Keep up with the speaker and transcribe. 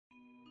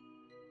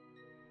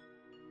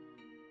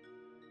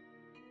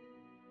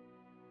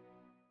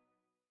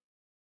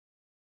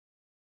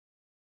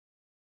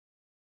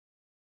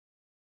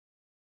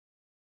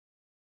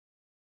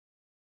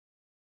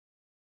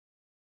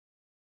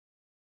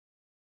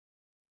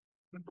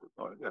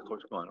Oh, yeah,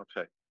 Coach Glenn,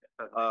 okay.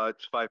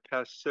 It's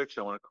 6:05.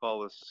 I want to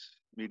call this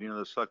meeting of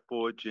the Select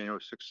Board, January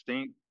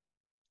 16th,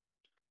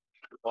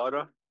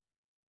 order.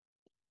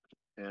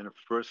 And the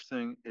first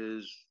thing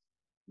is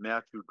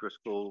Matthew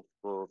Driscoll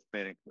for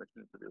Planning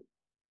Commission interview.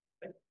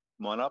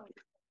 Come on up.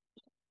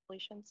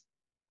 Congratulations.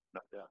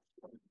 Not there.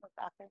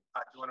 Back there.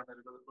 Do you want to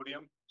maybe go to the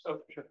podium?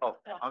 Oh, sure. Oh,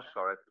 I'm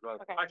sorry. I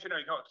forgot. Okay. Actually, no,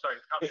 you don't. Sorry.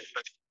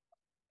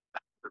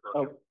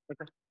 Oh,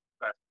 okay.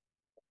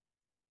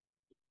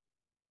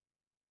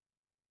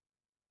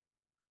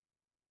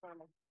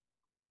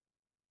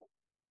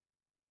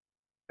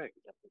 Hey.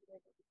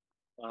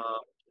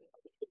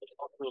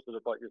 Talk a little bit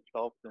about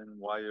yourself and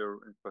why you're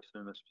interested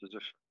in this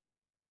position.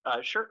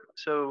 Sure.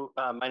 So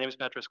my name is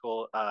Matt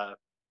Driscoll.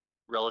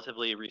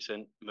 Relatively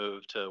recent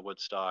move to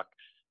Woodstock.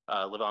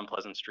 Live on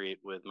Pleasant Street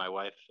with my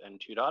wife and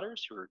two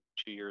daughters who are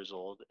 2 years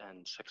old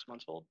and 6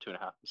 months old,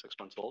 2.5 and 6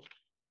 months old.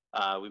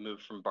 We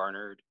moved from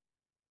Barnard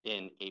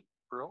in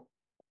April.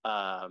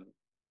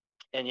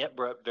 And yet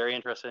we're very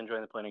interested in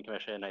joining the Planning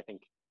Commission. I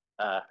think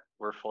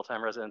we're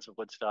full-time residents of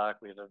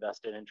Woodstock. We have a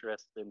vested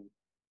interest in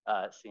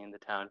seeing the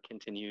town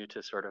continue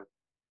to sort of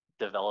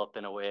develop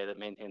in a way that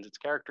maintains its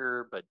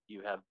character, but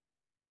you have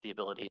the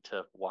ability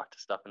to walk to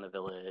stuff in the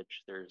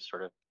village. There's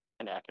sort of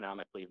an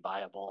economically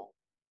viable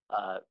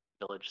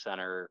village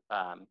center.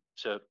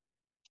 So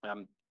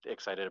I'm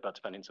excited about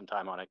spending some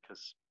time on it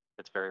because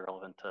it's very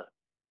relevant to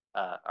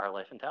our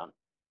life in town.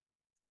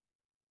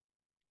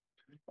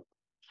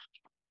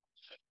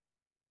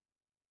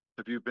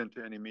 Have you been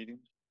to any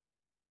meetings?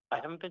 I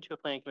haven't been to a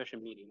planning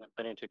commission meeting. I'm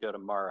planning to go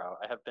tomorrow.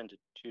 I have been to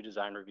 2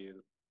 design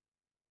review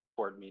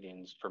board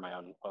meetings for my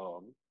own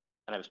home,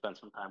 and I've spent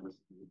some time with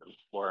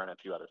Laura and a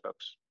few other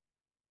folks.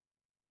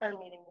 Our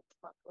meeting this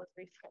month was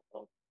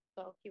rescheduled,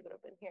 so he would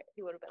have been here.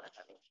 He would have been at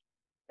that meeting.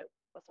 It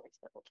wasn't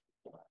rescheduled.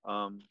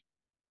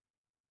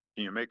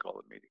 Can you make all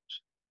the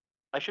meetings?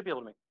 I should be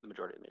able to make the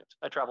majority of the meetings.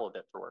 I travel a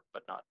bit for work,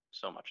 but not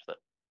so much that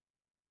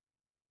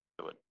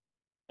it would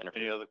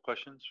interfere. Any other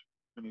questions?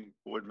 Any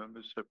board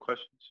members have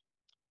questions?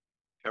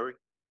 Kerry?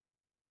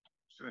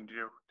 Susan, did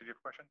you have a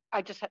question?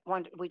 I just had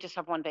one. We just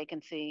have one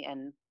vacancy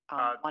and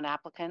one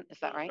applicant. Is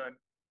that right?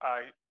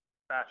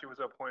 Matthew was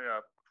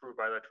approved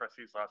by the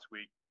trustees last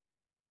week.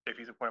 If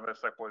he's appointed by the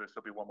select board, there'll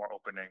still be one more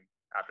opening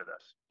after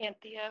this.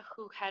 Anthea,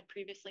 who had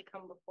previously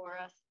come before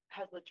us,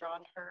 has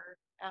withdrawn her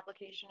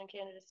application and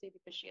candidacy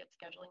because she had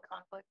scheduling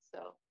conflicts.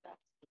 So that's,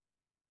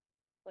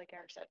 like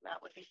Eric said,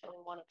 Matt would be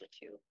filling one of the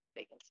 2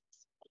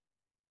 vacancies.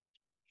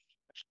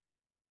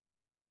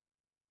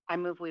 I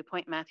move we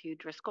appoint Matthew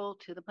Driscoll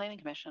to the Planning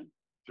Commission.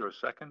 Is there a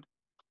second?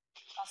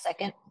 I'll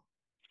second.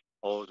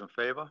 All those in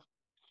favor?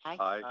 Aye.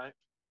 Aye. Aye.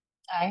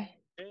 Aye.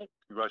 Okay.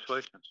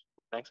 Congratulations.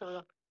 Thanks,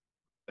 everyone.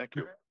 Thank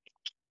you.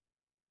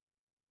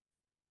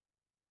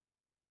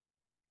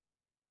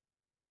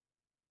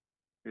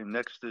 Okay,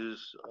 next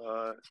is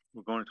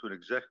we're going to an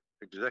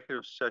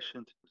executive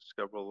session to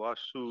discover a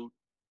lawsuit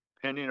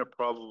pending a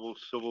probable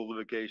civil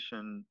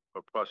litigation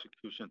or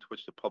prosecution to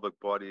which the public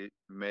body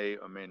may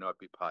or may not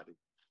be party.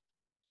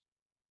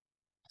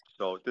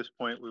 So at this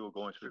point, we will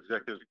go into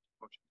executive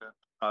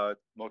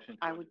motion.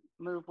 I would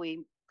move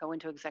we go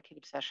into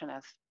executive session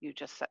as you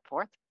just set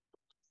forth.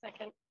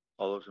 Second.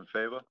 All those in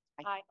favor?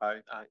 Aye.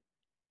 Aye. Aye.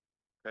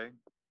 Okay.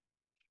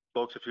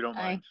 Folks, if you don't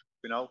mind,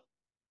 you know.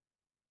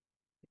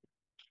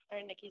 All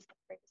right, Nikki's gonna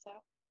break us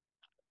out.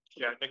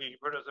 Yeah, Nikki, you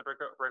put us a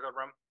breakout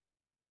room.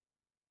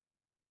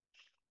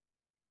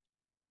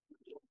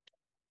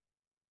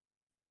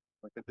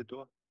 Look at the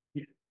door.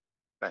 Yeah.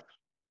 Thanks.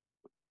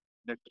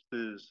 Next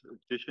is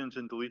additions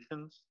and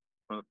deletions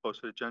from the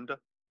posted agenda.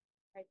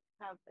 I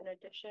have an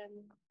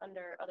addition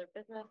under other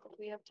business if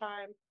we have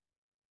time.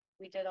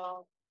 We did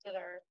our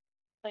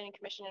planning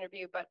commission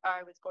interview, but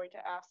I was going to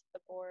ask the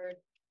board,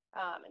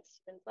 and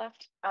Stephen's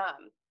left,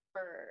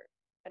 for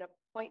an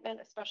appointment,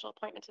 a special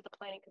appointment to the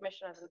planning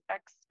commission as an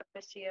ex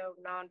officio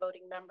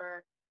non-voting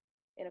member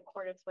in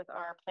accordance with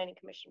our planning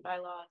commission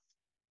bylaws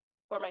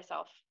for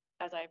myself,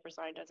 as I've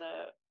resigned as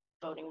a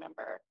voting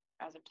member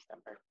as of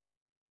December.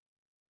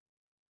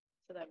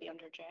 So that'd be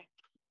under J.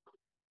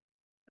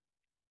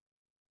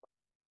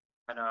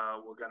 And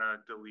we're gonna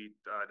delete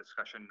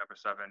discussion number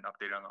 7,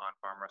 update on the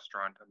on-farm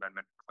restaurant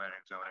amendment, planning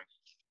and zoning.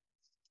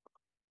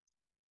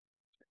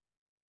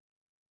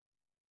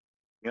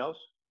 Anything else?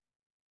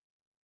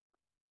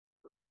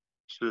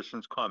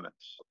 Citizens'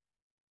 comments.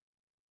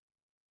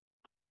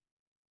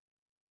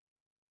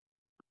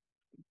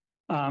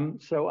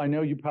 So I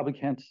know you probably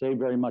can't say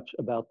very much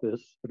about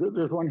this.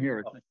 There's one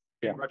here. Oh,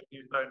 yeah. Roger, can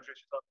you introduce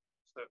yourself?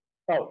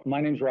 Oh, my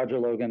name's Roger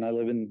Logan. I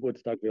live in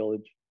Woodstock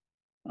Village,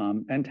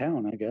 and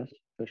town, I guess,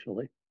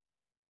 officially.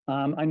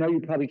 I know you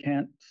probably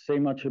can't say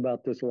much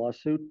about this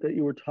lawsuit that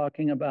you were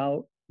talking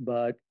about,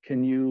 but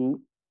can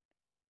you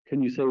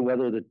say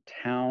whether the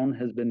town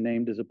has been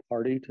named as a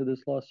party to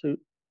this lawsuit?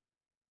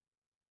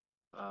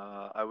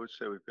 I would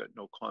say we've got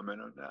no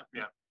comment on that.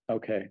 Yeah.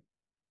 Okay.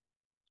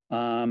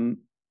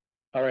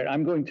 All right,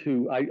 I'm going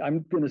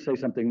to say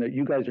something that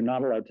you guys are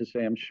not allowed to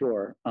say, I'm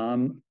sure.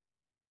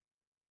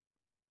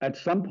 at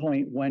some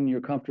point when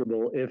you're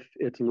comfortable, if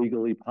it's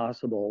legally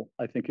possible,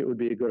 I think it would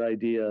be a good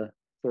idea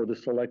for the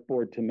select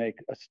board to make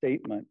a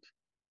statement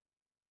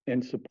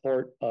in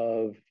support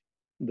of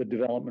the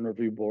development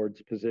review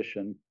board's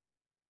position.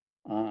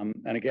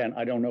 And again,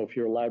 I don't know if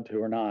you're allowed to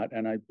or not,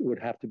 and I would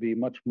have to be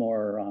much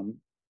more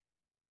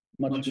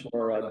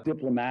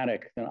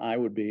diplomatic than I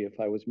would be if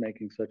I was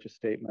making such a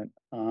statement.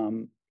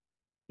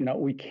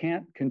 We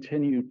can't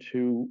continue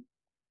to.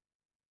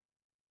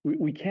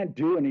 We can't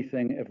do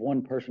anything if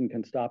one person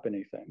can stop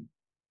anything,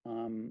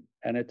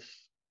 and it's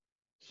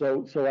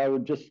so. I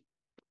would just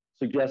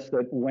suggest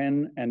that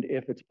when and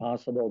if it's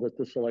possible, that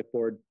the select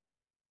board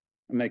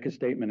make a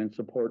statement in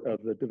support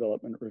of the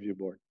development review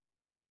board.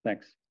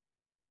 Thanks.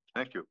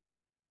 Thank you.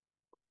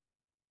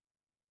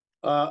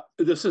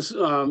 This is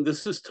Tom.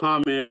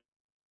 Tom,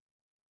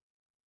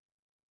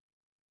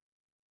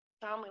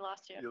 we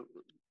lost you.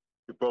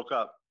 You broke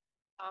up.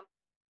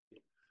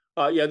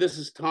 Yeah, this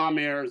is Tom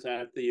Ayers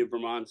at the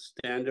Vermont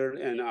Standard,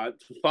 and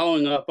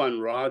following up on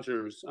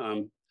Roger's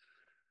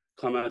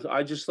comments,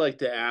 I'd just like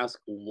to ask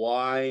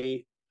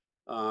why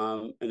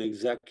an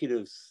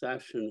executive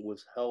session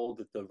was held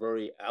at the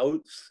very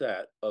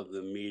outset of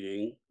the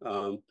meeting,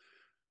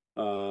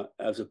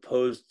 as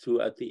opposed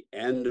to at the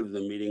end of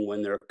the meeting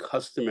when they're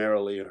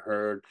customarily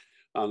heard,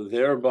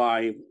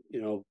 thereby,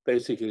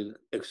 basically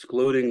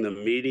excluding the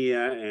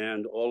media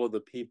and all of the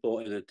people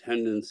in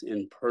attendance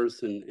in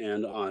person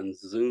and on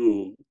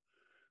Zoom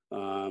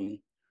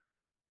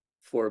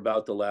for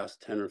about the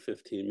last 10 or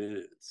 15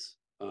 minutes.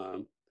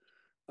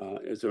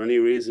 Is there any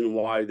reason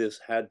why this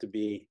had to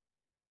be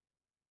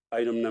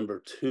item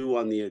number 2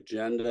 on the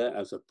agenda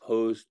as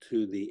opposed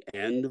to the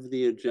end of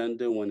the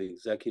agenda when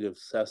executive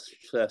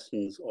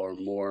sessions are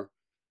more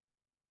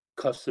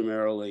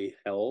customarily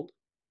held?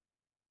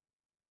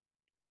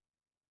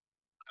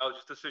 That was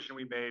just a decision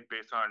we made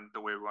based on the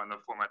way we want to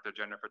format the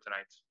agenda for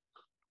tonight's.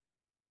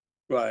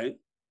 Right.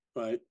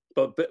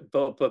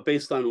 But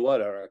based on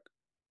what, Eric?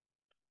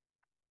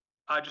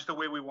 Just the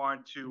way we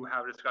want to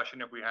have a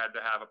discussion if we had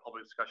to have a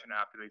public discussion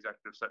after the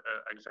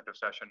executive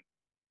session.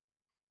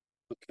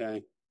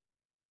 Okay.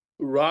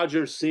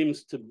 Roger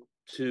seems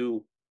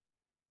to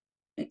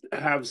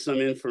have some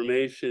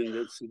information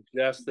that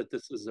suggests that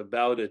this is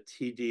about a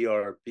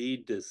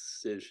TDRB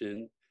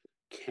decision.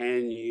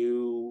 Can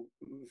you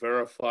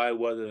verify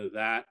whether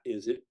that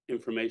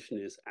information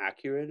is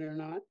accurate or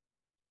not?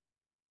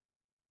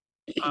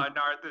 No,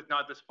 not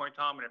at this point,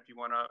 Tom. And if you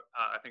want to,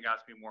 I think,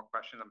 ask me more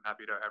questions, I'm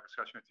happy to have a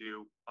discussion with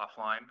you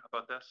offline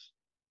about this.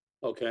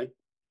 Okay.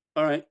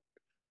 All right.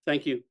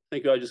 Thank you.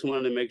 Thank you. I just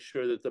wanted to make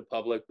sure that the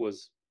public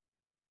was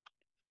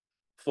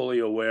fully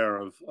aware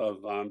of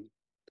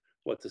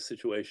what the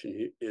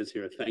situation is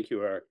here. Thank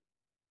you, Eric.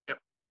 Yep.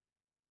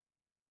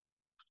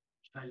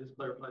 Can I just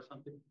clarify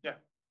something? Yeah.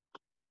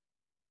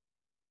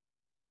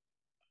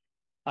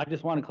 I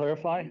just want to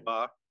clarify.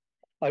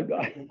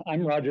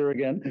 I'm Roger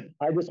again.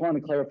 I just want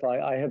to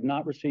clarify, I have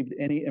not received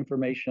any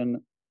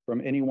information from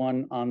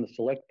anyone on the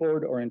select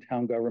board or in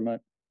town government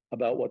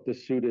about what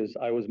this suit is.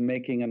 I was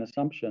making an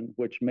assumption,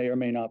 which may or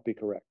may not be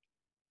correct.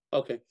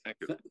 Okay. Thank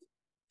you.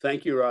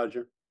 Thank you,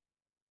 Roger.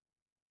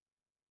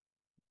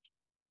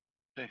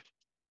 Okay.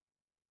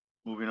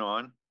 Moving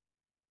on.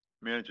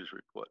 Manager's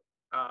report.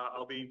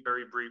 I'll be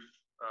very brief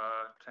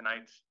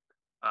tonight.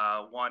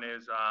 One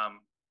is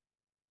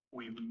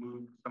we've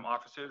moved some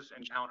offices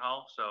in town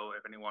hall. So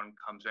if anyone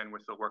comes in,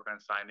 we're still working on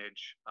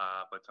signage,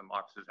 but some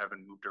offices have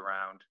been moved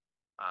around.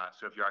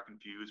 So if you are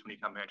confused when you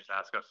come here, just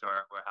ask us. So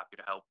we're happy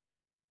to help.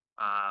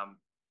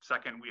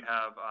 Second, we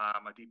have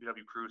a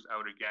DPW crews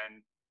out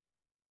again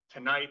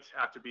tonight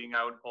after being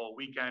out all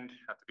weekend,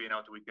 after being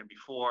out the weekend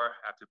before,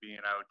 after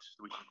being out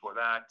the weekend before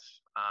that,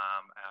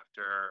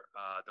 after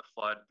the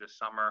flood this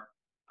summer.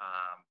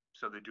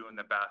 So they're doing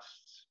the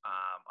best.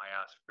 I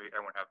ask for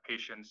everyone to have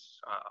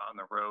patience on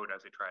the road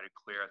as they try to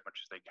clear as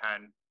much as they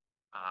can.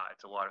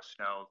 It's a lot of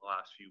snow the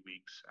last few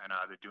weeks, and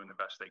they're doing the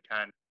best they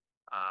can.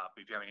 But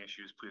if you have any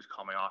issues, please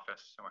call my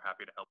office, and we're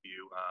happy to help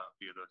you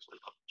via those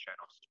public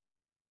channels.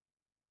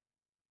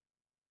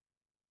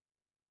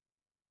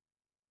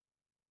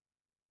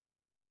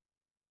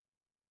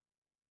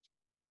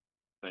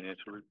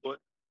 Financial report.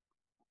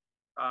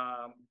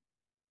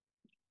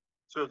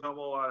 So there's no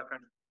more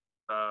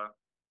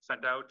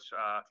sent out.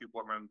 A few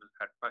board members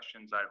had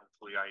questions.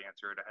 Hopefully I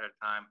answered ahead of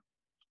time.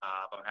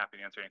 But I'm happy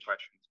to answer any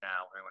questions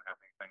now. Anyone have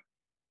anything?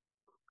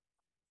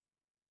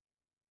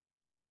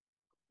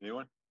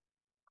 Anyone?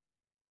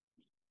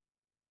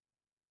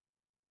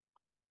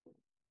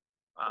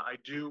 I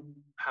do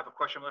have a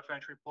question about the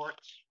financial report.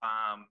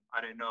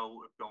 I didn't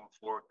know if going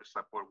forward, the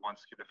select board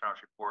wants to keep the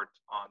financial report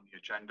on the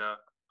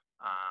agenda.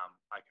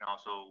 I can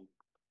also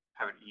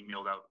have it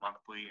emailed out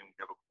monthly, and we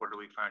have a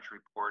quarterly financial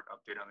report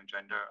update on the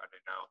agenda. I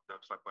didn't know if the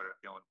select board is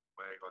the only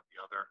way or the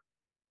other.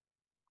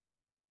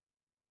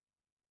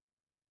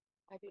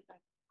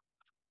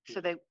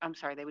 So I'm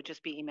sorry, they would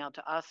just be emailed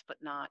to us, but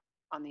not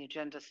on the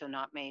agenda, so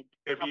not made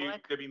They'd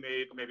public? be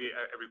made maybe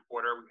every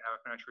quarter. We have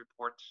a financial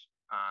report.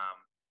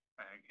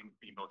 And it can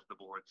be emailed to the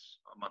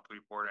boards a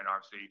monthly report, and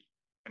obviously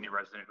any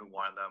resident who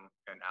wanted them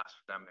and asked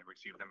for them, they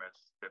received them as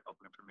their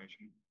public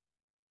information.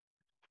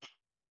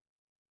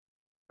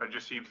 But it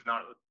just seems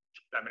not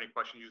that many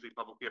questions usually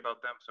publicly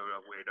about them, so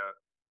a way to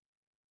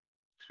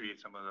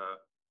create some of the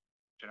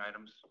agenda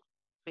items.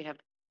 We have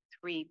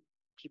three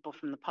people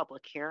from the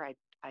public here.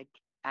 I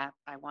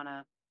want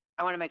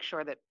to make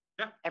sure that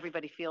Yeah.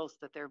 everybody feels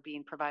that they're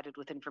being provided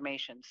with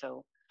information.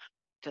 So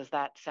does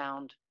that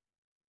sound,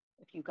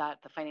 if you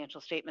got the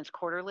financial statements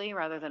quarterly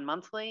rather than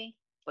monthly,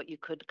 but you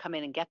could come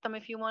in and get them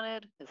if you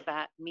wanted, does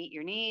that meet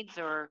your needs,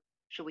 or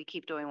should we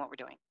keep doing what we're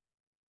doing?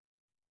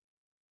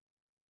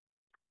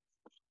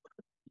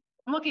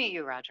 I'm looking at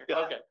you, Roger.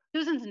 Okay.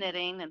 Susan's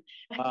knitting and.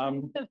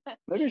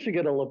 Maybe I should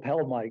get a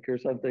lapel mic or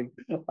something.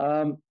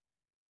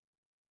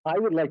 I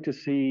would like to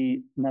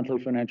see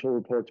monthly financial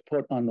reports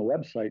put on the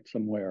website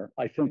somewhere.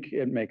 I think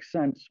it makes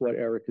sense what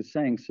Eric is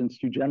saying,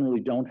 since you generally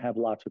don't have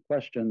lots of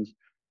questions,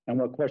 and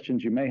what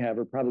questions you may have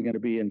are probably going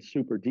to be in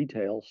super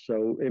detail.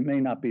 So it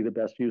may not be the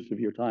best use of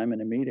your time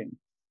in a meeting.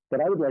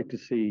 But I would like to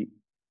see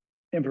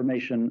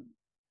information,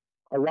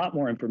 a lot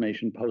more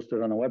information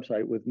posted on the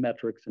website with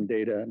metrics and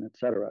data and et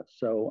cetera.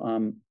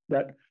 So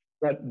but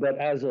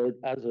as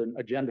an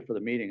agenda for the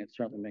meeting, it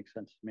certainly makes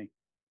sense to me.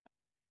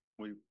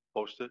 We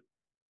post it.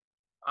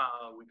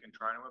 We can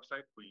try on our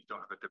website. We don't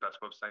have the best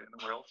website in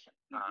the world,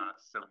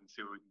 so we can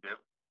see what we can do.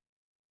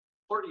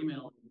 Or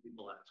email when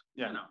people ask.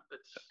 Yeah. You know,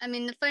 it's. I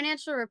mean, the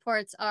financial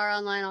reports are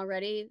online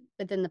already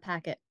within the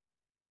packet.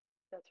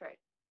 That's right.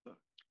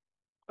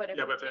 But if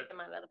Yeah, we but take them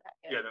out of the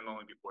packet. Yeah, then they'll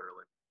only be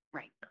quarterly.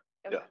 Right.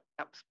 Okay. Yeah.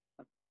 That was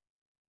a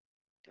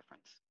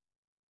difference.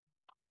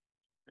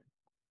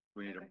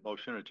 We need a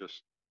motion or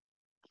just,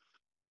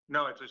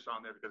 No, it's just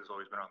on there because it's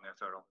always been on there,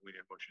 so I don't, we need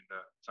a motion to,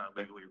 it's not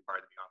legally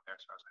required to be on there,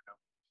 as far as I know.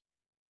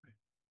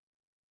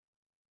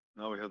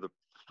 now we have the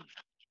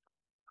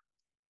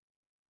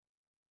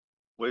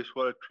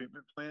wastewater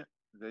treatment plant.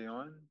 Are they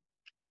on?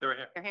 They're right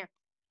here. You're here.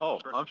 Oh,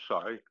 I'm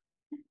sorry.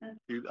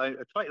 I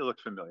thought you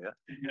looked familiar.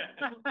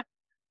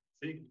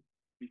 See,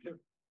 me too.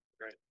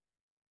 Great.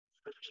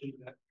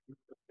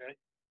 Okay.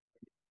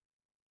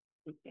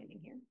 Standing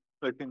here.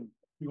 I can,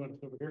 You want us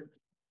over here?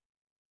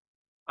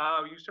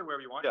 You sit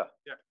wherever you want. Yeah.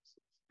 Yeah.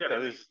 Yeah, Yeah,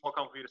 this- it's more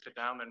comfortable for you to sit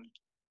down than.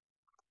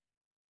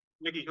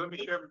 Nikki, can you let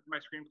me share my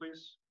screen,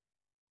 please?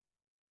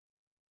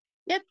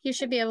 Yep, you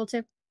should be able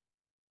to.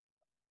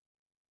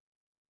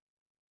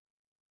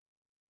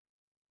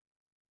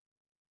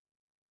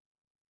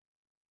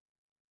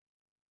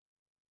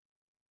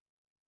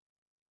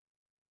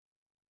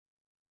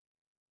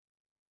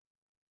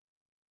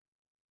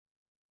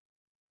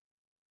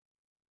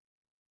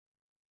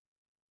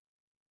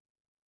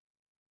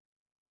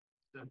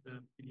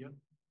 The video.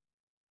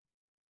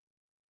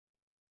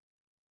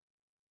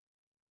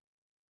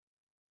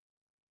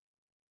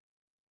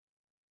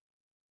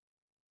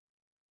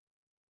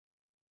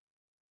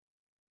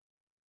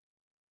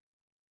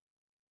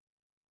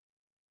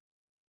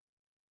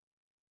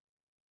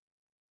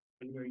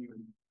 Anywhere you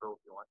go if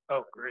you want.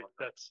 Oh, great.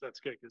 That's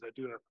good because I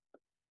do have a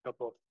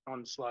couple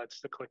on slides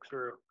to click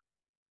through.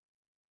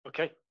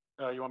 Okay,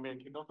 you want me to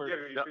keep going?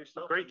 Yeah.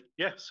 Great.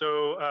 Yeah.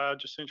 So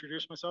just to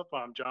introduce myself,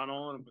 I'm John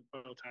Olin. I'm with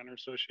Boyle Tanner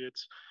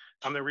Associates.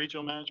 I'm the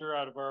regional manager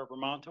out of our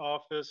Vermont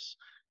office.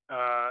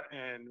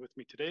 And with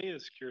me today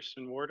is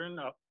Kirsten Warden.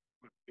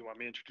 You want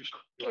me to introduce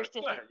you?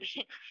 Kirsten,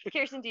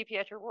 Kirsten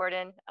DiPietro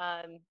Warden,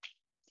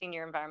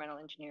 Senior Environmental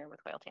Engineer with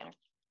Hoyle Tanner.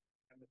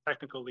 I'm the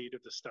technical lead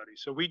of the study.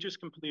 So we just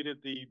completed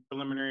the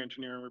preliminary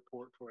engineering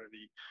report for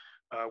the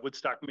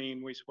Woodstock,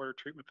 Maine wastewater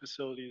treatment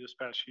facility this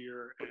past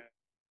year. And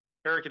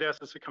Eric had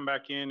asked us to come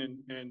back in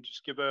and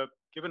just give an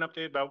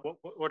update about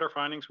what our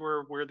findings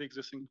were, where the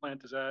existing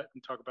plant is at,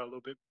 and talk about a little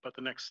bit about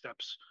the next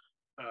steps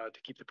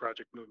to keep the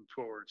project moving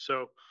forward.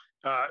 So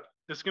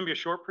this is going to be a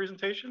short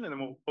presentation, and then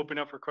we'll open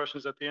up for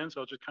questions at the end.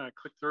 So I'll just kind of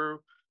click through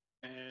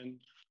and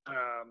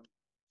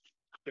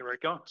get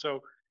right going.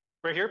 So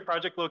right here,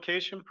 project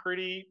location,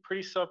 pretty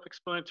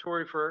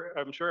self-explanatory for,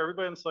 I'm sure,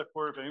 everybody in the select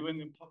board, if anyone in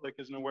the public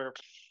isn't aware of,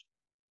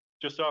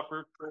 just off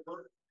Route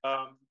 4,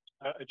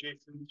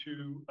 adjacent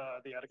to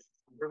the Attic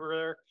River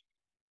there,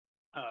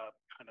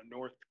 kind of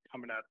north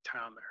coming out of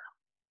town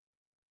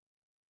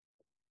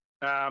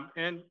there.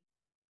 And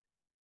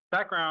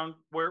background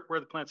where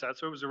the plant's at.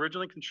 So it was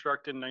originally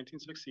constructed in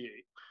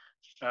 1968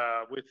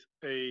 with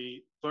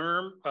a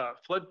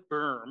flood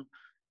berm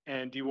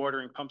and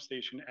dewatering pump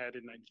station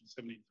added in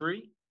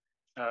 1973.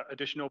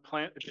 Additional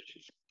plant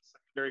additions,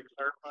 very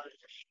clarified.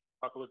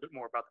 Talk a little bit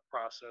more about the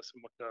process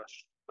and what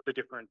the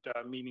different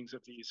meanings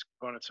of these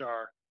components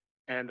are.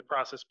 And the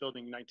process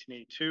building in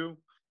 1982.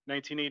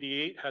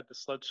 1988 had the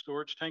sludge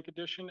storage tank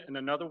addition, and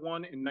another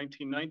one in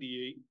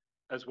 1998,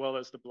 as well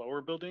as the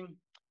blower building.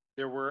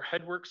 There were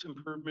headworks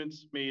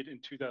improvements made in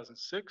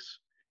 2006,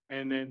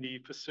 and then the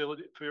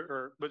facility,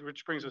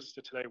 which brings us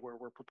to today, where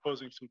we're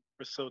proposing some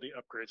facility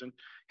upgrades. And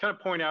kind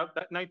of point out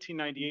that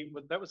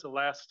 1998, that was the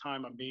last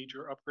time a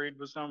major upgrade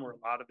was done, where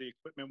a lot of the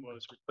equipment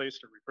was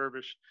replaced or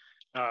refurbished.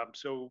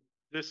 So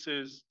this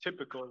is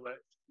typical that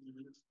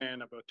in the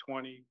span of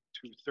 20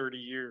 to 30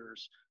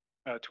 years,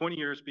 20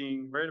 years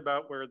being right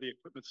about where the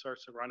equipment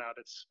starts to run out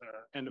its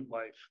end of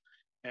life.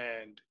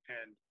 And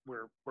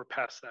we're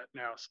past that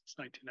now since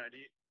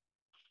 1998.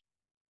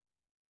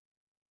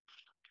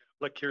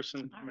 Let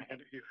Kirsten, I'm gonna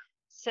hand it to you.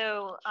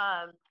 So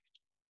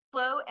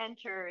flow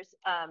enters,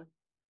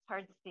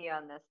 hard to see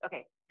on this.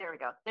 Okay, there we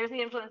go. There's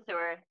the influence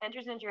sewer,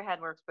 enters into your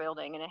headworks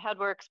building. And a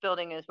headworks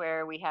building is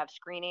where we have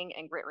screening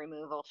and grit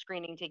removal,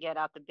 screening to get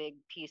out the big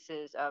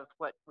pieces of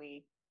what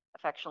we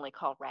affectionately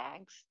call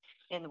rags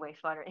in the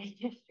wastewater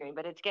industry.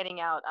 But it's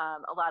getting out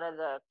a lot of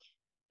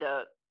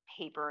the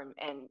paper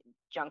and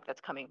junk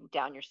that's coming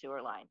down your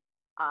sewer line.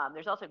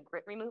 There's also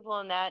grit removal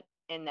in that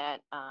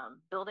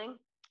building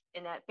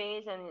in that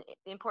phase, and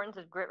the importance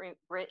of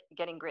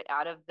getting grit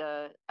out of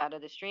the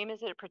stream is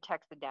that it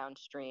protects the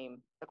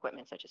downstream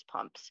equipment such as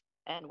pumps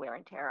and wear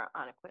and tear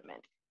on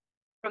equipment.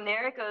 From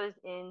there, it goes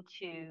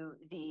into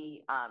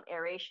the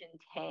aeration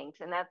tanks,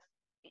 and that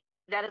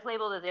is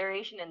labeled as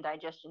aeration and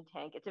digestion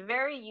tank. It's a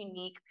very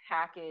unique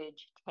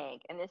package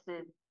tank, and this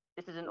is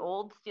an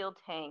old steel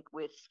tank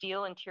with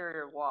steel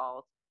interior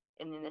walls,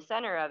 and in the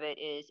center of it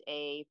is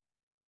an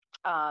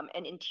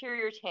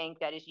interior tank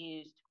that is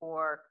used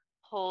for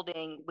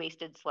holding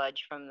wasted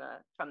sludge from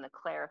the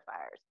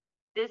clarifiers.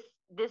 This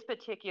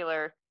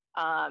particular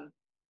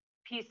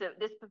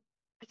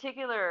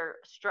particular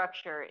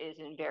structure is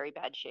in very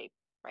bad shape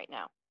right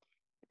now.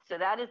 So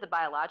that is the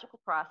biological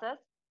process.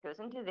 It goes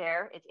into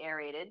there, it's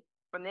aerated.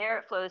 From there,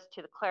 it flows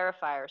to the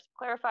clarifiers.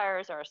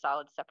 Clarifiers are a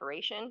solid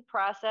separation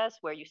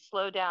process where you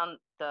slow down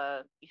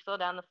the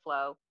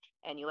flow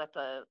and you let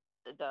the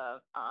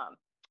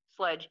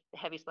sludge, the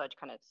heavy sludge,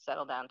 kind of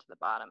settle down to the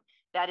bottom.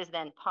 That is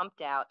then pumped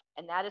out,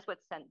 and that is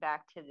what's sent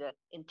back to the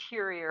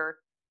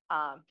interior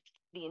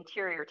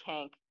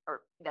tank,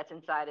 or that's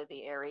inside of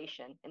the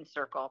aeration in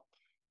circle.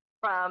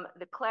 From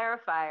the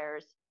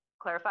clarifiers,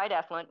 clarified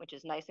effluent, which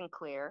is nice and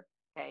clear,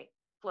 okay,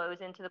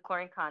 flows into the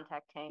chlorine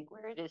contact tank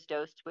where it is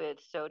dosed with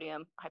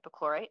sodium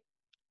hypochlorite,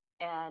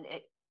 and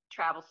it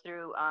travels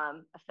through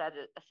a set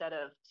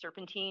of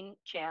serpentine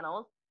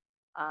channels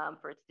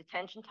for its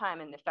detention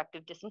time and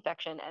effective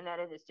disinfection, and then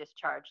it is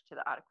discharged to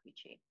the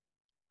Ottauquechee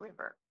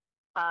River.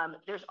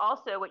 There's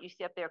also what you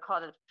see up there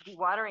called a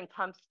dewatering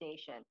pump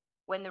station.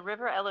 When the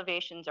river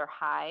elevations are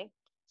high,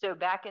 so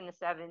back in the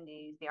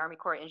 70s, the Army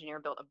Corps engineer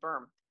built a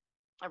berm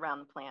around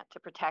the plant to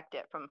protect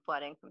it from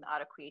flooding from the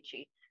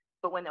Ottauquechee.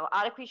 But when the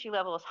Ottauquechee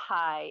level is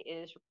high, it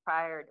is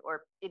required,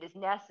 or it is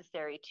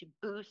necessary, to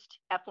boost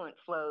effluent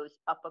flows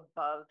up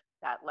above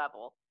that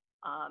level.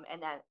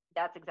 And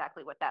that's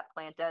exactly what that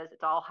plant does.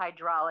 It's all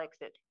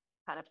hydraulics. It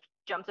kind of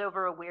jumps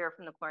over a weir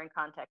from the chlorine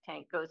contact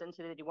tank, goes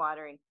into the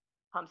dewatering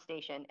pump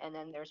station, and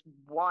then there's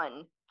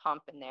one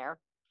pump in there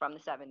from the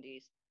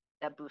 70s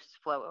that boosts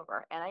flow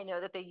over. And I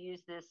know that they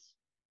use this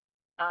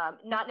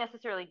not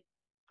necessarily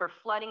for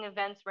flooding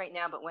events right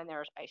now, but when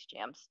there's ice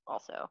jams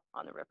also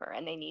on the river,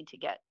 and they need to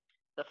get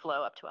the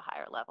flow up to a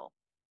higher level.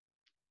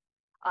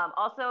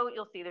 Also,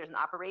 you'll see there's an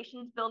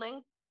operations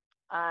building.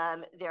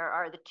 There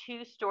are the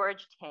 2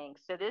 storage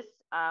tanks. So this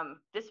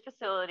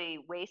facility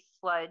wastes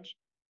sludge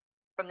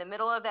from the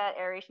middle of that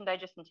aeration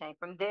digestion tank.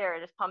 From there,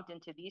 it is pumped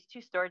into these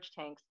 2 storage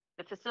tanks.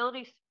 The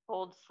facility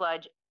holds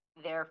sludge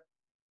there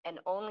and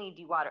only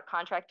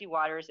contract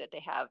dewaters it. They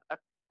have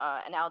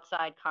an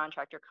outside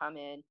contractor come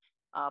in,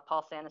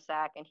 Paul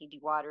Sanasak, and he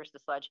dewaters the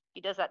sludge.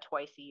 He does that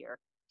twice a year.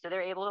 So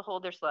they're able to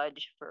hold their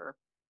sludge for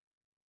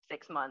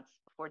 6 months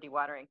before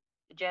dewatering.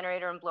 The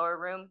generator and blower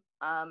room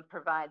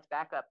provides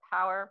backup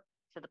power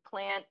to the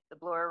plant. The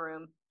blower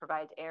room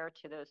provides air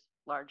to those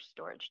large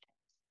storage tanks.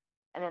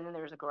 And then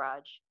there's a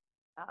garage,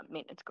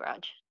 maintenance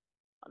garage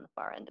on the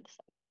far end of the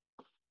site.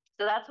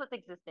 So that's what's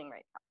existing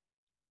right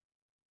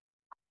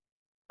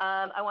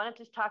now. I want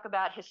to just talk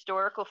about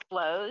historical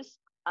flows.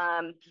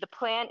 The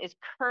plant is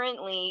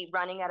currently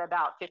running at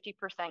about 50%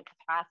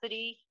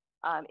 capacity.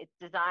 It's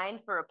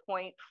designed for a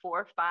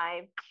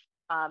 0.45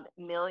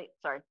 million,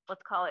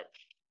 let's call it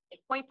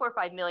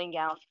 0.45 million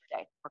gallons per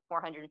day, or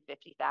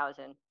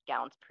 450,000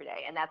 gallons per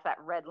day. And that's that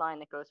red line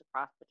that goes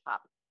across the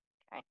top.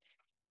 Okay.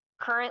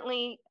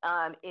 Currently,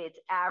 it's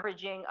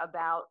averaging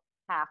about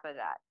half of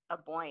that,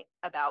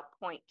 about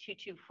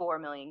 0.224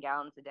 million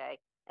gallons a day,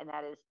 and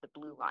that is the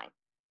blue line.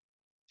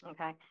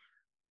 Okay.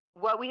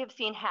 What we have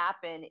seen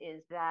happen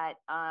is that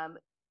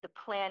the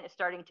plant is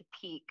starting to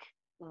peak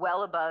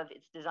well above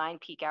its design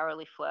peak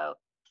hourly flow.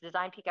 Its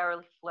design peak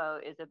hourly flow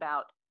is it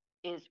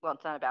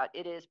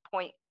is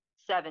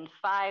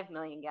 0.75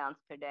 million gallons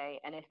per day,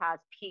 and it has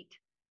peaked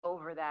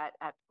over that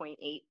at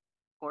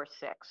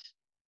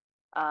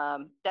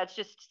 0.846. That's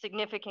just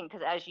significant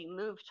because as you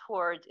move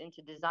towards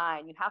into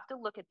design, you have to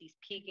look at these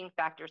peaking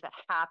factors that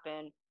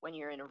happen when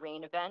you're in a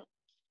rain event,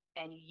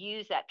 and you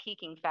use that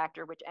peaking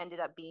factor, which ended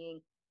up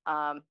being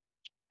a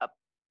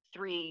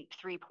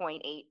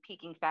 3.8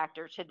 peaking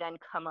factor, to then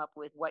come up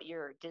with what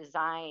your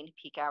design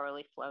peak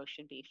hourly flow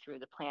should be through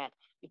the plant.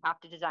 You have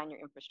to design your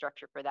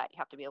infrastructure for that. You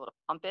have to be able to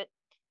pump it.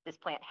 This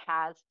plant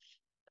has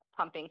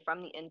pumping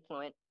from the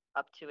influent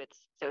up to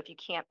its, so if you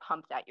can't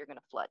pump that, you're going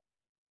to flood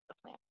the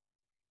plant.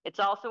 It's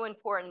also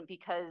important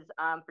because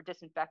for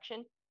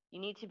disinfection, you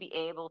need to be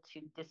able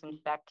to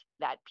disinfect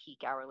that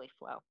peak hourly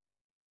flow.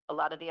 A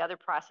lot of the other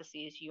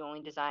processes you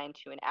only design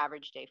to an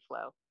average day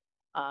flow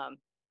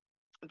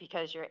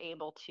because you're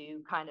able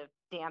to kind of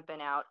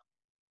dampen out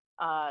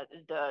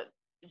the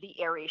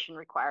aeration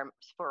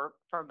requirements for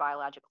a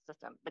biological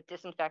system. But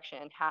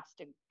disinfection has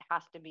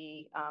to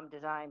be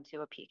designed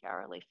to a peak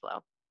hourly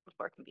flow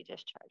before it can be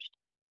discharged.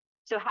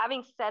 So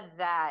having said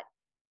that,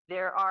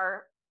 there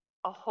are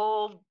a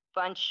whole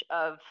bunch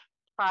of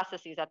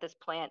processes at this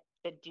plant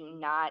that do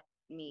not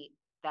meet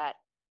that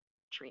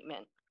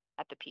treatment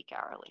at the peak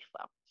hourly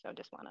flow. So I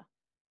just want to.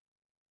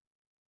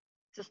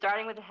 So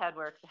starting with the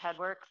headworks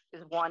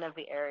is one of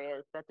the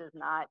areas that is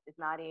not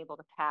able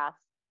to pass,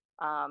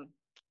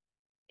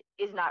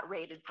 is not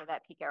rated for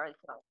that peak hourly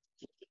flow.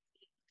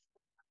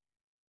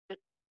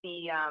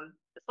 The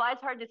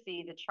slide's hard to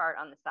see the chart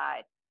on the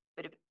side,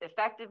 but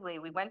effectively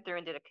we went through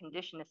and did a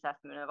condition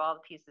assessment of all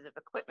the pieces of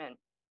equipment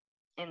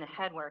in the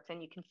headworks,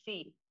 and you can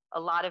see a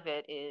lot of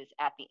it is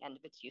at the end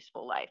of its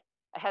useful life.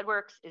 A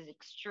headworks is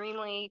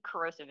extremely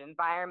corrosive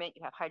environment.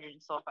 You have hydrogen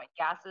sulfide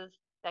gases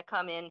that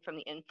come in from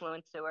the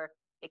influent sewer.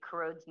 It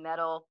corrodes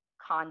metal,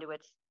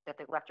 conduits, that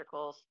the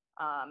electricals,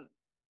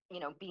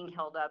 being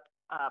held up,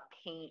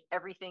 paint,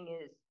 everything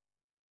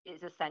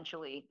is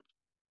essentially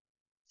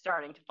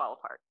starting to fall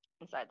apart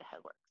inside the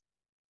headworks.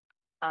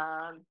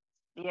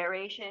 The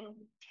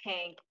aeration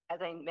tank,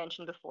 as I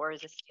mentioned before,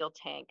 is a steel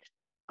tank.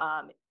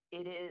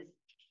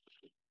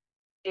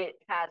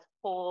 It has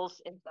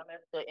holes in some of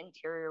the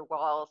interior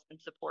walls and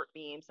support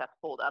beams that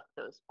hold up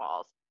those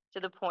walls to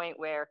the point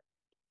where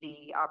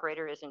the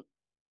operator isn't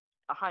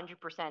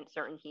 100%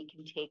 certain he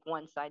can take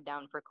one side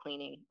down for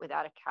cleaning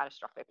without a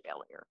catastrophic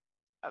failure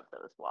of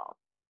those walls.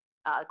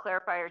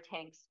 Clarifier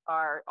tanks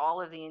are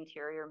all of the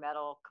interior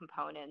metal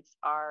components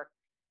are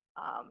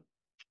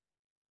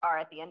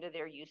at the end of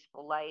their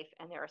useful life,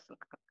 and there are some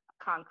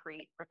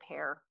concrete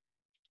repair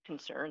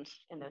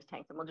concerns in those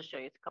tanks, and we'll just show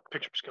you a couple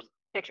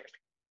pictures.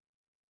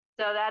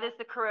 So that is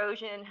the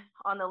corrosion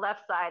on the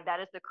left side. That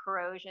is the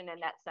corrosion in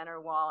that center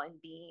wall and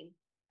beam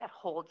that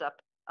holds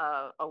up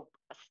a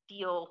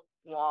steel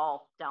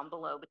wall down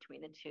below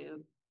between the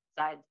two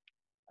sides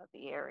of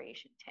the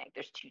aeration tank.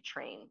 There's two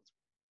trains.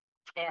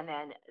 And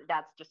then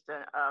that's just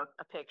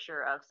a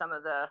picture of some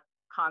of the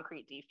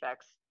concrete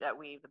defects that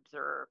we've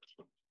observed.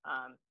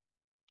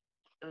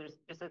 There's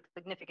a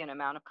significant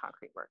amount of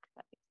concrete work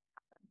that needs to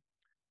happen.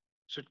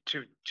 So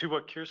to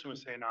what Kirsten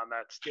was saying on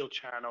that steel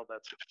channel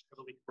that's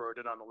heavily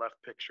corroded on the left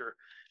picture,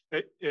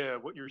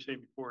 what you were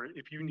saying before,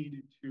 if you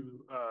needed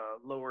to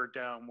lower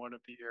down one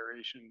of the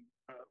aeration,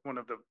 one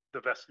of the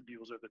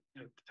vestibules or the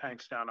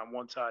tanks down on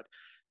one side,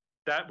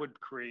 that would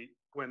create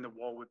when the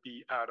wall would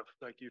be out of,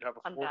 like you'd have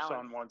a force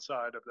on one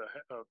side of the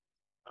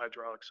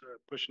hydraulics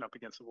pushing up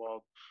against the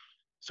wall.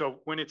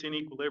 So when it's in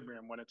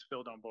equilibrium, when it's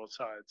filled on both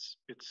sides,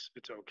 it's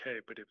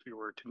okay. But if you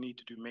were to need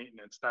to do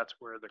maintenance, that's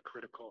where the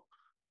critical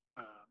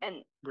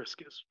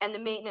risk is. And the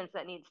maintenance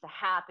that needs to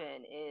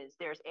happen is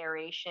there's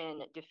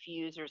aeration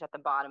diffusers at the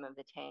bottom of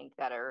the tank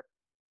that are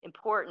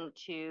important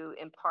to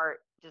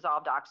impart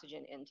dissolved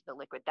oxygen into the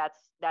liquid.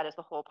 That is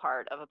the whole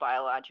part of the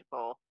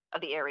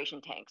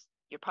aeration tanks.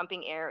 You're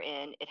pumping air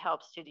in, it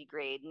helps to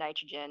degrade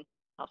nitrogen,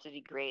 helps to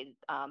degrade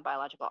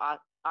biological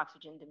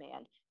oxygen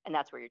demand, and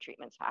that's where your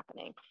treatment's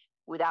happening.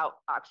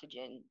 Without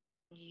oxygen,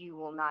 you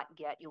will not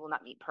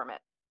meet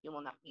permit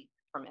effluent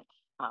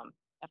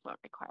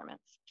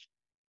requirements.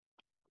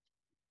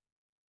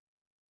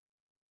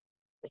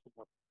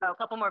 A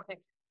couple more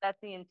pictures. That's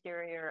the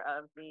interior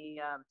of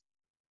the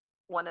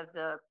one of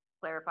the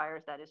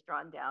clarifiers that is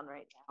drawn down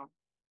right now,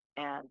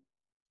 and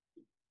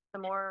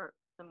some more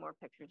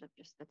pictures of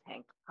just the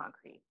tank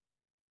concrete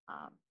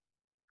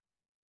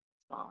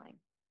falling.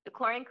 The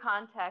chlorine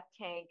contact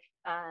tank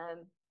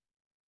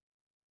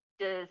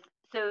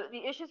so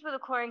the issues with the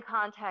chlorine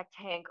contact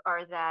tank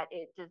are that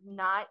it does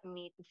not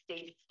meet the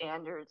state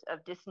standards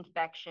of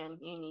disinfection.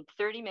 You need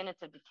 30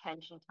 minutes of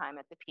detention time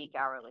at the peak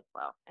hourly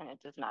flow, and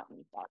it does not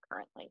meet that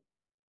currently.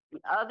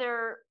 The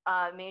other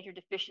major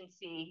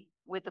deficiency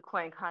with the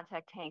chlorine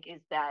contact tank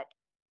is that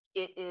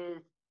it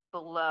is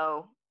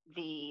below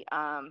the,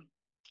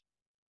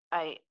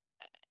 I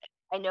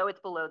know it's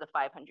below the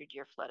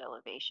 500-year flood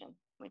elevation,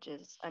 which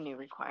is a new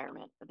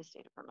requirement for the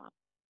state of Vermont.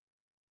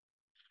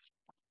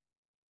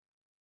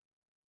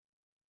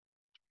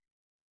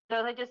 So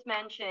as I just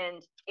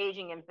mentioned,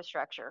 aging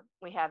infrastructure.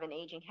 We have an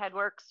aging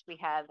headworks, we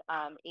have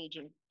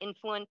aging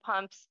influent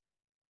pumps.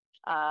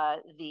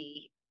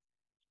 The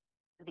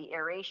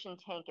aeration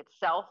tank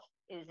itself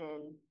is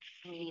in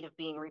need of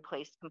being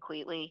replaced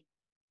completely.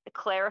 The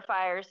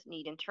clarifiers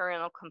need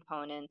internal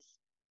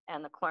components,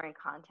 and the chlorine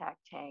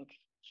contact tank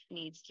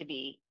needs to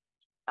be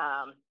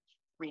redone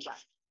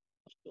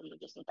in the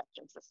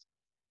disinfection system.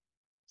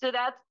 So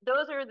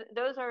those are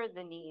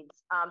the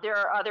needs. There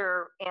are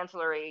other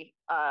ancillary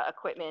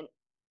equipment,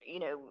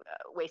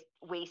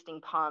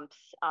 wasting pumps,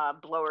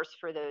 blowers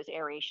for those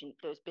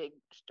big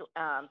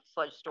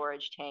sludge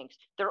storage tanks.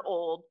 They're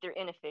old, they're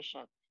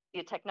inefficient.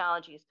 the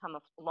technology has come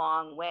a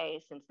long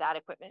way since that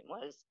equipment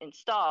was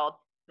installed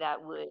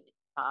that would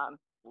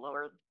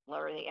lower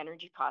the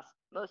energy costs.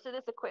 Most of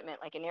this equipment,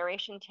 like an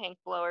aeration tank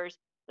blowers,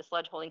 the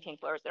sludge holding tank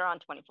blowers, they're on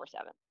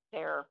 24/7.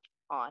 They're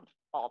on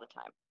all the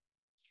time.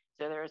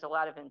 So there's a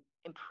lot of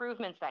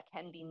improvements that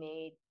can be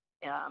made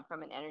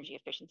from an energy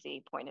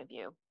efficiency point of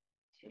view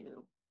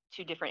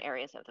to different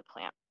areas of the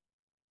plant.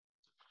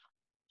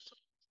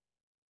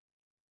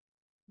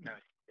 No.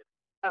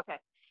 Okay,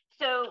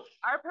 so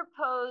our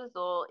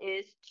proposal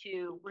is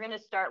we're going to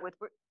start with,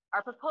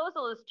 our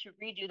proposal is to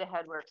redo the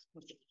headworks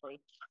completely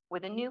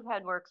with a new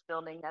headworks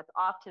building that's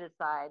off to the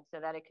side so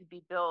that it could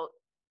be built,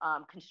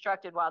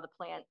 constructed while the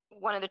plant,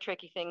 one of the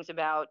tricky things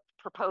about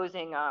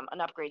proposing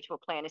an upgrade to a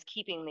plant is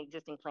keeping the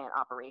existing plant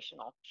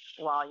operational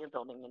while you're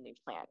building the new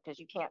plant, because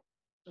you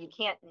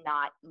can't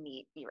not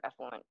meet your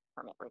effluent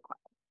permit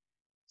requirement.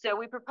 So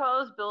we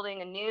propose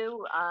building a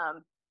new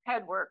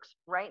headworks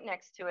right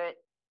next to it.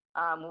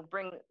 We'll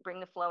bring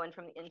the flow in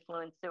from the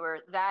influent sewer.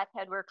 That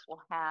headworks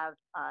will have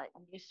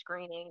new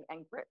screening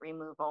and grit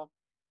removal.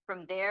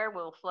 From there,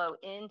 we'll flow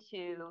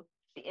into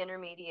the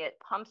intermediate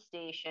pump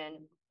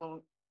station. We're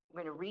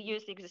going to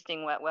reuse the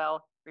existing wet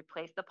well,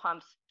 replace the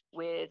pumps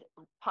with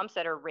pumps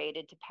that are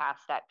rated to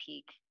pass that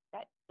peak,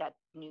 that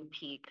new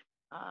peak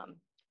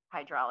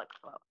hydraulic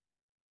flow,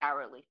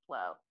 hourly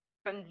flow.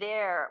 From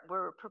there,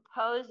 we're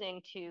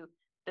proposing to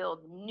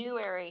build new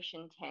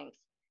aeration tanks.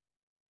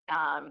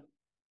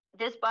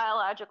 This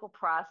biological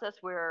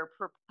process, we're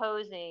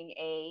proposing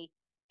a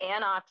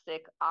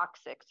anoxic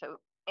oxic. So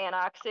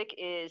anoxic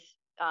is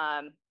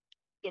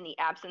in the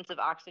absence of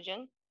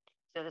oxygen.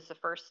 So this is the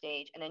first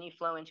stage. And then you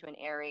flow into an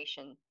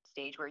aeration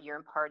stage where you're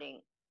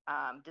imparting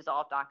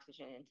dissolved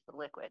oxygen into the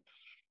liquid.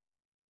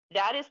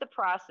 That is the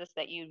process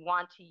that you'd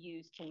want to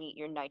use to meet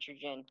your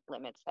nitrogen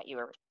limits that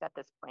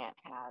this plant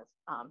has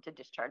to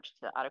discharge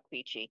to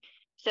Ottaquiche.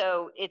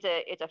 So it's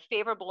a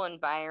favorable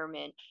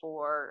environment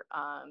for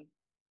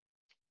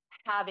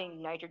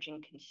having nitrogen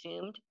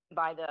consumed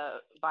by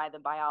the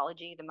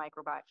biology, the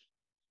microbiome,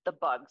 the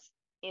bugs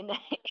in the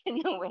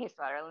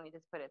wastewater. Let me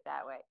just put it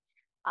that way.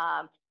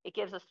 It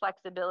gives us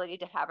flexibility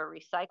to have a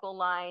recycle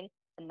line,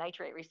 a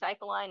nitrate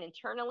recycle line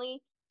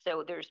internally.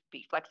 So there's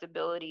be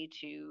flexibility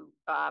to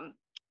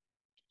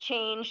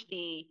change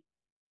the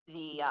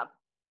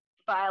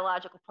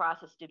biological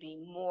process to be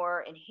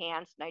more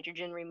enhanced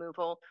nitrogen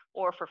removal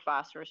or for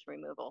phosphorus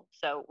removal.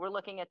 So we're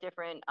looking at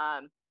different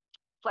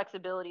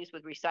flexibilities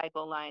with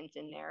recycle lines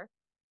in there.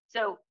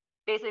 So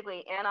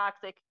basically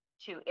anoxic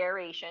to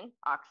aeration,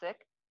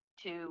 oxic,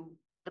 to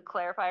the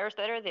clarifiers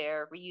that are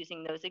there,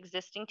 reusing those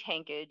existing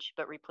tankage,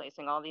 but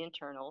replacing all the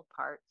internal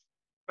parts.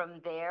 From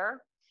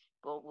there,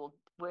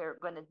 we're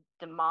going to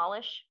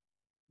demolish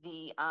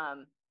the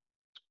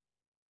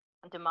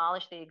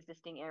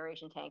existing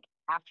aeration tank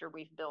after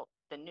we've built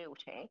the new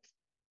tanks.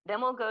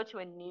 Then we'll go to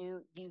a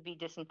new UV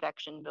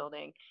disinfection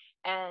building.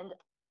 And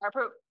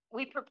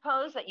we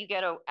propose that you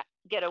get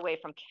away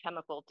from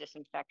chemical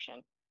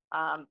disinfection.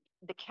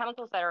 The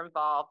chemicals that are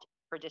involved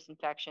for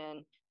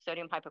disinfection,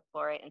 sodium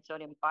hypochlorite and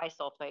sodium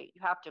bisulfite,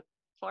 you have to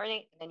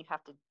chlorinate and then you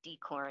have to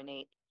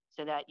dechlorinate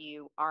so that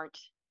you aren't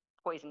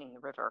poisoning the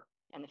river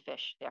and the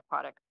fish, the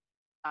aquatic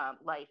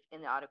life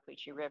in the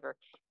Ottaquiche River.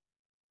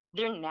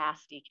 They're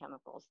nasty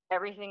chemicals.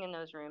 Everything in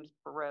those rooms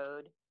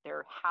corrode.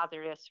 They're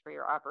hazardous for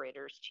your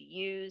operators to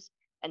use.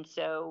 And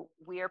so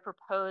we are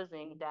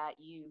proposing that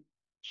you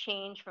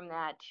change from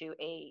that to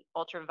a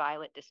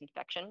ultraviolet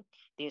disinfection.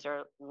 These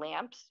are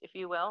lamps, if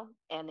you will,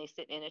 and they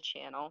sit in a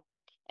channel.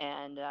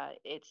 And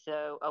it's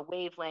a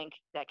wavelength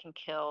that can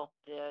kill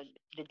the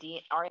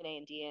RNA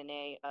and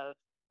DNA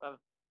of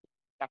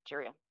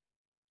bacteria.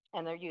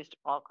 And they're used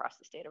all across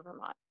the state of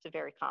Vermont. It's a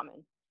very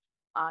common.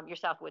 Your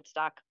South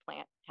Woodstock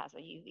plant has a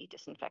UV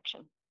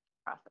disinfection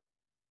process.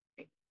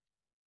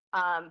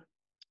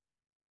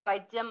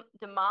 By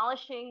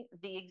demolishing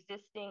the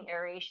existing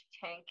aeration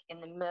tank in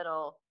the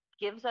middle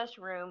gives us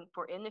room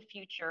for in the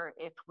future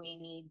if we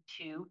need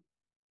to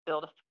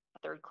build a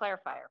third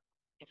clarifier.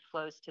 If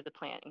flows to the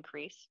plant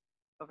increase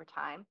over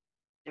time,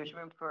 there's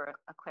room for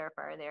a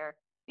clarifier there.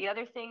 The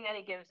other thing that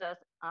it gives us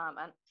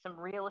some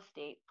real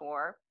estate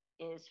for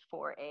is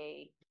for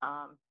a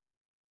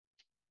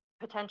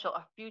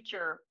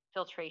future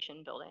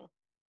filtration building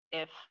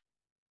if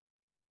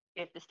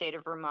the state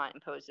of Vermont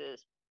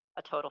imposes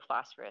a total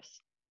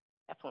phosphorus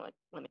effluent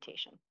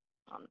limitation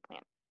on the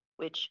plant,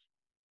 which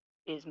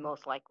is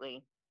most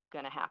likely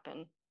going to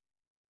happen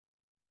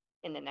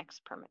in the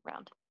next permit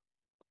round.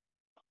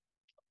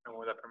 And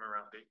what would that permit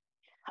round be?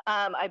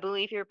 I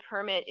believe your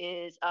permit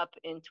is up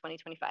in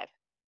 2025.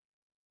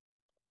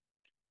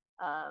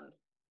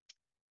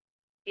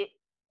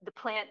 The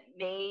plant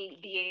may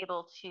be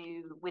able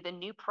to, with a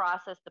new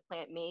process, the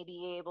plant may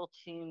be able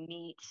to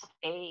meet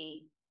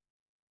a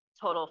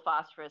total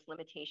phosphorus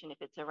limitation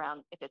if it's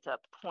a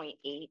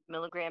 0.8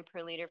 milligram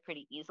per liter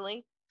pretty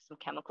easily, some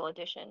chemical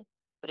addition.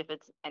 But if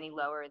it's any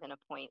lower than a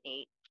 0.8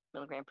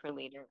 milligram per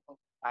liter, we'll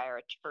require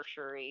a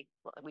tertiary,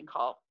 what we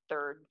call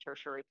third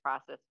tertiary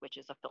process, which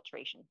is a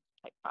filtration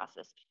type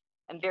process.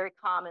 And very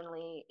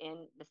commonly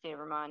in the state of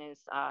Vermont is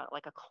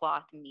like a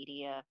cloth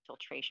media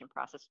filtration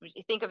process.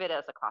 You think of it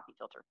as a coffee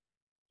filter.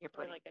 You're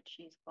Or putting, like a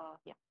cheesecloth.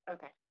 yeah,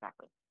 Okay.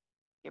 exactly.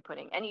 You're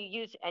putting, and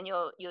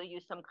you'll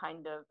use some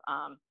kind of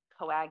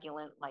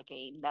coagulant like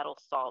a metal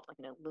salt, like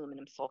an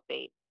aluminum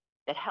sulfate,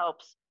 that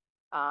helps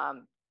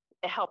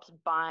it helps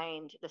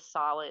bind the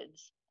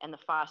solids and the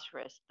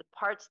phosphorus. The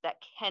parts that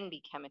can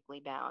be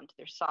chemically bound,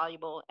 there's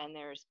soluble and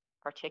there's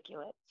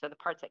particulate. So the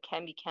parts that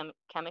can be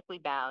chemically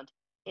bound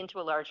into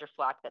a larger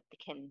flock that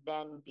can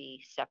then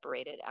be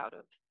separated out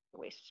of the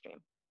waste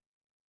stream.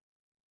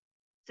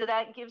 So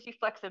that gives you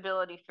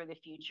flexibility for the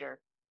future.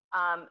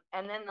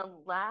 And then the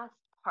last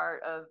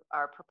part of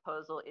our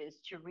proposal is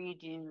to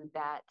redo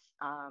that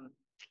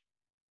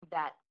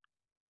that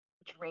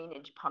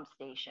drainage pump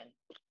station.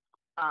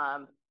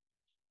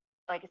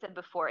 Like I said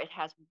before, it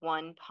has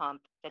one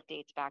pump that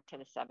dates back to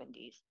the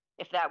 70s.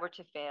 If that were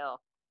to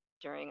fail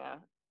during a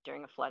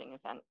flooding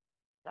event,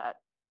 that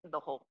the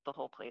whole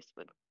place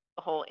would,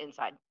 the whole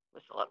inside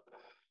would fill up.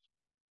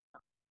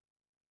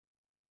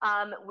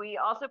 We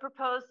also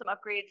proposed some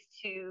upgrades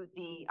to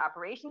the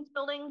operations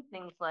building,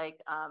 things like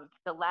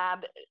the lab.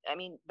 I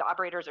mean, the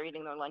operators are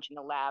eating their lunch in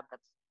the lab.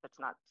 That's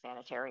not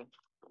sanitary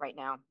right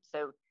now.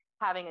 So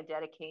having a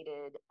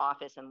dedicated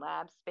office and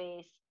lab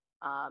space,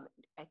 I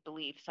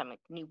believe some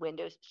new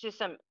windows, just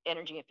some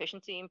energy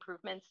efficiency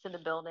improvements to the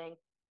building.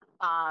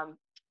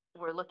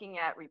 We're looking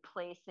at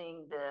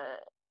replacing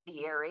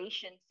the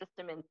aeration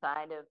system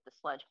inside of the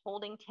sludge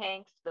holding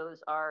tanks.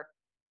 Those are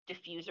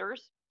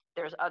diffusers.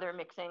 There's other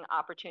mixing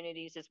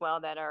opportunities as well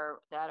that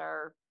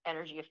are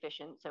energy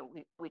efficient. So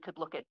we could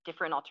look at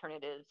different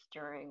alternatives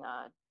during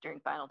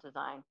final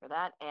design for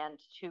that, and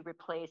to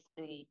replace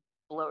the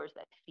blowers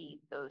that feed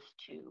those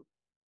two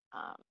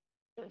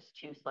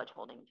sludge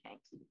holding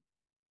tanks.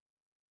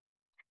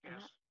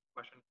 Yes,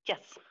 question.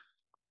 Yes.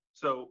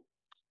 So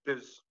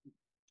there's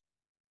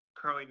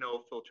currently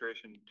no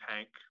filtration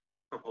tank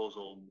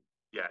proposal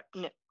yet.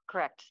 No,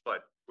 correct.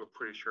 But we're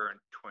pretty sure in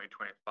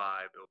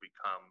 2025 it'll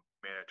become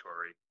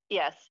mandatory.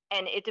 Yes,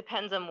 and it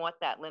depends on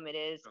what that limit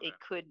is. Okay. It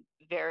could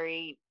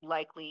very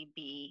likely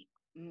be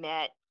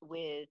met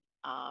with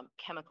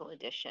chemical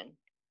addition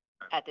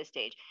at this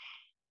stage.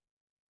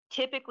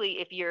 Typically,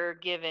 if you're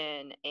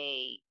given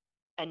a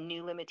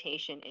new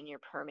limitation in your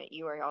permit,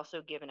 you are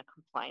also given a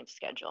compliance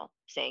schedule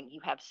saying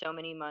you have so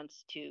many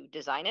months to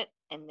design it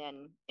and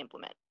then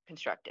implement,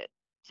 construct it.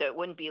 So it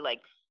wouldn't be like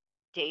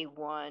day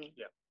one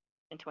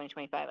in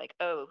 2025, like,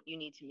 oh, you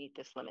need to meet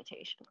this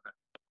limitation.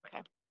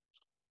 Okay.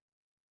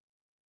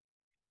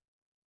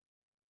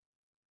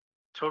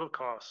 Total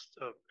cost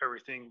of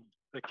everything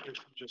that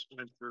Kirsten just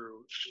went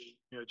through,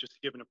 just to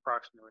give an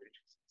approximate.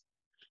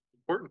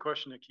 Important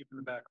question to keep in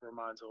the back of our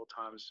minds at all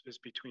times is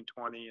between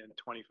 20 and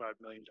 $25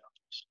 million.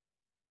 Is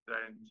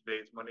that in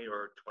today's money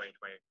or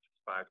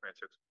 2025,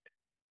 26?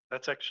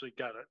 That's actually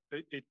got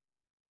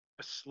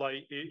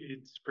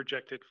it's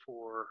projected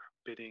for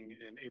bidding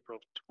in April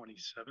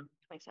 27.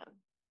 27.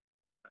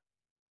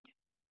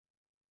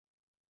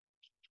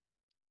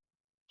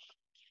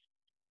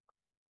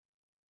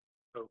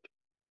 Okay.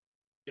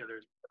 Yeah,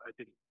 I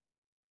didn't.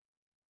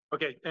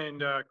 Okay,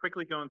 and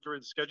quickly going through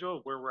the schedule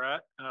of where we're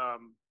at.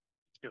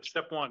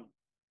 Step one,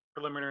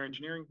 preliminary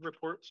engineering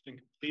report's been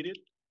completed.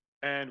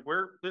 And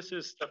this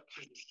is step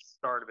two, the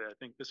start of it. I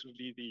think this would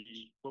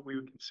be what we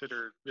would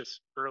consider this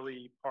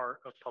early part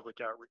of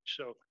public outreach.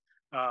 So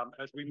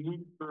as we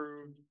move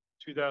through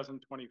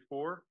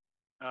 2024,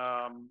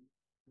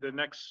 the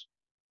next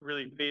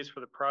really phase for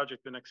the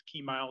project, the next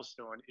key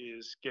milestone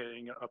is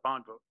getting a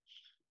bond vote.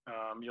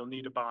 You'll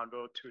need a bond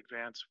vote to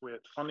advance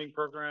with funding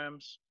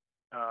programs.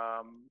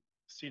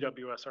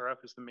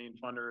 CWSRF is the main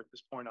funder at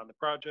this point on the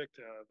project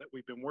that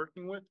we've been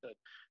working with.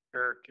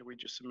 Eric, we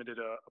just submitted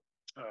a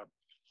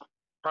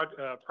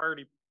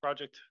priority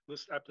project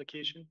list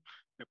application,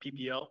 a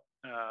PPL.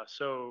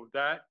 So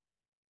that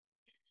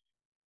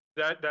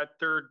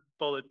third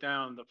bullet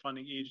down, the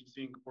funding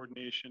agency and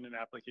coordination and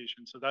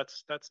application. So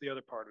that's the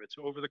other part of it.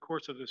 So over the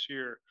course of this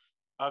year,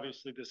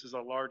 obviously this is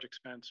a large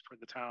expense for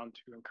the town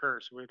to incur.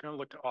 So we're going to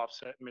look to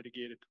offset and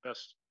mitigate it the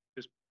best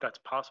that's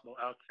possible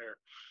out there.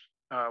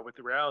 With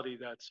the reality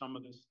that some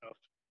of this stuff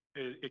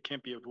it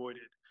can't be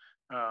avoided.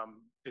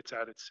 It's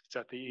at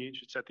the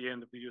age, it's at the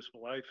end of the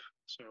useful life.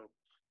 So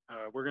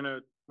we're going to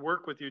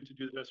work with you to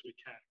do the best we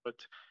can, but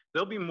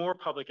there'll be more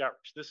public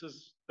outreach. This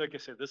is, like I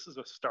said, this is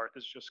a start.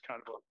 This is just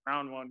kind of a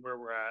round one where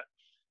we're at.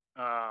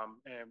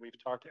 And we've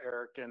talked to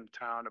Eric and the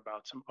town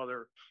about some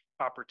other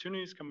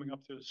opportunities coming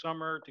up through the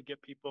summer to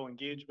get people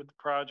engaged with the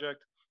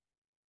project.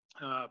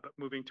 But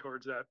moving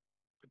towards that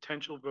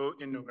potential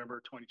vote in November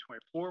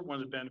 2024, one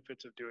of the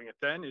benefits of doing it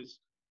then is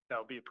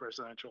that'll be a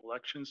presidential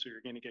election, so you're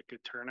going to get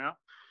good turnout.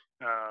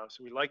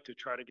 So we like to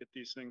try to get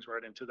these things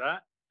right into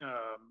that.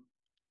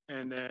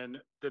 And then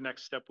the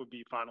next step would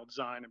be final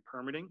design and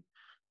permitting,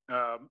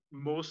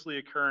 mostly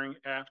occurring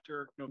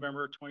after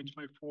November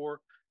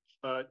 2024.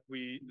 But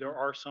there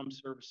are some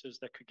services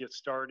that could get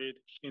started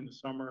in the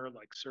summer,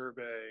 like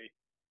survey,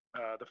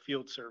 the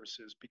field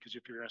services, because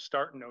if you're going to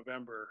start in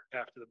November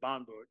after the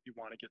bond vote, you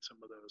want to get some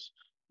of those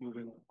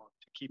moving along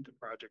to keep the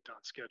project on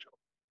schedule.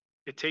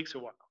 It takes a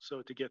while.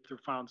 So to get through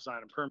final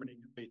design and permitting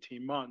in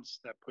 18 months,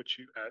 that puts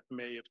you at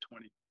May of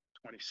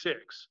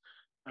 2026.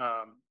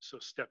 So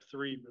step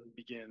 3 really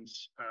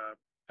begins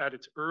at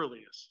its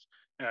earliest.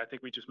 And I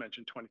think we just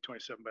mentioned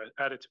 2027,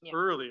 but at its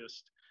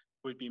earliest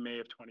would be May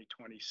of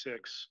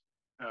 2026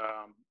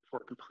 for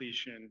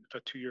completion, a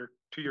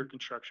two-year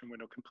construction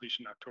window,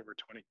 completion October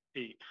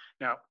 28.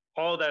 Now,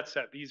 all that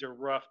said, these are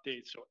rough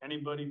dates. So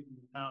anybody from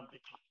the town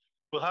thinking,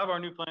 we'll have our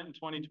new plant in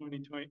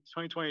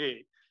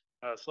 2028.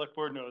 Select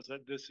board knows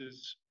that this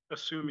is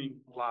assuming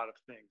a lot of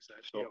things,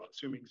 that, you know,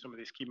 assuming some of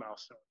these key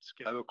milestones.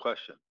 I have a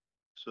question.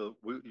 So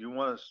you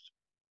want us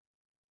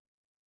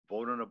to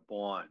vote on a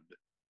bond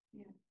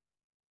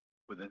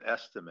with an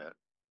estimate,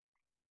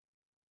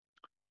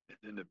 and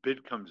then the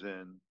bid comes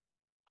in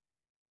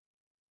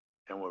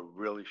and we're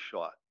really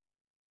short.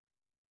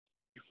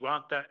 You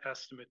want that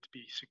estimate to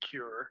be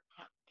secure.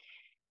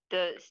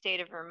 The state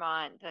of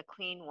Vermont, the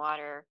Clean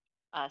Water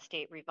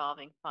State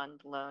Revolving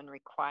Fund loan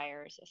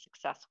requires a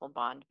successful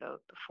bond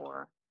vote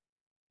before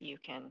you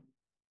can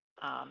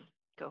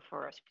go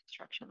for a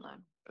construction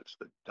loan. That's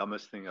the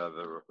dumbest thing I've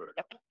ever heard.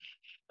 Yep.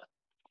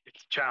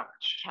 It's a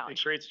challenge.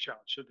 It creates a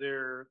challenge. So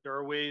there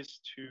are ways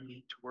to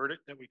word it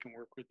that we can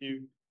work with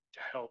you to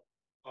help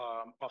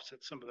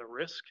offset some of the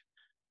risk.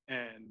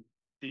 And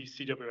the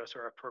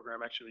CWSRF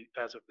program actually,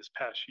 as of this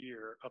past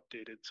year,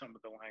 updated some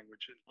of the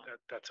language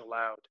that's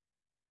allowed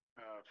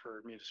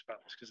for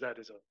municipalities, because that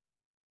is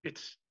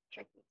it's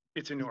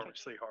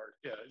enormously hard.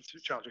 Yeah, it's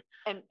challenging.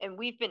 And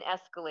we've been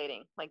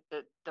escalating like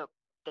the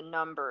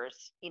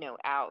numbers, you know,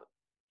 out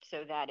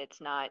so that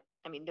it's not,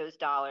 I mean, those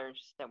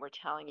dollars that we're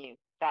telling you,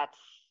 that's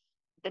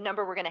the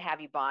number we're going to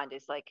have you bond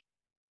is like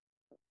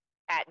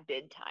at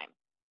bid time.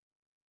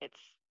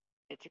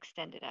 It's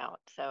extended out.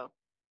 So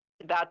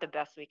it's about the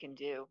best we can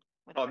do.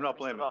 Oh, I'm not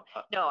blaming.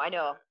 No, I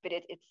know, but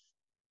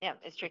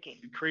it's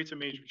tricky. It creates a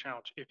major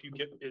challenge if you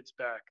get bids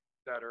back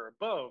that are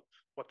above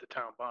what the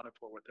town bonded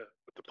for, what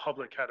the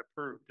public had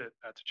approved.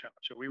 That's a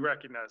challenge. So we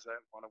recognize that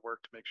and want to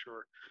work to make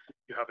sure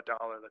you have a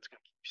dollar that's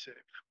going to keep you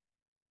safe.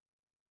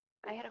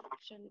 I had a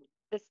question.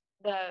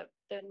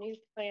 The new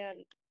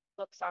plan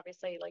looks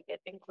obviously like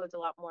it includes a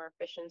lot more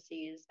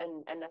efficiencies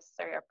and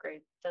necessary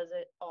upgrades. Does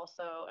it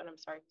also, and I'm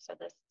sorry if you said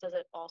this, does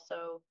it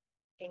also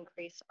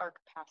increase our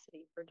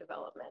capacity for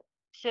development?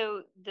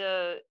 So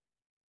the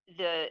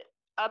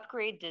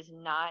upgrade does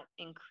not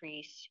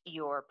increase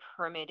your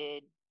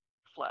permitted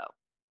flow.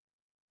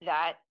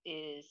 That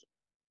is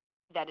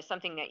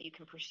something that you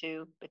can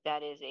pursue, but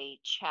that is a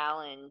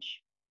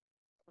challenge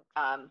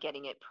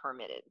getting it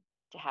permitted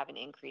to have an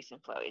increase in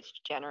flow. It's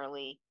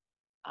generally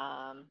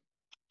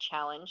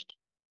challenged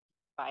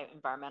by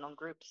environmental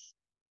groups.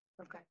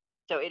 Okay.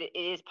 So it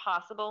is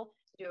possible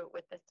to do it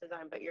with this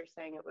design, but you're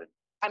saying it would.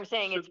 I'm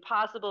saying it's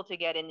possible to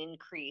get an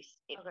increase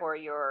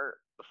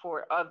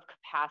of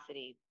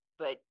capacity,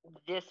 but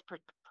this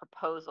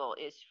proposal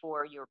is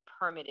for your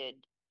permitted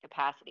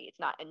capacity. It's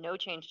not no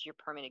change to your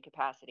permitted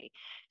capacity.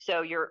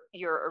 So your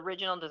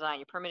original design,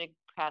 your permitted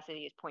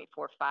capacity is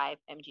 0.45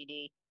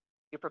 MGD.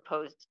 Your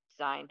proposed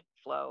design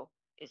flow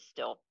is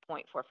still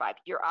 0.45.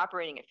 You're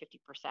operating at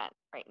 50%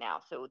 right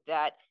now. So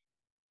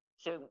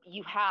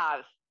you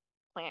have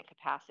plant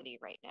capacity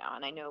right now.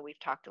 And I know we've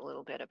talked a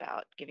little bit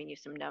about giving you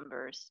some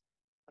numbers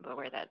about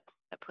where that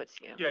puts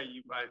you. Yeah,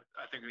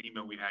 I think the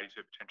email we had, you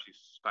said potentially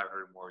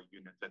 500 more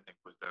units, I think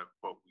was the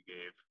quote we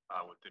gave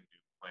with the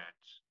new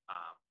plants.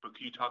 But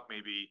can you talk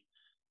maybe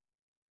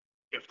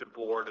if the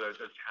board or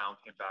the town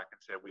came back and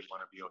said we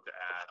want to be able to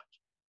add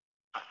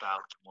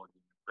 1,000 more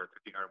units or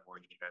 1,500 more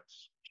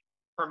units,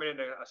 permitted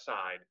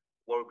aside,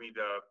 what would be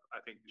I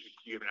think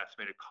you have an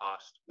estimated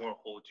cost, won't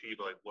hold to you,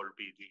 but like what would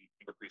be the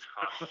increased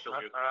cost? So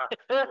we have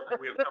numbers to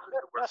work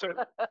with.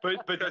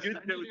 But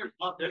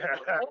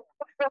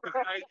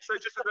So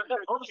just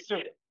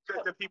so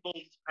the people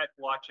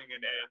watching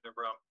in the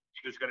room,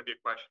 there's going to be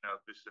a question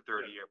of this is a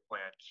 30-year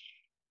plan.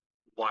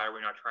 Why are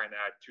we not trying to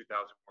add 2,000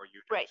 more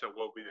units? Right. So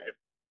what would be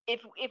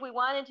if we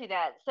wanted to do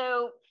that?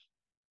 So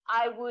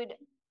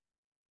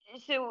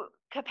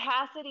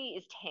capacity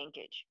is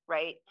tankage,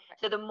 right? Okay.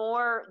 So the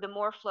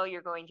more flow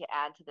you're going to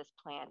add to this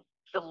plan,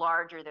 the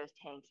larger those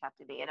tanks have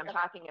to be. And I'm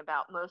talking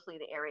about mostly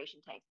the aeration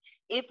tanks.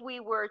 If we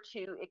were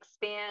to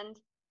expand,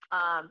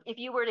 if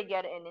you were to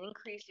get an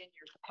increase in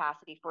your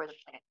capacity for the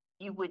plant,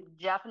 you would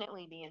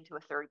definitely be into a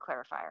third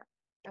clarifier.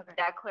 Okay.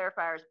 That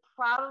clarifier is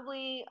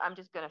probably, I'm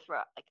just going to throw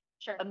out like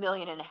 $1.5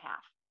 million,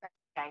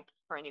 okay,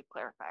 for a new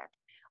clarifier.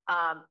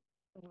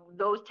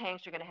 Those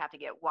tanks are going to have to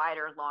get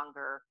wider,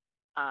 longer.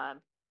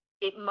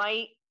 It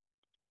might,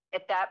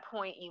 at that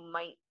point, you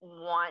might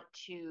want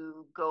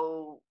to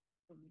go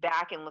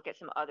back and look at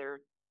some other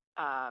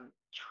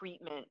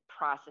treatment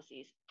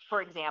processes.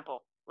 For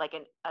example, like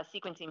a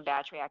sequencing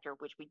batch reactor,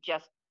 which we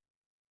just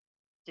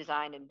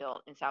designed and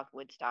built in South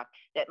Woodstock,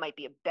 that might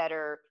be a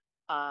better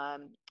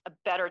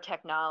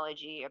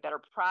technology, a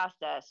better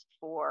process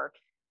for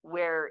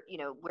where,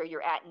 where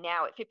you're at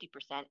now at 50%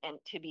 and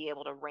to be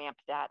able to ramp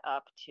that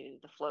up to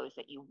the flows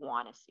that you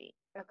want to see,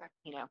 Okay.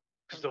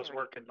 Because those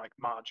work in like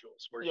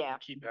modules where you Yeah. can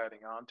keep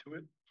adding on to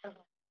it.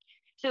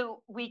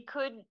 So we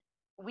could,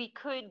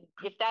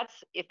 if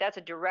that's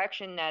a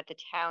direction that the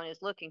town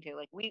is looking to,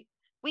 like we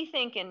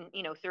think in,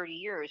 30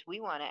 years, we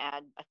want to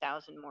add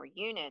 1,000 more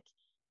units.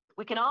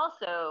 We can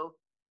also,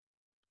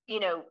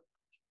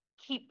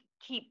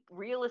 keep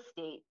real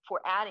estate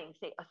for adding,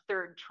 say, a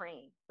third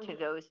train to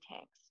those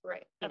tanks.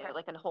 Right.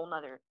 Like a whole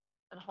nother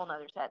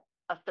set,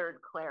 a third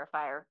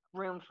clarifier,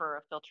 room for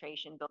a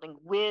filtration building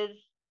with,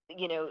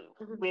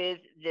 with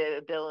the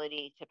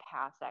ability to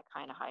pass that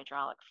kind of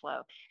hydraulic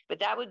flow. But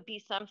that would be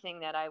something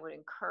that I would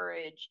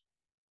encourage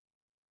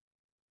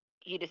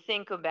you to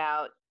think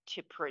about,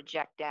 to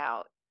project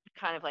out,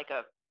 kind of like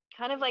a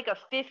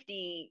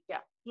 50,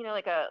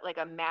 like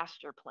a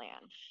master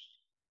plan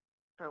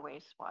for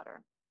wastewater.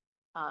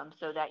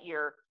 So that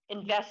you're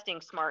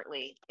investing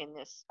smartly in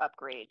this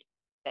upgrade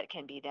that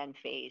can be then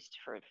phased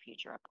for a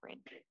future upgrade,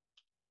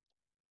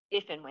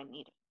 if and when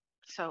needed.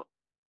 So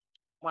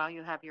while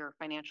you have your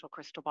financial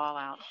crystal ball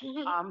out,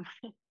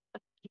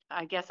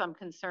 I guess I'm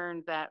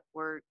concerned that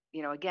we're,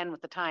 again,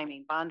 with the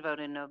timing, bond vote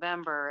in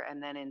November,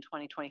 and then in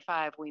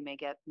 2025, we may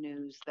get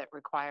news that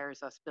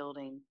requires us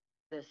building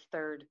this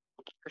third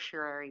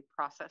tertiary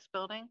process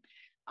building.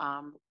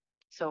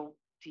 So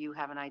do you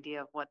have an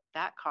idea of what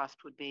that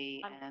cost would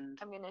be? I'm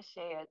going to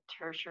say a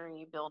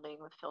tertiary building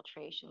with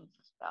filtrations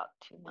is about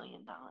 $2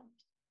 million.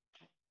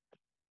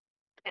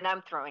 And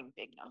I'm throwing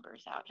big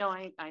numbers out. No,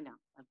 I know.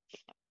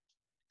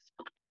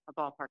 A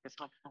ballpark is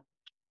helpful.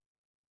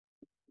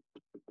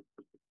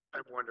 I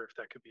wonder if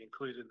that could be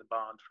included in the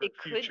bond for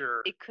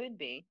future. It could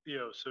be.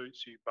 So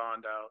you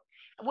bond out.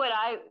 What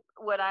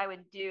I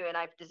would do, and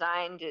I've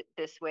designed it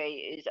this way,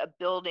 is a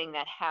building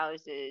that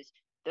houses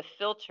the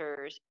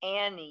filters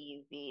and the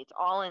UV. It's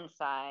all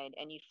inside,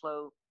 and you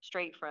flow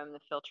straight from the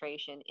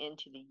filtration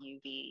into the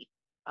UV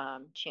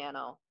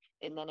channel.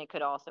 And then it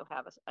could also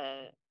have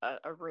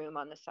a room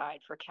on the side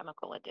for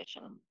chemical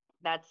addition.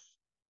 That's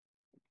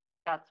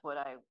what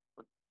I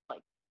would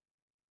like.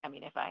 I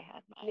mean, if I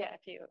had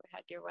if you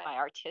had your way. my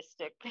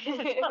artistic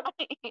design.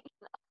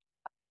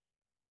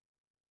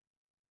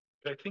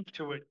 But I think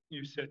to what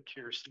you said,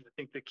 Kirsten, I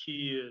think the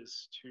key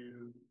is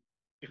to,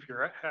 if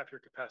you're at half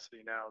your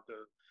capacity now,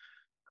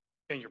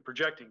 and you're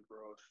projecting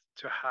growth,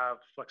 to have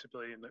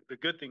flexibility. And the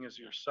good thing is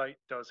your site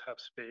does have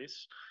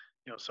space.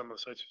 Some of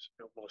the sites,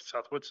 well,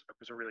 South Woodstock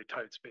was a really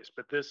tight space,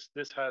 but this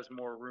has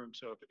more room.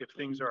 So if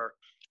things are,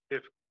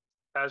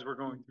 as we're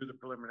going through the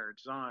preliminary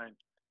design,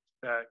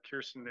 that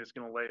Kirsten is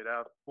going to lay it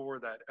out for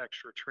that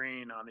extra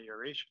train on the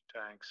aeration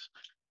tanks,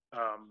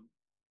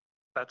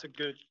 that's a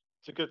good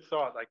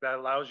thought. Like, that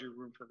allows you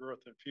room for growth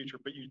in the future,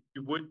 but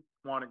you would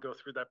want to go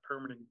through that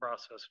permitting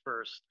process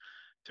first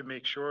to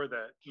make sure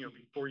that,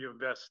 before you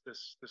invest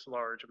this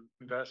large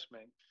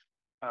investment,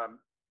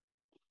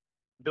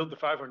 build the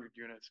 500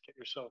 units, get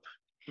yourself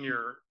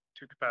near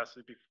to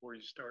capacity before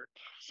you start.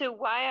 So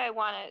why I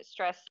want to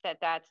stress that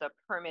that's a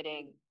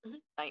permitting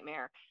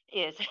nightmare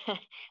is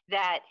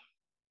that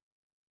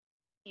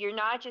you're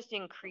not just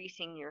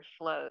increasing your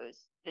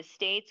flows. The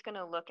state's going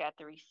to look at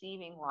the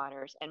receiving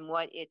waters and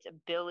what its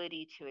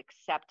ability to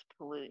accept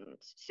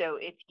pollutants. So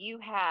if you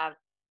have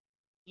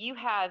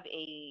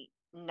a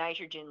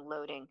nitrogen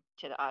loading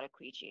to the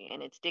Ottauquechee,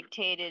 and it's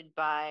dictated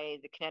by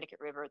the Connecticut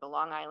River, the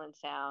Long Island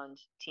Sound,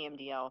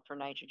 TMDL for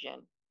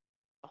nitrogen.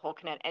 The whole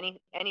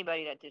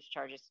anybody that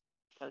discharges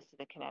goes to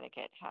the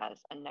Connecticut has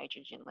a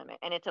nitrogen limit,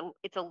 and it's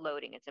a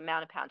loading. It's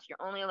amount of pounds.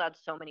 You're only allowed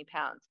so many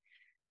pounds.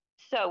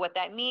 So what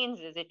that means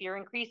is, if you're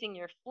increasing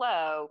your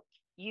flow,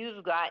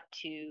 you've got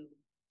to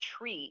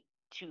treat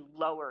to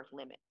lower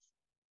limits,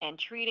 and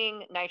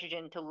treating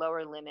nitrogen to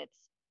lower limits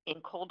in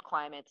cold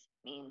climates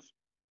means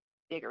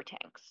bigger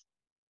tanks.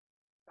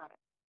 Got it.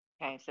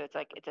 Okay, so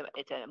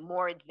it's a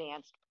more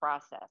advanced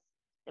process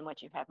than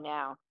what you have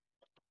now.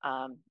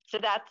 So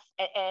that's,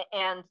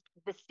 and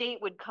the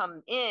state would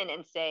come in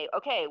and say,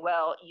 okay,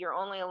 well, you're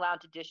only allowed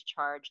to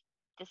discharge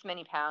this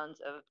many pounds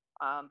of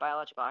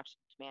biological oxygen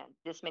demand,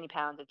 this many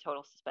pounds of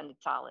total suspended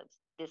solids,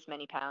 this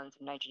many pounds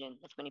of nitrogen,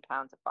 this many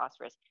pounds of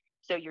phosphorus.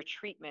 So your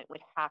treatment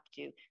would have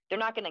to, they're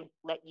not going to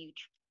let you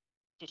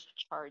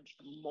discharge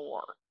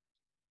more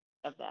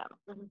of them.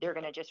 They're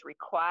going to just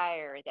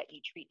require that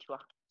you treat to a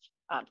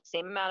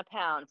same amount of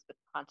pounds, but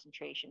the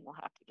concentration will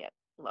have to get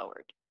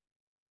lowered.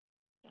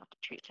 You have to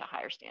treat to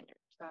higher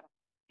standards.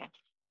 Okay.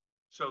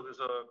 So there's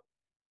a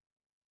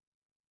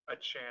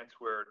chance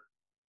where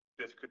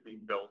this could be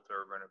built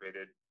or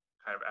renovated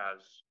kind of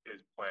as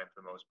is planned for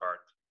the most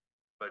part,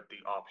 but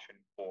the option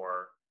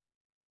for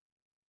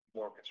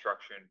more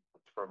construction,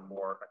 for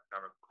more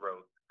economic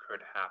growth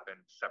could happen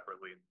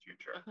separately in the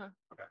future.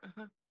 Okay.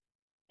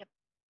 Yep.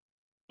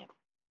 Yep.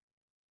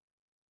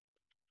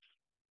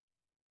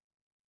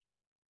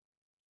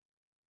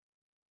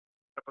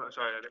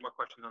 Sorry, I think more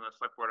questions on the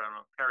select board. I don't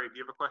know. Carrie, do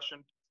you have a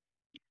question?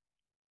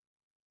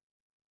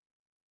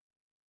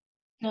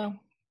 No.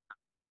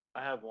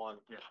 I have one.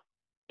 Yeah.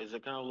 Is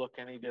it gonna look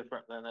any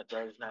different than it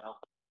does now?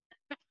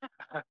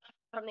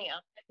 From the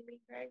outside, you mean,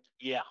 Greg?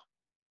 Yeah.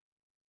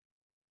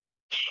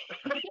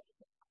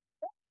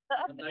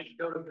 Nice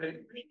coat of paint.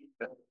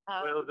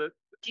 Well,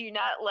 Do you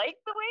not like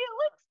the way it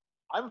looks?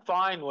 I'm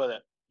fine with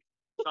it.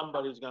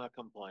 Somebody's gonna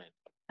complain.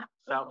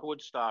 South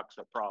Woodstock's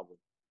a problem.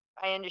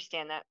 I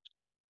understand that.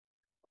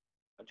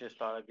 I just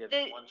thought I'd get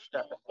The- one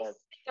step ahead.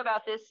 Thing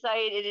about this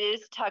site, it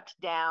is tucked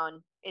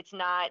down. It's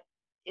not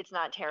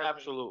terribly.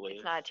 Absolutely.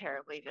 It's not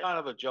terribly It's visible. kind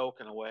of a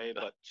joke in a way,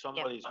 but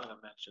somebody's gonna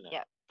mention it.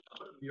 Yeah.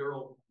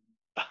 Mural.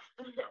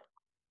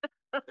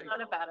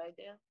 Not a bad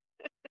idea.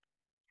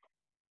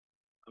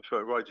 I'm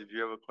sorry, Roger, did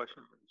you have a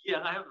question?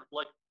 Yeah, I have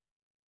like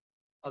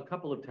a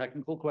couple of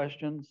technical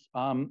questions.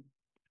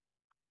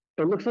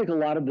 It looks like a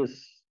lot of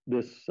this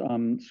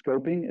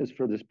scoping is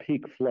for this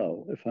peak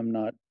flow, if I'm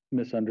not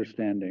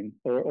misunderstanding,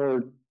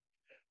 or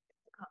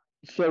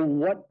so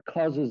what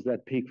causes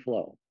that peak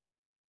flow?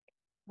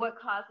 What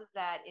causes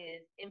that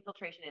is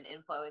infiltration and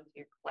inflow into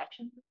your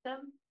collection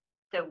system.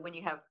 So when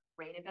you have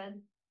rain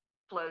events,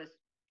 flows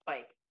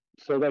spike.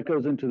 So that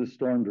goes into the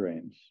storm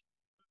drains.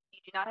 You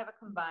do not have a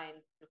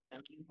combined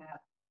system. You have,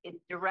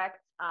 it's direct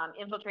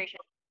infiltration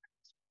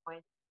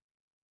points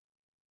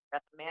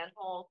at the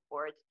manhole,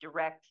 or it's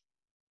direct.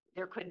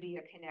 There could be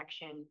a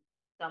connection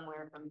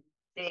somewhere from,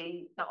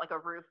 say, not like a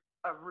roof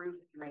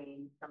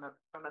drain from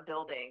a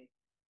building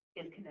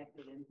is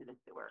connected into the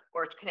sewer,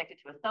 or it's connected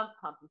to a sump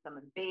pump in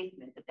someone's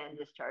basement that then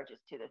discharges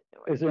to the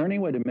sewer. Is there any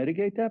way to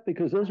mitigate that?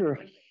 Because those are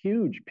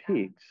huge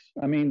peaks.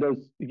 I mean,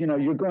 those,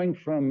 you're going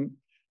from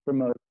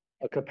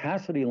a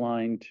capacity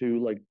line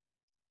to like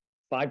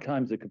 5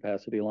 times the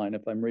capacity line,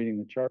 if I'm reading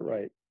the chart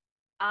right.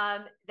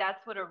 That's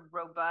what a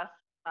robust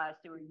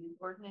sewer use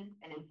ordinance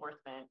and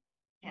enforcement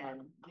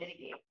can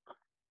mitigate.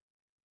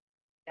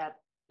 That's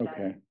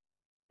Okay.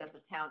 that's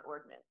a town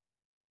ordinance,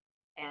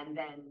 and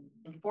then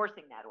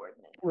enforcing that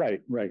ordinance.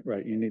 Right.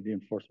 You need the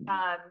enforcement.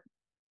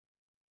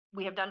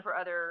 We have done for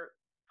other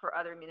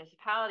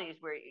municipalities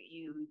where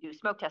you do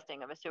smoke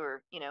testing of a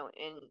sewer,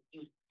 and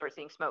you start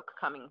seeing smoke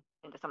coming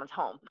into someone's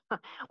home,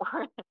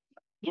 or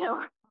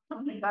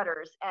from the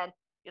gutters, and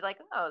you're like,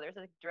 oh, there's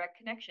a direct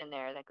connection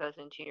there that goes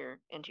into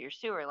your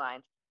sewer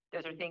lines.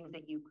 Those are things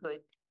that you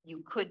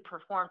could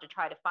perform to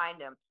try to find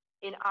them.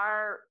 In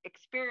our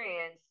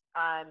experience,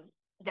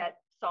 that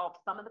solved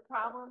some of the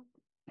problem,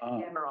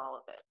 never all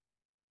of it.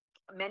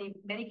 Many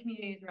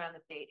communities around the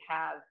state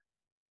have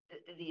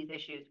these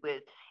issues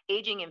with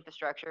aging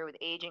infrastructure, with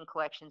aging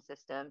collection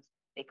systems.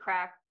 They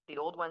crack. The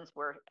old ones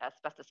were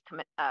asbestos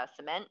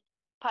cement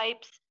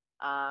pipes.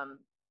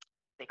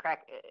 They crack.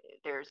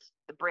 There's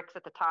the bricks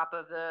at the top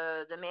of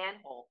the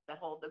manhole that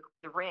hold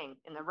the ring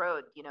in the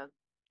road.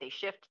 They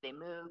shift, they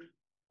move.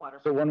 Water.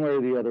 So one way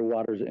or the other,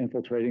 water's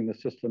infiltrating the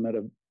system at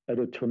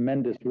a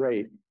tremendous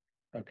rate.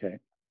 Okay.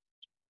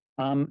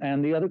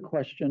 And the other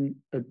question,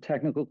 a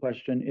technical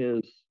question,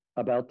 is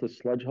about the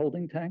sludge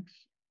holding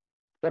tanks.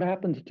 What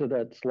happens to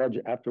that sludge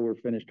after we're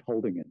finished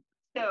holding it?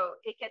 So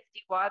it gets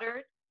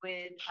dewatered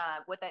with,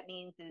 what that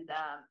means is,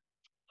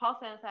 Paul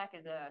Sanisak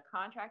is a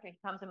contractor. He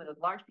comes in with a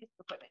large piece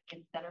of equipment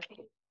in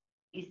centerpiece.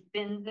 He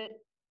spins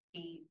it,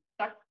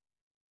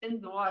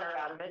 spins the water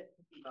out of it,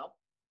 if you will.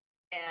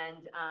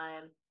 And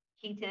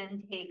he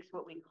then takes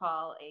what we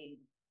call a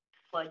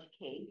sludge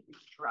cake,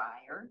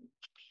 dryer,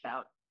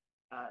 about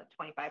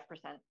 25%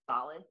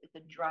 solid. It's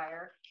a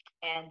dryer,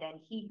 and then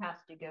he has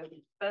to go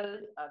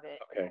dispose of it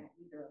Okay. at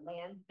either a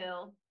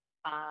landfill.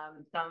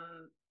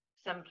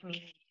 Some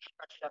communities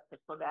truck it up to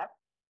Quebec.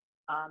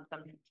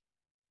 Some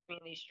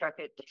communities truck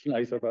it. It's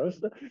nice of us.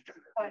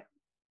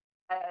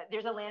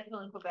 There's a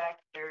landfill in Quebec.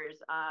 There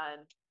is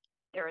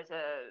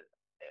a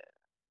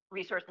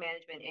Resource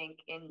Management Inc.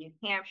 in New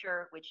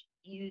Hampshire, which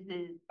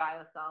uses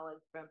biosolids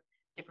from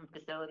different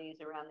facilities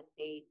around the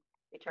state.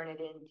 They turn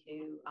it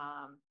into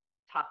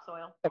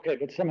topsoil. Okay,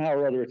 but somehow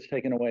or other it's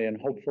taken away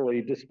and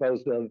hopefully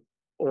disposed of,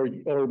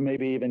 or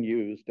maybe even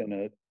used in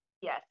a.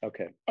 Yes.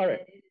 Okay. All right.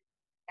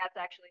 That's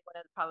actually one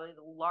of probably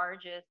the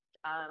largest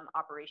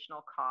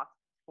operational costs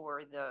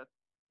for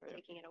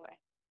Taking it away.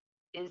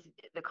 is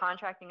the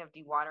contracting of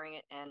dewatering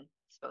it and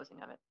disposing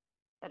of it.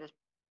 That is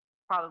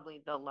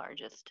probably the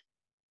largest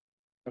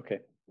Okay.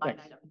 line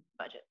Thanks. item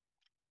budget.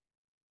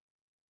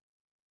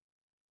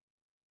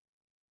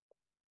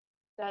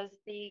 Does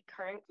the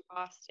current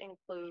cost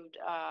include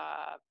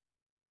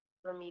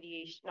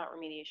remediation, not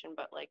remediation,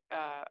 but like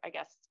I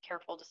guess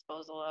careful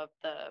disposal of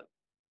the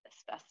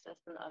asbestos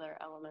and other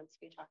elements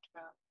we talked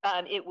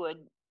about? It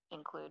would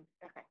include.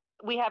 Okay.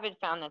 We haven't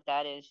found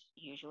that is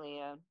usually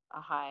a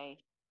high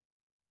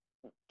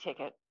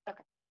ticket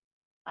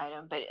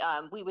item, but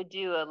we would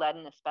do a lead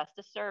and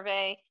asbestos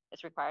survey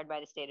that's required by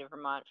the state of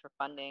Vermont for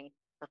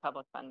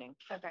public funding.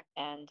 Okay.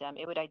 And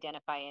it would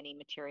identify any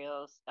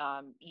materials.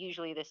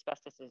 Usually the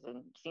asbestos is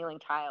in ceiling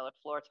tile or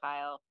floor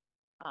tile.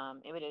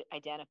 It would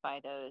identify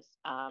those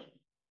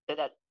so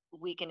that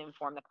we can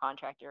inform the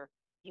contractor,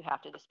 you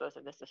have to dispose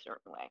of this a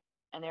certain way.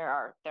 And there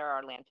are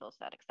landfills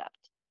that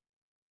accept.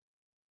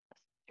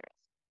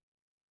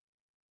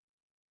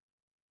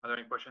 Are there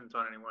any questions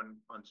on anyone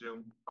on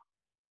Zoom?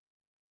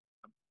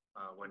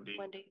 Wendy?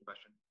 Wendy.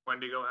 Question.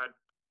 Wendy, go ahead.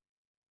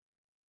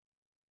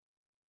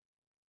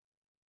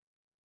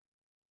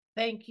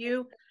 Thank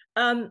you.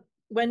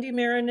 Wendy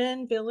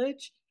Marinan,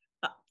 Village.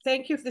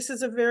 Thank you. This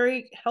is a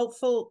very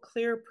helpful,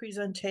 clear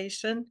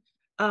presentation.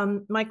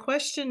 My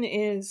question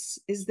is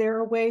there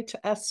a way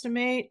to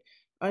estimate,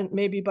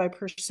 maybe by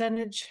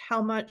percentage,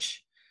 how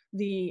much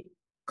the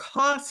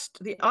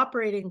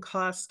operating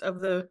cost of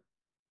the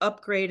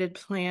upgraded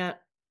plant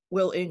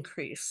will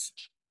increase?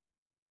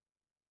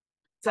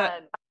 Does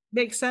that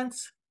make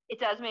sense? It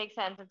does make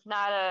sense. It's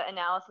not an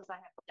analysis I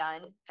have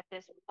done at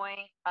this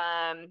point.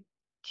 I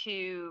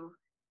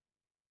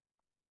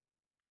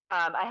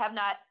have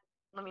not,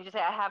 let me just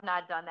say, I have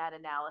not done that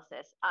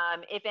analysis.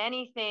 If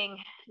anything,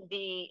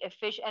 the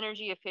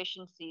energy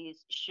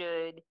efficiencies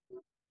should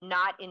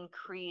not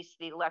increase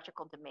the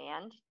electrical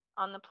demand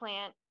on the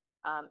plant.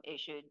 It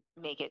should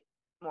make it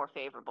more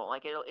favorable.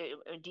 Like it'll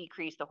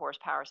decrease the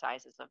horsepower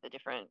sizes of the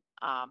different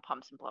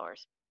pumps and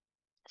blowers.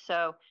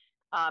 So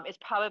it's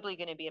probably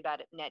going to be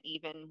about net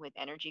even with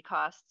energy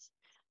costs.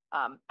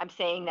 I'm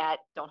saying that,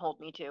 don't hold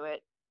me to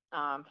it.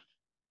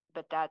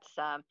 But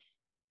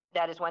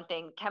that is one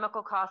thing.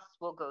 Chemical costs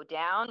will go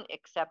down,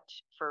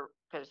 except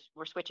because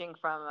we're switching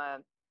from a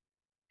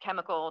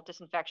chemical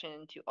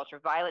disinfection to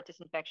ultraviolet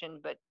disinfection,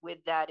 but with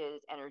that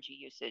is energy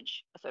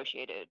usage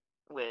associated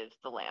with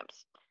the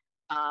lamps.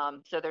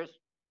 So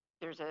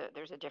there's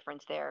a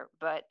difference there.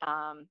 But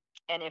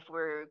and if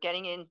we're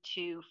getting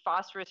into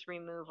phosphorus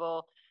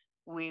removal,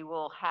 we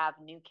will have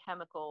new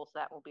chemicals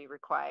that will be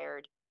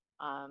required,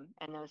 and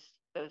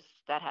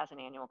that has an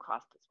annual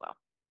cost as well.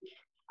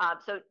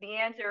 So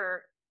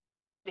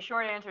the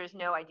short answer is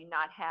no, I do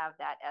not have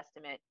that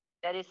estimate.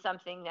 That is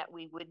something that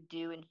we would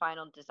do in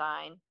final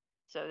design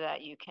so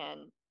that you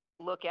can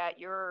look at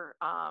your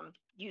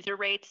user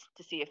rates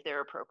to see if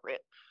they're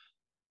appropriate.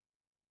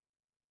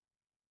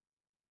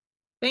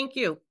 Thank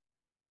you.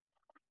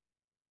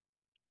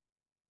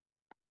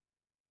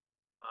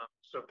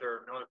 So if there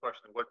are no other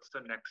questions, what's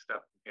the next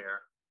step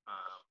here?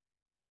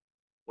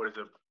 What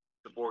does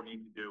the board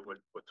need to do?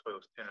 What's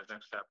those 10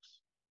 next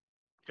steps?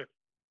 Okay,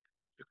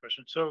 good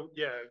question. So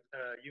yeah,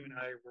 you and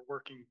I were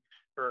working,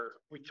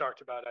 or we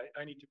talked about,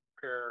 I need to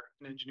prepare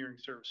an engineering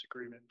service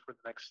agreement for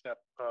the next step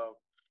of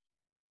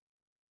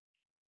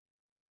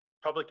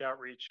public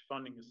outreach,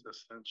 funding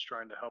assistance,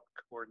 trying to help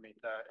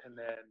coordinate that, and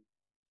then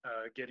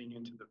getting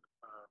into the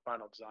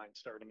final design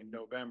starting in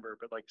November.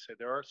 But like I said,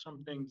 there are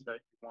some things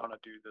that you want to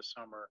do this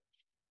summer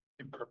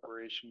in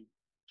preparation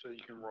so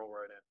you can roll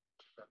right in.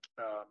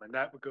 And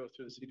that would go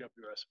through the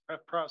CWS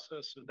prep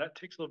process. So that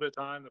takes a little bit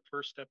of time. The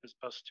first step is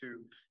us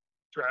to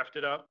draft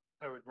it up.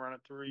 I would run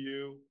it through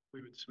you.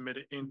 We would submit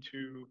it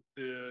into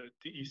the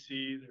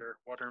DEC, their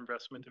Water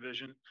Investment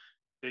Division.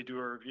 They do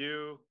a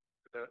review.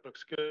 If that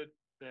looks good,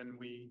 then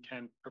we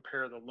can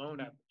prepare the loan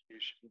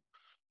application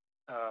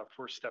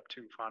for step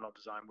 2 final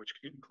design, which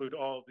could include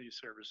all of these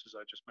services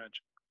I just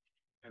mentioned.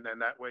 And then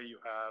that way you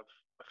have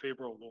a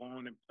favorable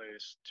loan in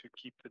place to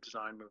keep the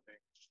design moving.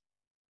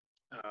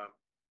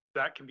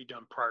 That can be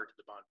done prior to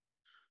the bond.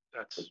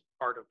 That's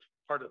part of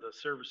the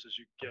services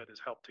you get is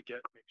help to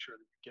make sure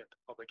that you get the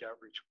public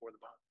outreach for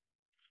the bond.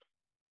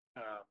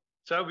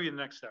 So that would be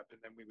the next step. And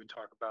then we would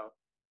talk about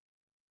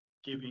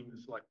giving the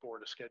select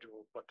board a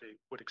schedule of what they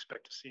would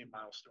expect to see in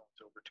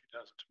milestones over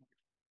 2020.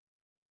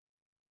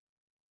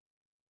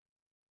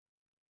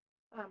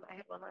 I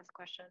have one last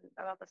question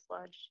about the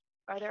sludge.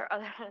 Are there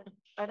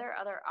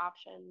other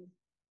options?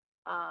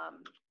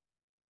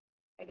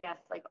 I guess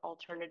like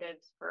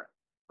alternatives for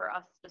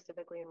us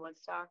specifically in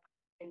Woodstock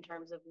in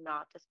terms of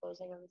not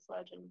disposing of the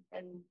sludge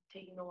and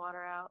taking the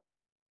water out?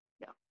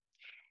 No.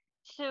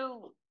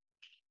 So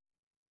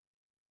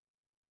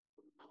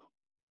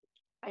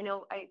I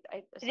know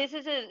this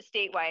is a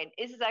statewide.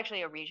 This is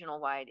actually a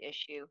regional wide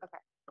issue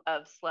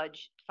of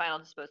sludge, final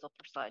disposal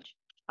for sludge.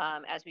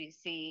 As we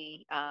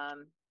see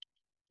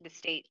the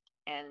state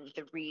and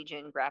the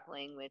region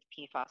grappling with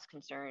PFAS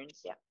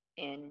concerns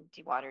in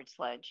dewatered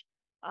sludge,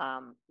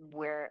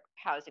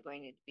 how is it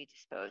going to be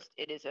disposed?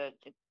 It is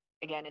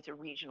again, it's a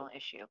regional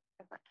issue.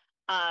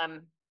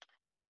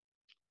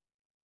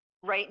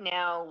 Right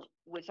now,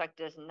 Woodstock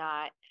does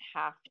not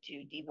have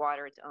to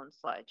dewater its own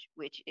sludge,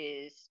 which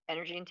is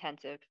energy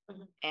intensive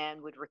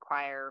and would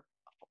require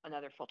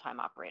another full-time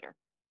operator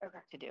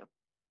to do.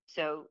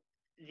 So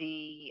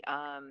the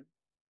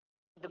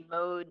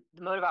mode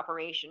of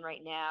operation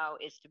right now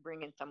is to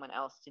bring in someone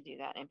else to do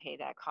that and pay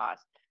that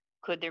cost.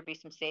 Could there be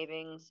some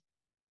savings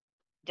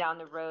down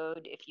the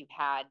road if you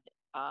had,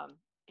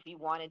 if you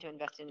wanted to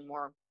invest in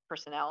more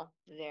personnel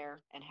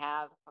there and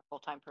have a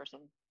full-time person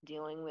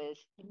dealing with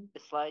the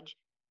sludge?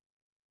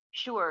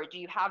 Sure. Do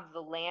you have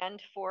the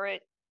land for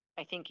it?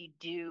 I think you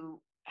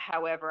do.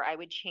 However, I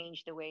would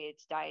change the way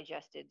it's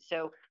digested.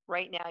 So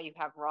right now you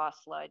have raw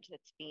sludge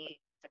it's a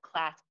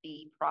Class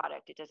B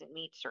product. It doesn't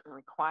meet certain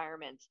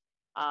requirements.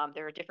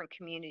 There are different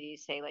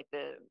communities, say like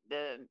the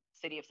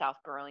city of South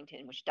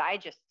Burlington, which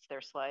digests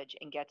their sludge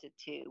and gets it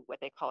to what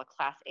they call a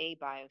Class A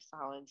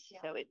biosolids. Yeah.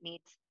 So it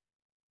meets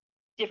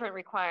different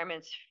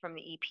requirements from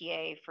the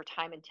EPA for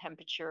time and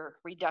temperature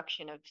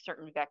reduction of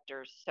certain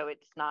vectors. So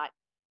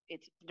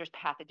there's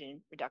pathogen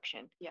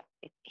reduction. Yeah.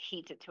 It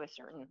heats it to a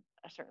certain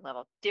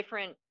level.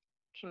 Different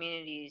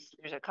communities,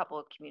 there's a couple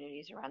of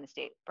communities around the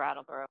state,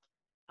 Brattleboro,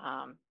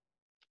 I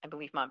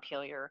believe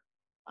Montpelier,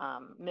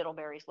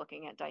 Middlebury's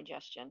looking at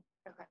digestion,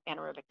 Okay.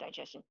 anaerobic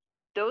digestion.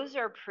 Those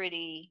are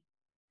pretty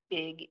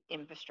big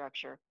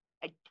infrastructure.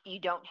 You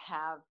don't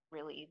have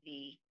really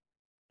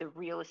the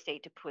real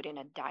estate to put in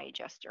a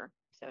digester,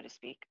 so to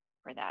speak,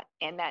 for that.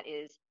 And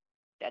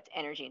that's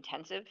energy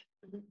intensive.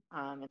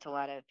 Mhm. It's a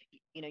lot of,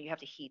 you have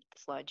to heat the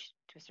sludge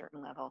to a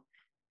certain level.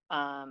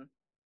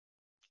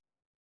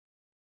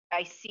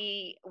 I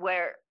see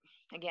where,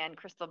 again,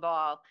 crystal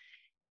ball,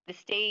 the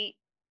state,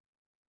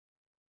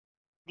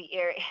 the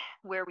area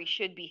where we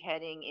should be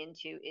heading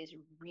into is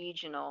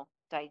regional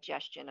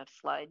digestion of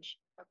sludge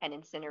and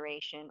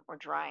incineration or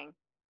drying,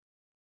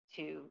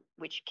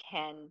 which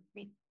can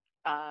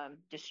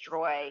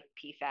destroy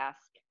PFAS,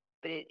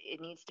 but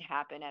it needs to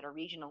happen at a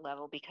regional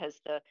level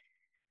because the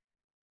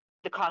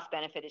cost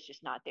benefit is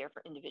just not there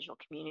for individual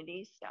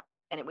communities. Yeah.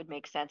 And it would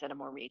make sense at a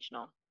more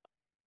regional,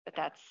 but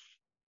That's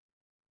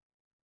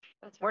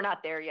we're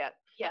not there yet.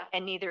 Yeah.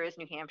 And neither is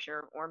New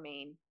Hampshire or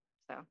Maine.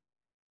 So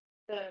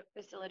The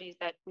facilities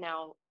that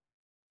now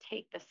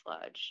take the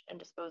sludge and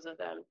dispose of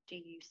them, do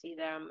you see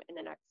them in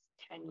the next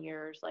 10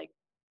 years, like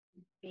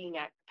being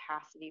at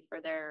capacity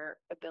for their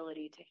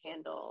ability to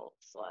handle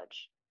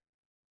sludge?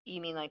 you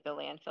mean like the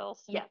landfills?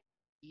 Yeah.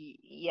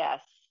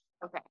 Yes.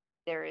 Okay.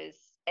 There is,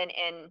 and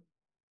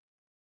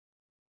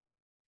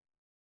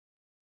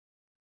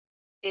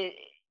it,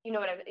 You know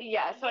what I mean?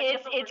 Yeah. So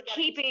it's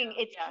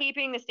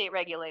keeping the state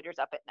regulators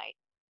up at night.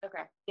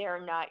 Okay.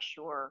 They're not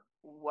sure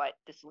what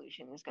the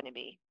solution is going to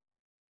be.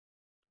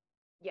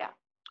 Yeah.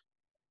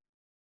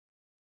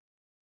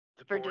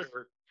 The For border just-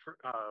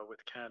 with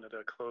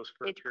Canada closed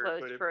for a It's period.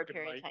 closed but for a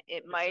period of time.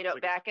 It it might sounds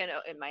like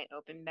it might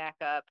open back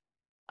up.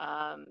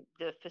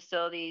 The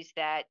facilities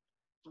that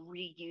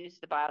reuse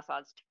the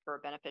biosolids for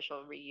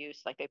beneficial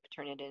reuse, like they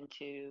turn it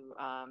into,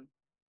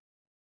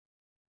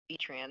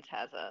 B-Trans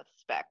has a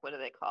spec. What do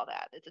they call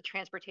that? It's a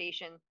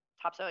transportation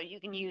topsoil. You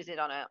can use it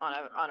on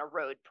a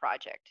road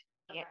project.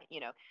 Okay.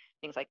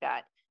 Things like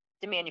that.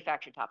 The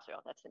manufactured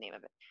topsoil. That's the name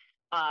of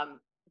it.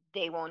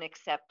 They won't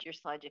accept your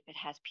sludge if it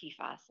has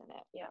PFAS in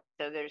it. Yeah.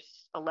 So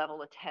there's a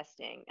level of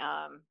testing.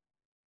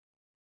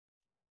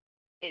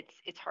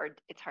 It's hard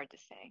to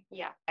say.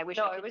 Yeah. I wish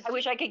No, I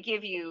wish I could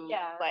give you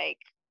Yeah. like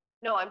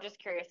No, I'm just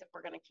curious if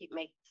we're gonna keep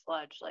making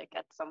sludge, like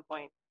at some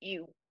point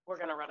we're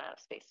gonna run out of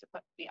space to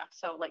put, yeah.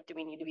 So like, do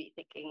we need to be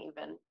thinking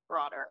even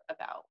broader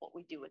about what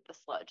we do with the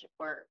sludge if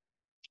we're,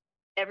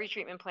 every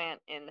treatment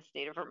plant in the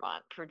state of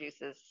Vermont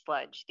produces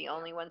sludge. The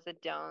only ones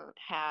that don't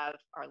have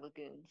are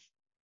lagoons,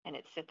 and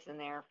it sits in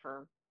there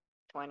for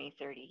 20,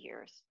 30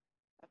 years.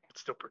 it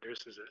still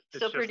produces it. It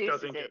Still just produces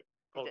doesn't get it.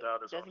 pulled It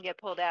out as doesn't often. get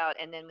pulled out,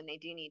 and then when they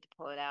do need to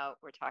pull it out,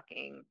 we're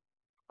talking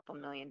a couple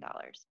 $1 million.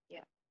 Yeah.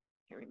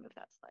 To remove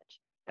that sludge.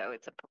 So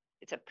it's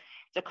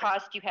a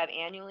cost you have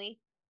annually,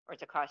 or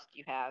it's a cost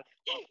you have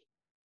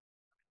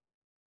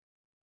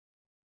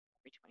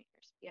every 20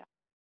 years. Yeah.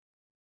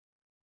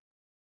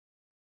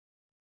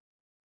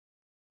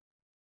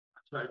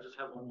 So I just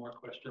have one more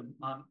question.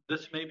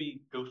 This may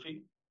be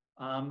goofy,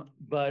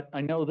 but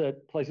I know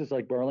that places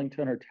like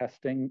Burlington are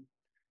testing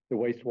the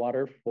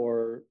wastewater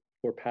for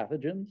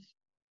pathogens.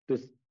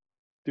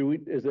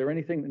 Is there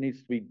anything that needs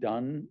to be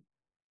done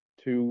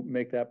to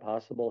make that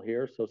possible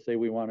here? So say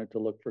we wanted to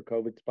look for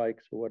COVID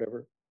spikes or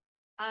whatever.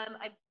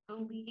 I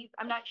believe,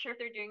 I'm not sure if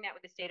they're doing that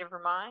with the state of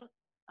Vermont,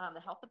 the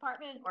health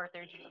department, or if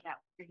they're doing that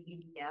with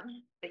UVM.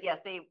 But yes,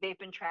 they've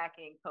been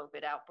tracking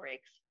COVID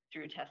outbreaks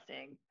through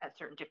testing at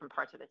certain different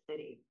parts of the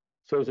city.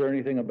 So is there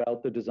anything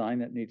about the design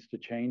that needs to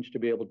change to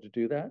be able to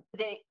do that?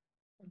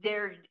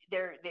 They're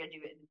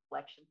doing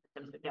collection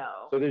systems, but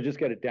no. So they just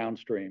get it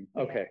downstream.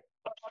 Okay.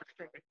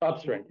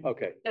 Upstream.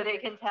 Okay. So they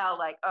can tell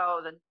like,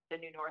 oh, the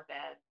new north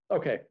end,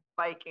 Okay.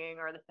 Viking,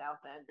 or the south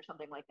end, or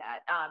something like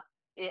that.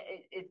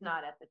 It's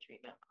not at the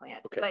treatment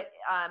plant. Okay. But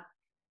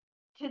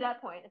to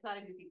that point, it's not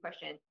a goofy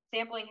question.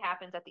 Sampling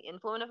happens at the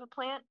influent of a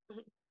plant.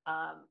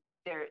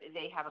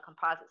 They have a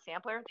composite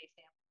sampler. They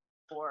sample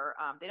for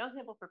they don't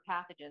sample for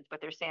pathogens, but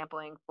they're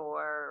sampling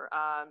for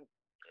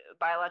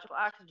biological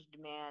oxygen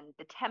demand,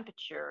 the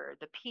temperature,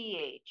 the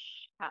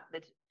pH,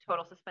 the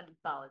total suspended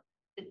solids,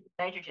 the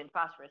nitrogen,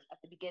 phosphorus at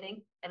the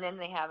beginning, and then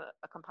they have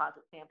a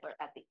composite sampler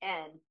at the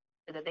end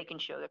so that they can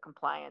show their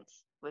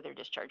compliance with their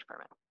discharge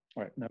permit.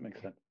 All right. That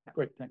makes sense.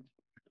 Great. Thanks.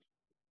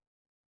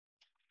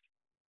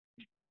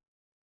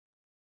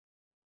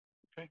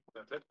 Okay,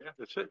 that's it. Yeah,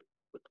 that's it.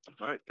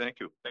 All right, thank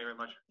you. Thank you very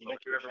much. Thank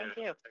you, everyone.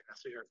 Thank you.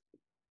 See you.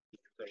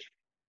 Yeah.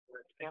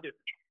 Thank you.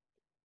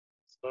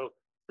 Slow.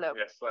 Slow.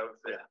 Yes, I would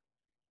say. Yeah.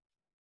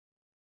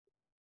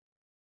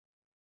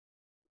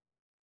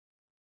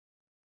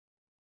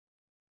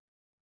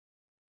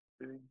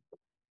 Okay.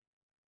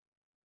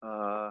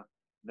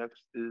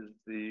 Next is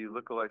the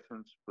liquor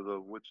license for the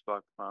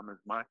Woodstock Farmers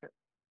Market.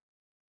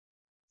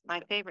 My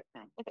favorite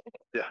thing.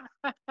 Yeah.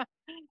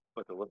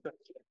 But the liquor.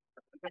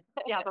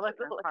 Yeah, the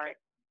liquor part.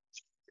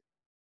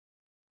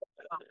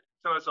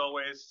 So as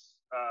always,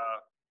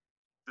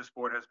 this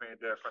board has made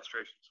their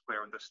frustrations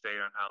clear with the state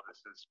on how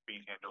this is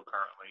being handled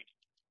currently.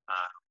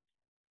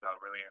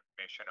 Without really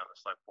information on the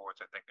select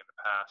boards, I think in the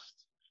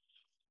past,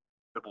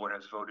 the board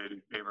has voted in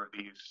favor of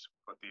these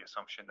with the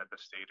assumption that the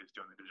state is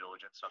doing the due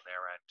diligence on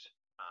their end.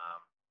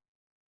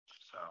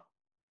 So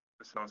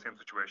this is the same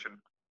situation.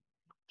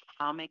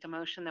 I'll make a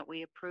motion that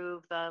we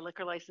approve the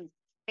liquor license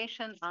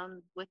application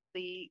with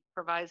the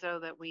proviso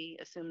that we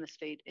assume the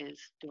state is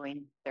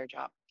doing their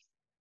job.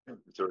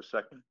 Is there a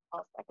second?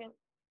 I'll second.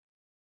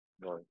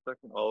 No,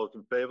 second. All those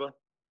in favor?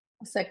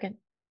 I'll second.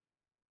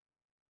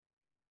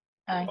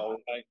 Aye. All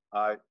aye.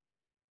 Aye.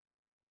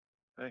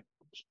 Okay.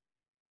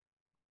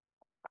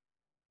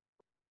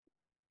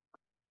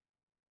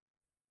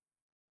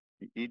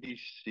 The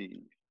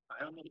EDC.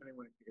 I don't know if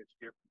anyone is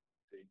here.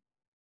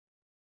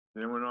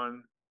 Anyone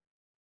on?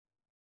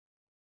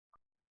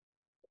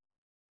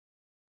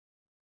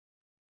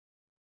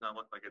 Not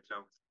look like it's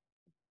over.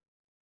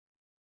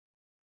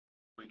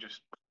 We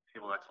just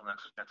table that till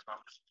next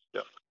month.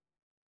 Yep.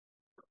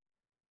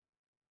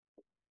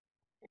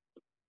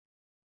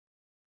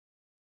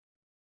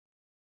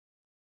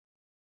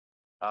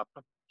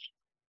 Opera?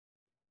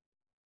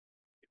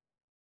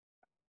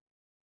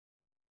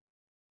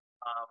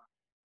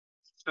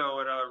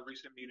 So at a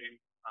recent meeting,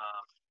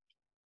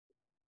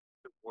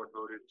 the board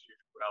voted to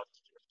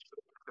allocate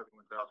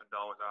 $71,000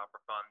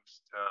 opera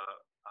funds to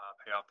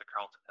pay off the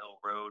Carlton Hill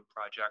Road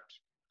project.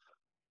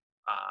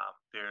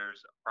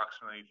 There's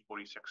approximately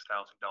 $46,000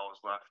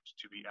 left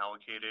to be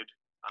allocated.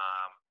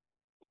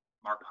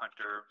 Mark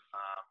Hunter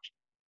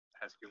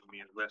has given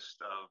me a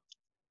list of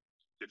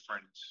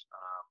different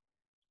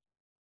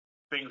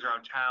things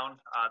around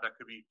town that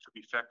could be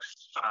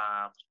fixed.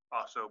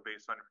 Also,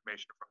 based on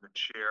information from the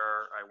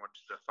chair, I went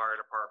to the fire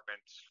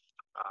department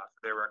for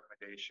their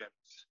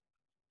recommendations.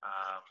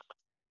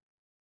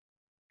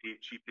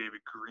 Chief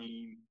David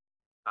Green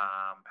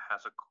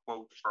has a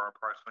quote for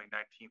approximately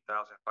 $19,500,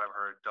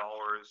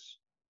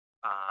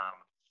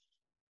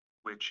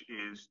 which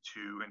is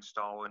to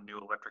install a new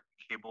electric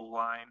cable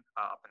line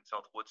up in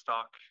South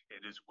Woodstock.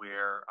 It is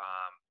where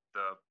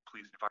the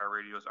police and fire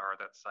radios are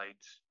at that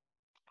site.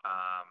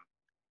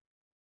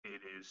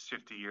 It is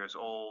 50 years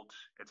old.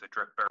 It's a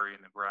direct bury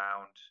in the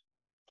ground.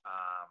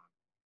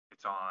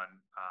 It's on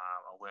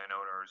a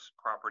landowner's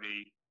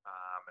property,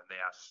 and they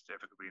asked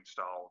if it could be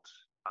installed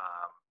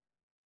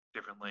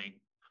differently.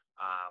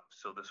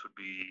 So this would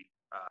be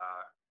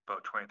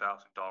about $20,000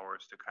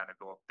 to kind of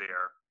go up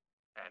there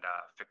and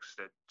fix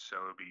it.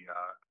 So it would be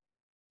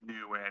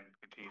new and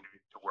continue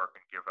to work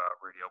and give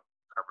radio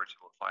coverage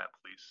to the fire and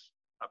police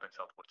up in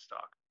South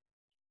Woodstock.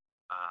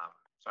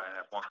 So I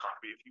have one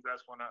copy if you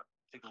guys want to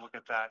take a look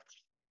at that.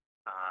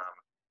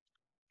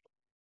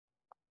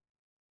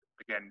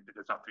 Again, it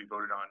does not have to be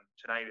voted on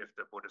tonight if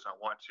the board does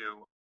not want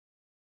to.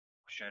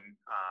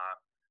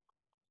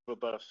 What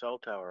about a cell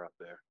tower up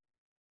there?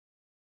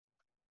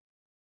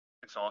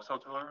 Install a cell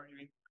tower, you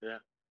mean? Yeah.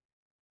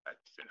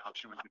 That's an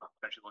option we can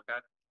potentially look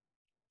at.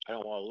 I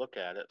don't want to look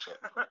at it, but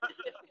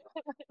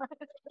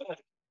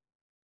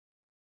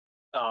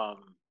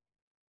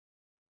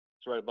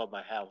it's right above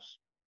my house.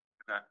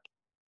 Okay.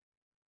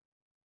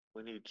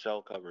 We need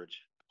cell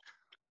coverage.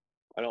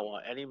 I don't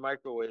want any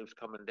microwaves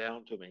coming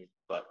down to me,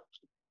 but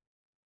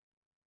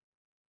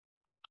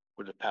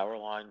would the power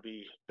line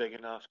be big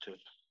enough to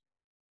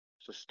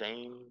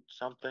sustain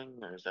something,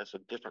 or is that a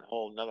different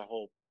whole, another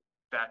whole?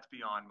 That's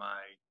beyond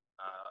my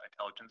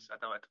intelligence at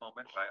the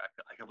moment, but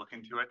I can look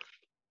into it.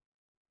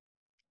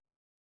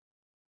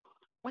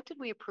 What did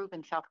we approve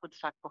in South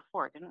Woodstock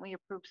before? Didn't we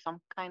approve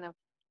some kind of?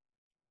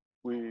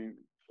 We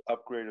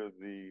upgraded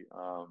the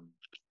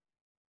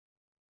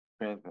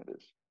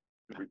transmitters,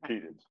 the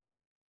repeaters.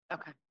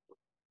 Okay.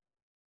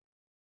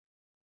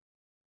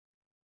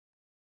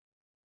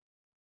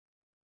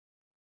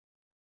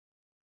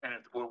 And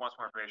if the board wants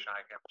more information,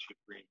 I can have Chief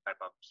Green type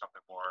up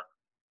something more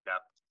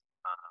depth.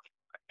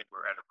 I think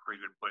we're at a pretty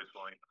good place,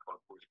 only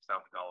about $46,000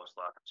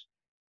 left.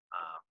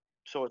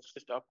 So it's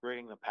just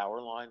upgrading the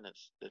power line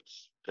that's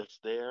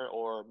there,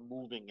 or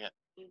moving it?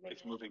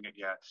 It's moving it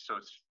yet, so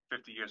it's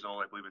 50 years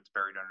old. I believe it's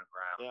buried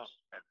underground. Yeah.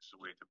 And it's a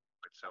way to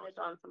move it. So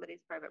It's on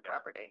somebody's private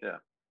property. Yeah.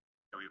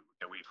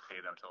 we pay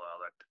them to allow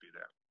that to be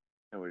there.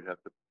 And we'd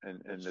have to, and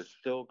It's this,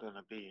 still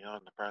gonna be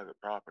on the private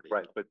property.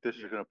 right, but this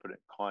is gonna put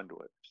it in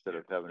conduit instead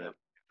of having it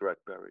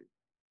direct buried,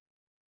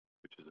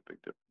 which is a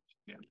big difference.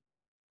 Yeah.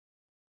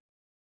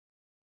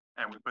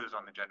 And we put this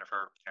on the agenda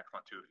for next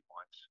month too, if you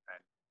want.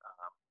 And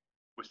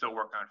we're still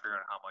working on figuring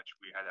out how much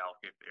we had to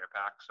allocate the air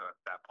pack. So at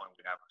that point,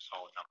 we have a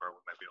solid number.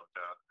 We might be able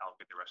to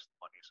allocate the rest of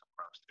the money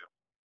somewhere else too.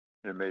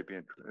 It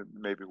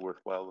may be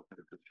worthwhile looking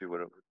to see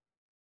what it would,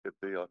 if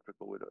the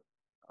electrical would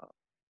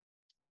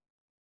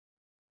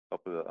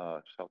help with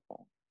the cell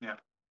phone. Yeah.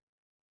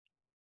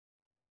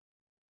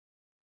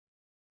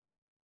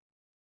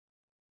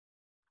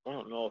 I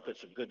don't know if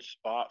it's a good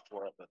spot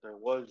for it, but there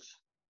was,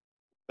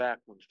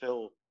 back when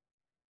Phil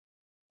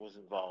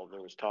was involved, there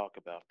was talk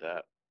about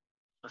that.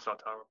 The cell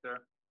tower up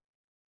there.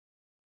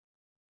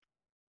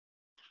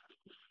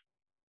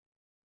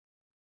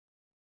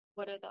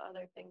 What are the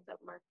other things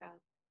that Mark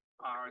has?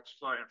 It's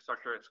flood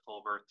infrastructure, it's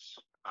culverts,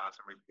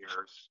 some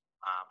repairs.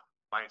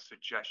 My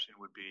suggestion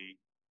would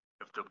be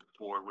if the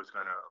board was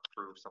gonna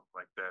approve something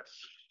like this,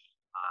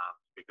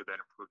 they could then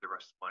approve the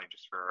rest of the money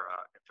just for,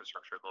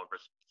 infrastructure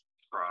culverts,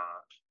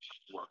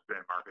 work,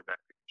 then market that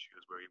you can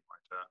choose where you want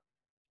to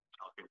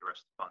allocate the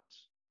rest of the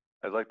funds.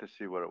 I'd like to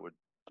see what it would,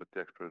 what the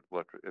extra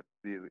electric, if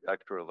the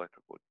extra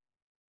electric would,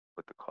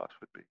 what the cost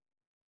would be.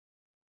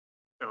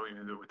 Oh, you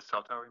mean with the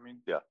cell tower, you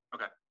mean? Yeah.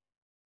 Okay.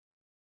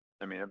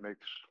 I mean, it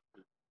makes,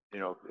 you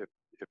know,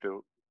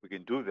 we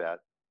can do that,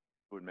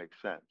 it would make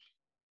sense.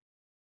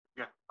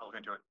 Yeah, I'll look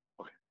into it.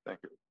 Okay, thank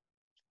you.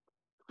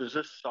 Does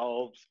this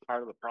solve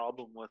part of the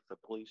problem with the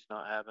police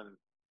not having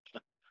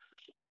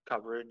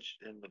coverage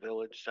in the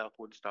village, South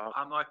Woodstock?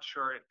 I'm not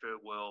sure if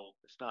it will,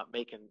 It's not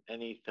making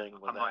anything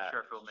with I'm not that. sure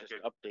if it'll It's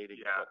make just it- updating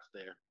yeah. what's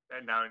there.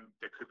 and now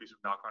there could be some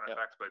knock-on Yep.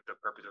 effects, but the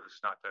purpose of this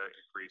is not to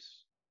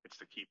increase, it's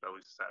to keep at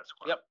least the status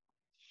quo. Yep.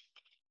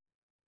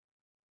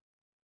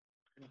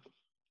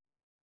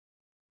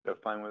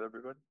 That fine with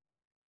everybody?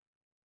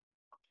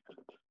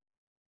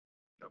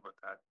 Know about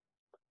that.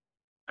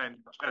 And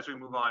as we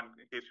move on,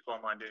 in case people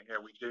online didn't hear,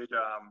 we did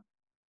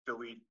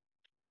delete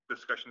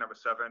discussion number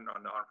 7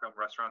 on the on-prem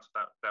restaurants.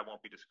 That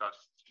won't be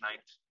discussed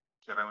tonight.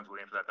 So if anyone's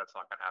waiting for that, that's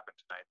not gonna happen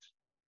tonight.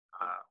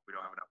 We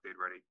don't have an update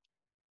ready.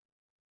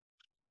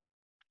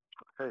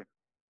 Okay,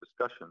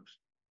 discussions.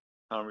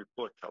 Town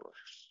report, tell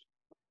us.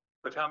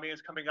 The town meeting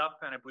is coming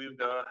up, and I believe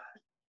the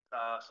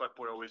select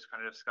board always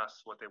kind of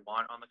discuss what they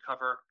want on the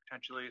cover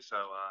potentially.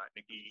 So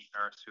Nikki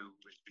Nurse, who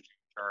is in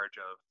charge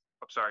of,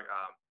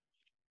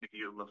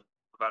 Nikki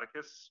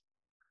Levaticus,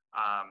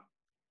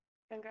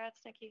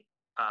 Congrats, Nikki.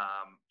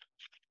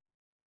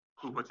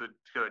 who puts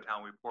together a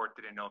town report.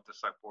 Didn't know if the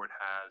select board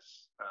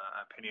has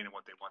an opinion on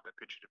what they want the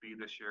picture to be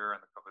this year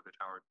on the cover of the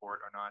town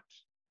report or not.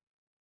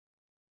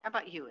 How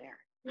about you,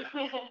 Aaron?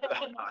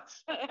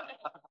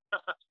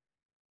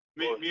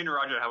 Me and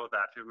Roger, how about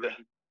that?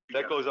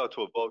 That goes out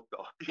to a vote,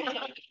 though.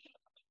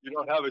 You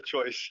don't have a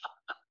choice.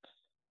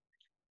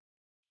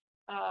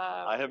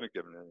 I haven't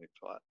given it any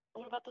thought.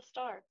 What about the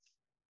star?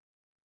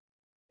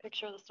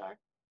 Picture of the star.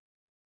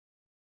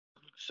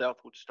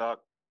 South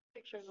Woodstock.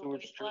 Picture of the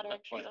Sewage wastewater.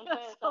 treatment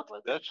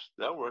That's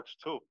That works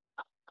too.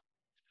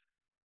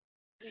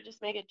 You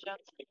just make it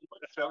jump.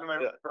 That's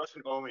my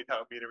person only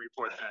town meeting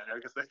report then,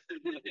 because they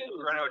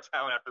run out of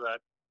town after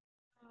that.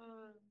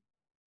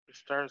 The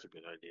star's a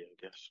good idea, I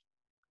guess.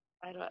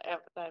 I'm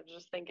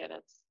just thinking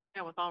it's,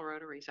 Yeah, with all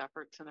Rotary's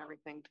efforts and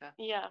everything to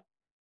yeah.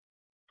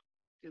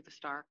 do the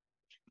star.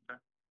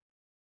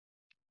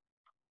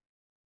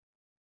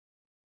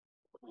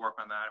 We'll work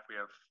on that. If we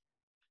have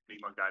any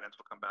more guidance,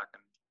 we'll come back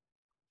and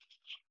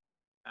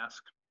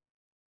ask.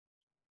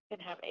 Can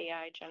have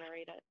AI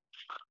generate it.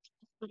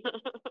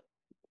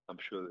 I'm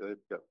sure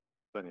they've got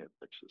plenty of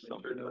pictures.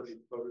 Somebody does.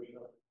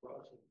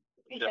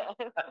 Yeah.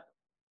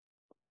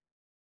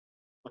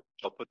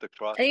 I'll put the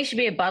cross. I think it should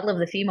be a bottle of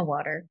the FEMA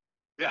water.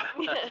 Yeah.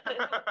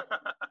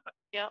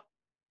 Yep.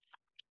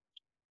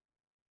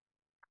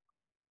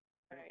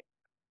 All right.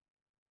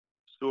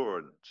 Sewer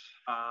ordinance.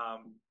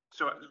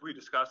 So as we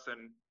discussed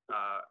in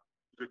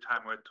good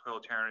time with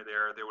Toiletarian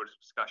there was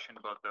discussion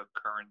about the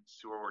current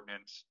sewer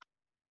ordinance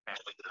and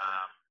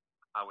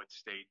how it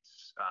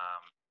states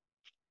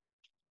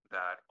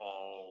that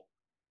all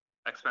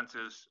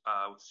expenses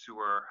with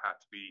sewer have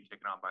to be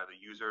taken on by the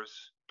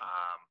users.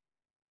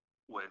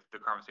 With the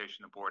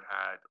conversation the board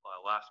had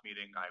last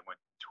meeting, I went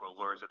to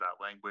alerts of that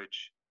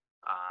language,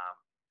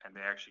 and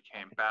they actually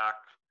came back,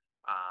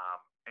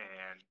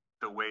 and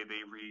the way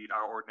they read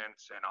our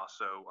ordinance and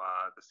also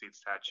the state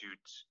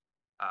statutes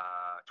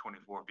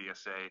 24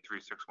 VSA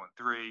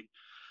 3613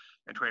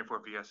 and 24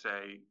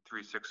 VSA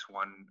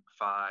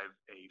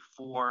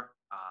 3615A4,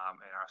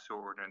 and our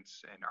sewer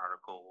ordinance in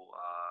Article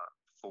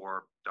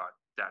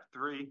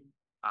 4.3,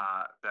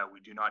 that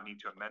we do not need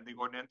to amend the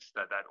ordinance,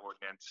 that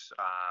ordinance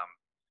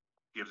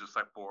gives the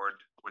select board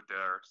with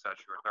their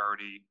statutory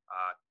authority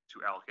to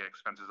allocate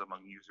expenses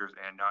among users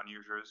and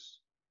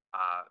non-users.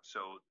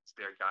 So it's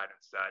their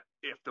guidance that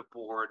if the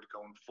board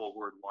going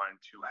forward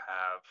wanted to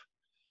have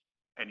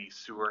any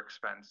sewer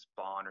expense,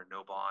 bond or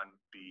no bond,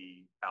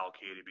 be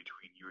allocated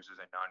between users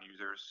and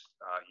non-users,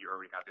 you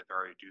already have the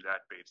authority to do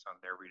that based on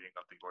their reading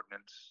of the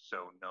ordinance.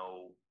 So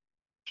no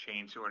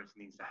change to ordinance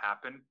needs to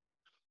happen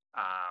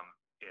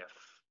if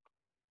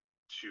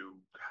to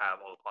have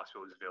all the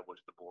possibilities available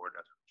to the board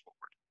as we move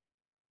forward.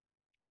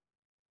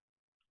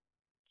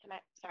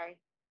 Sorry,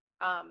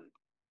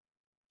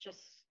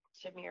 just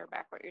to mirror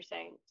back what you're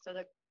saying. So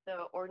the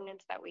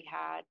ordinance that we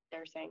had,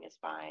 they're saying is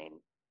fine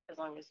as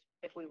long as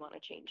if we want to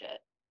change it.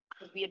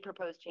 Because we had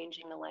proposed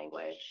changing the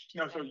language.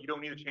 No, so you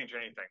don't need to change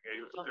anything.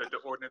 The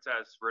ordinance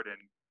as written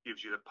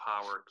gives you the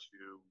power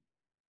to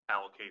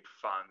allocate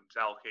funds,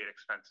 allocate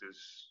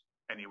expenses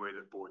any way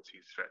the board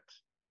sees fit.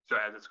 So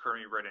as it's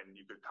currently written,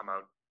 you could come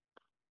out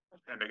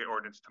and make an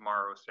ordinance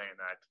tomorrow saying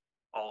that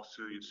all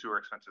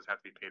sewer expenses have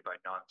to be paid by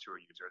non-sewer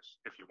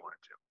users if you wanted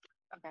to.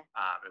 Okay.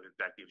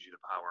 That gives you the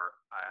power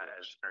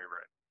as very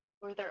written.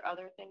 Were there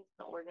other things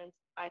in the ordinance?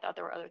 I thought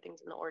there were other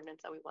things in the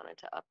ordinance that we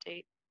wanted to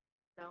update.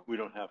 No, We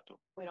don't have to.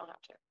 we don't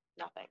have to.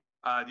 Nothing.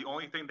 The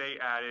only thing they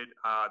added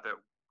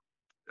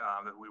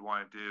that we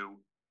want to do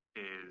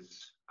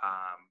is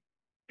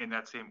in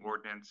that same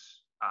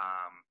ordinance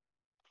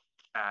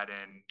add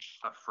in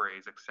a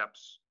phrase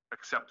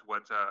except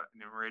what's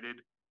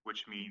enumerated,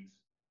 which means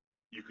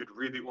you could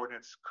read the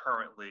ordinance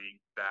currently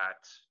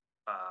that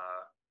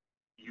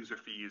user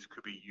fees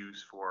could be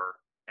used for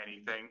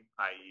anything,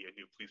 i.e. a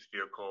new police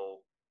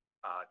vehicle,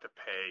 to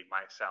pay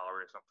my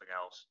salary or something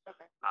else.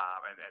 Okay.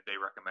 And they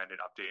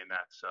recommended updating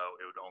that so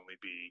it would only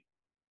be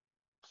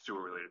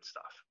sewer related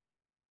stuff.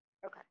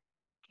 Okay.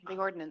 The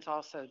ordinance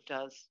also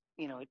does,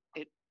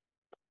 it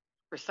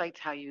recites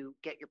how you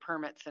get your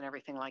permits and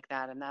everything like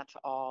that, and that's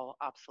all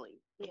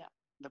obsolete. Yeah.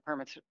 The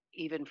permits,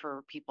 even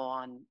for people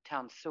on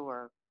town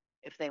sewer,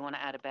 if they want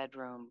to add a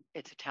bedroom,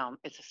 it's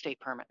a state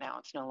permit now.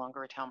 It's no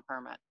longer a town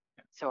permit.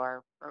 Yeah. So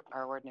our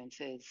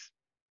ordinance is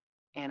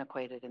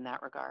antiquated in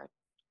that regard.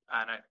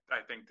 And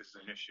I think this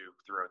is an issue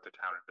throughout the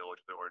town and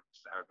village. The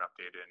ordinance haven't been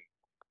updated in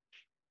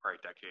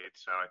probably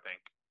decades. So I think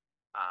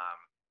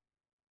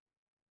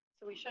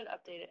So we should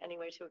update it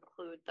anyway to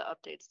include the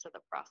updates to the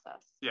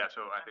process. yeah,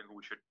 so I think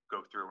we should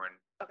go through and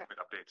Okay. put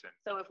updates in.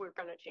 So if we're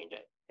gonna change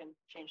it, we can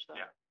change the.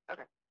 Yeah.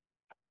 Okay.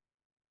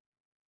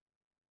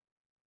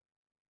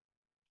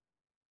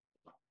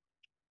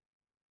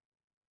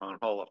 Town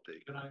hall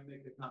update. Can I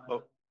make a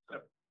comment?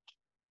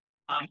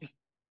 Oh.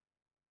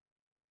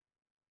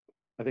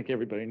 I think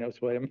everybody knows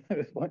who I am at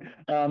this point.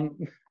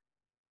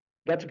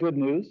 That's good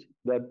news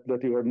that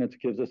the ordinance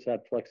gives us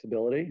that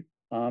flexibility.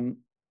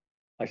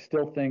 I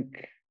still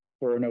think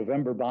for a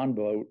November bond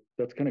vote,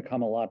 that's going to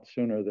come a lot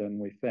sooner than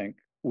we think.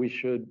 We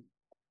should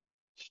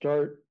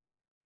start.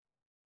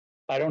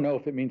 I don't know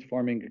if it means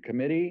forming a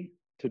committee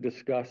to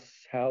discuss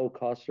how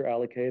costs are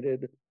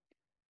allocated.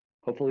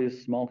 Hopefully a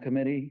small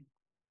committee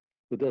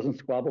that doesn't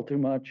squabble too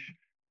much,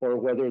 or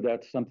whether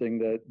that's something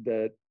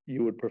that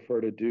you would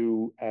prefer to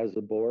do as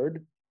a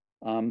board,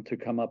 to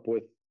come up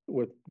with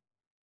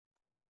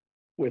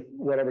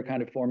whatever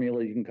kind of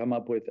formula you can come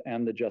up with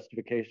and the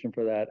justification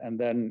for that. And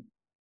then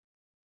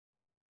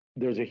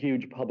there's a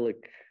huge public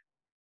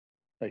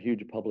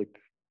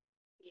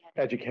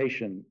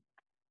education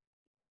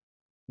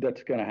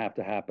that's going to have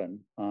to happen.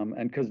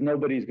 And because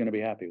nobody's going to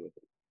be happy with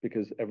it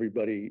because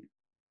everybody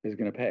is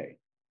going to pay.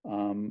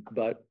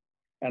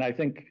 And I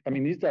think,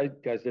 these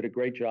guys did a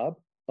great job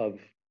of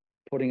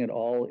putting it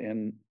all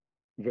in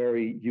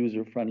very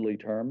user-friendly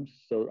terms.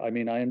 So, I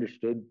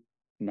understood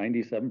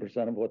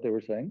 97% of what they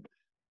were saying.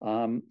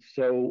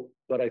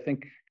 But I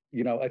think,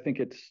 I think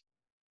it's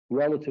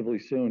relatively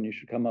soon you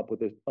should come up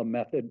with a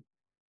method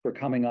for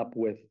coming up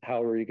with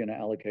how are you going to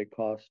allocate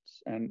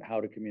costs and how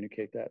to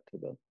communicate that to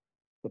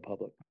the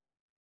public.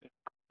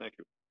 Thank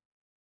you.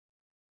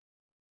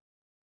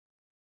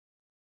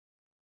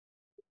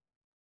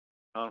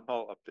 Town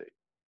hall update.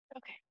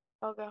 Okay,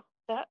 I'll go with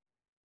that.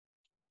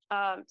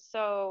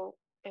 So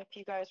if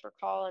you guys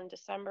recall, in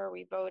December,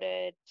 we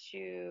voted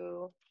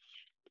to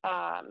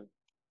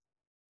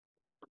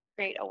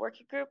create a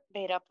working group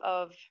made up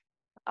of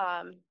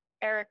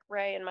Eric,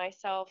 Ray, and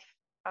myself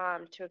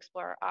to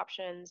explore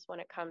options when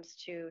it comes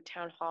to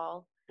town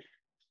hall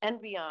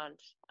and beyond.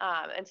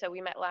 And so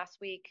we met last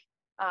week,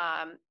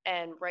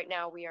 and right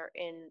now we are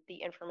in the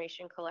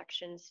information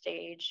collection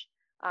stage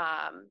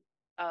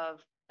of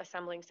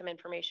assembling some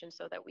information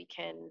so that we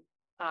can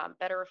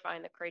better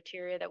refine the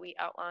criteria that we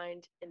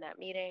outlined in that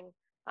meeting,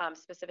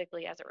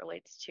 specifically as it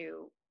relates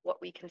to what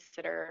we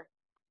consider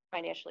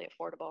financially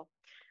affordable.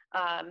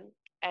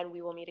 And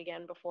we will meet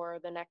again before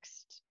the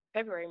next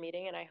February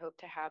meeting, and I hope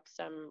to have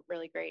some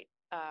really great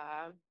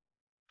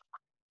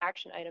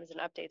action items and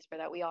updates for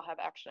that. We all have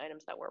action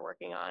items that we're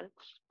working on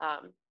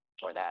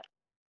for that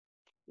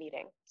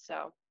meeting.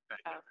 So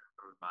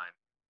Remind.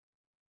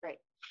 great.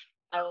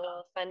 I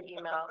will send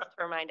emails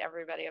to remind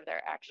everybody of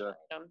their action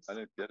items. I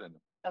didn't get any.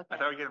 Okay. I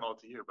thought we'd get them all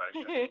to you, but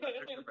I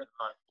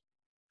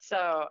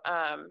So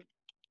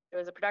it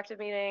was a productive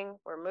meeting.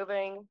 We're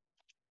moving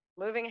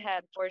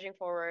ahead, forging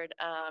forward,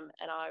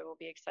 and I will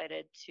be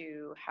excited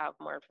to have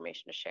more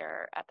information to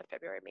share at the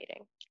February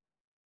meeting.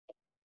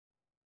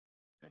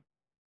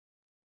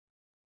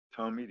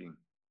 Town meeting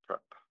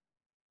prep.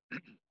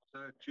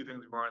 The two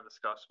things we wanted to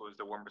discuss was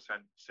the 1%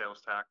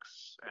 sales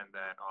tax and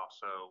then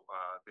also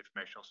the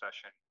informational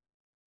session.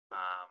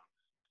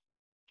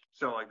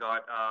 So I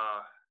got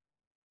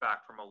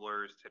back from a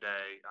lawyers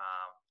today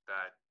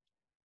that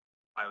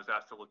I was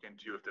asked to look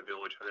into if the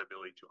village had the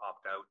ability to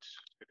opt out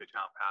if the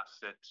town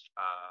passes it,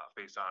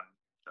 based on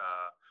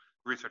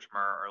research from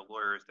our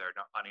lawyers. They're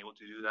not unable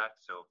to do that.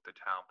 So if the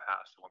town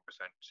passed the 1%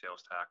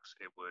 sales tax,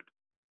 it would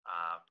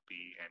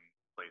be in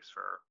place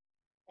for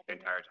the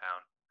entire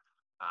town.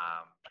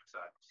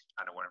 So that's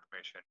kind of what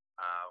information.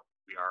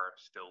 We are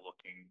still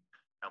looking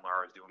and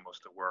Laura is doing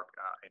most of the work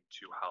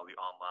into how the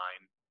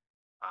online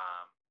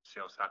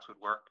sales tax would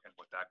work and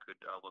what that could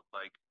look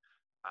like.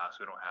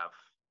 So we don't have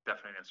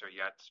definite answer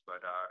yet,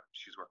 but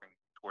she's working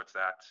towards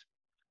that.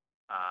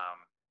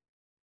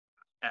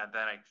 And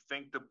then I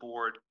think the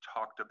board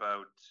talked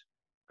about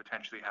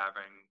potentially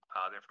having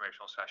the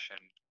informational session,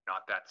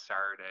 not that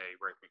Saturday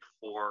right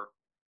before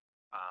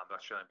the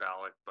Australian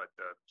ballot, but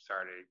the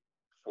Saturday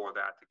before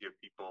that, to give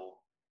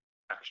people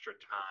extra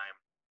time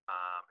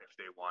if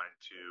they wanted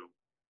to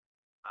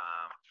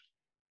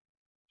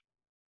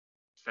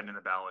send in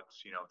the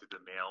ballots, through the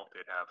mail.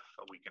 They'd have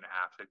a week and a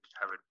half to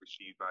have it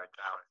received by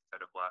town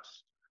instead of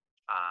less.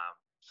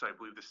 So I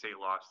believe the state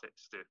law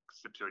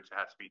stipulates it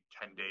has to be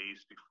 10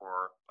 days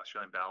before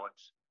Australian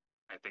ballots.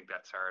 I think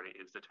that Saturday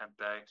is the 10th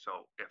day.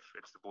 So if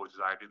it's the board's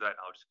desire to do that,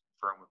 I'll just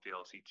confirm with the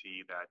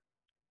LCT that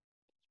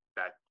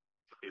that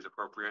is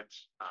appropriate.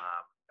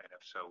 And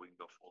if so, we can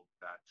go forward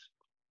with that.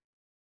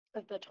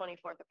 The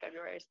 24th of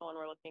February is the one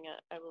we're looking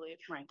at, I believe.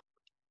 Right.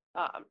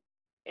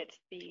 It's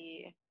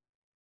the,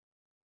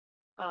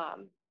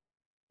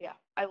 yeah,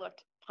 I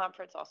looked.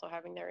 Pomfret's also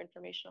having their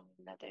information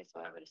that day,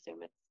 so I would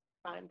assume it's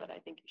fine, but I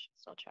think you should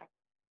still check.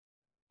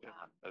 Yeah,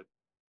 that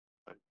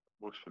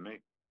works for me.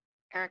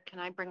 Eric, can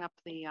I bring up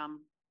the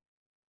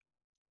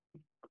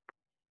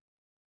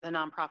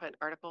nonprofit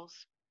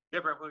articles?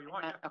 Yeah, Brett, what you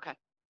want? Yeah. Okay.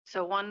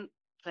 So one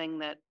thing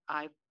that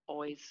I've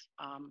always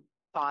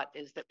thought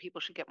is that people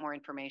should get more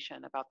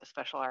information about the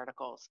special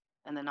articles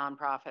and the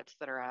nonprofits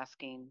that are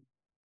asking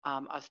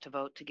us to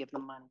vote to give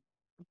them money.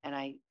 And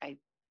I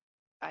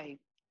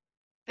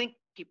think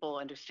people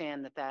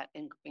understand that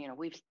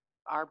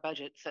our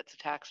budget sets a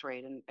tax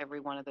rate, and every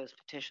one of those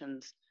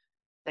petitions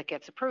that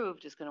gets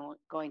approved is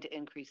going to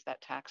increase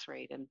that tax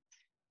rate. And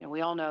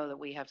we all know that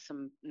we have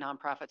some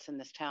nonprofits in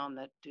this town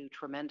that do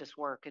tremendous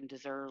work and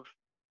deserve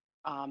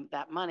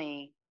that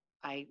money.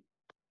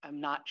 I'm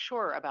not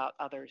sure about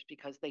others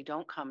because they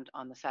don't come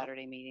on the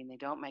Saturday meeting. They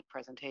don't make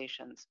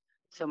presentations.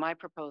 So my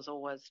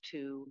proposal was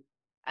to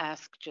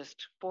ask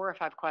just 4 or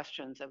 5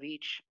 questions of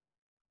each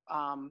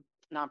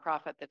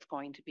nonprofit that's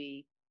going to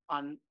be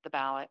on the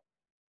ballot.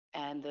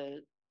 And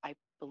I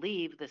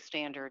believe the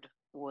standard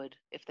would,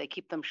 if they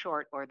keep them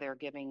short or they're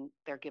given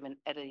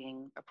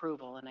editing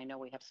approval, and I know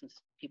we have some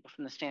people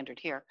from the standard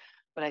here,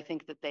 but I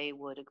think that they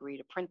would agree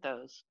to print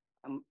those.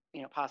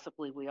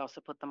 Possibly we also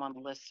put them on the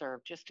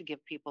listserv just to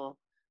give people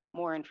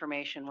more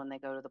information when they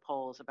go to the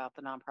polls about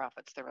the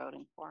nonprofits they're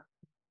voting for.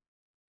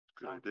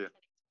 Good idea.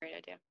 Great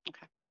idea.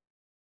 Okay.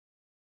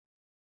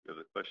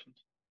 Other questions?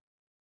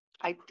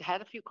 I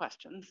had a few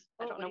questions.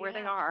 I don't know where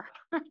they are.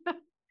 Let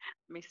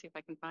me see if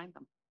I can find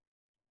them.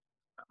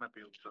 That might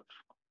be able to.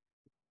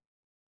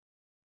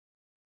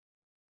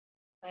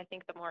 I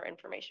think the more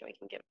information we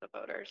can give the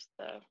voters,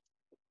 the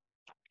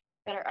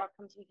better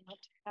outcomes we can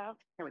hope to have.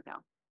 Here we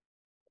go.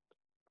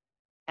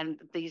 And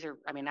these are,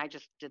 I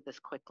just did this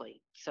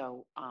quickly.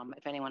 So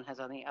if anyone has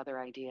any other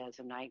ideas,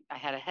 and I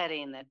had a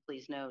heading that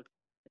please note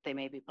that they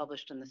may be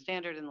published in the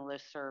standard and the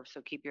listserv,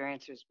 so keep your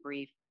answers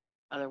brief.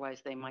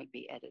 Otherwise, they might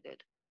be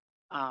edited.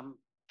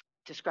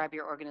 Describe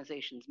your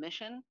organization's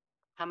mission.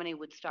 How many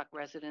Woodstock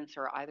residents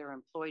are either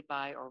employed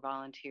by or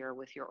volunteer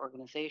with your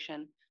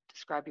organization?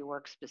 Describe your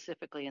work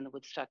specifically in the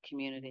Woodstock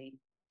community,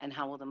 and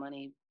how will the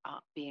money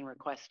being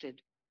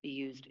requested be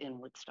used in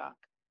Woodstock?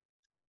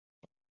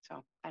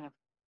 So kind of.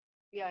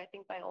 Yeah, I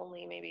think my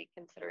only maybe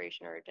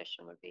consideration or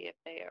addition would be if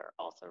they are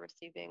also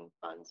receiving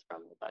funds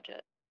from the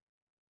budget.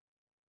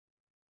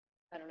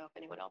 I don't know if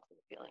anyone else has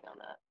a feeling on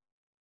that.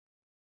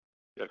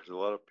 Yeah, because a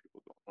lot of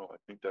people don't know. I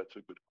think that's a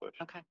good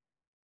question. Okay.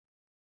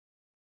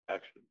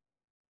 Actually.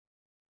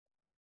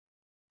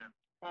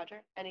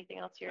 Roger, anything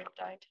else you're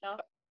dying to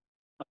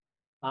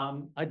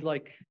know? I'd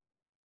like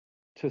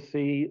to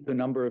see the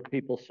number of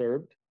people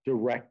served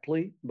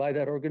directly by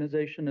that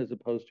organization as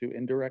opposed to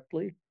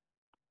indirectly.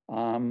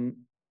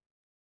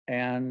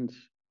 And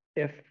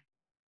if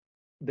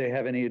they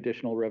have any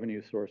additional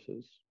revenue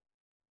sources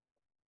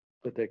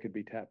that they could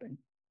be tapping.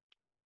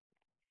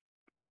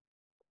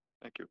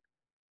 Thank you.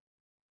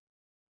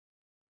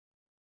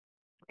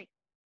 Great.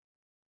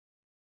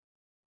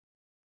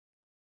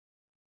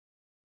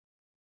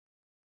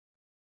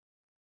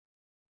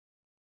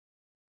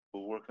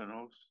 We'll work on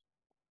those.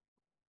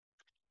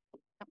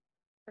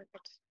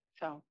 Perfect.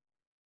 So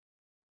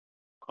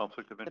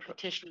Conflict of the interest.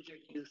 petitions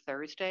are due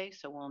Thursday,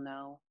 so we'll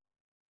know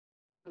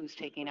who's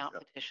taking out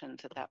petitions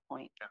at that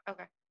point. Yeah.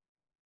 Okay.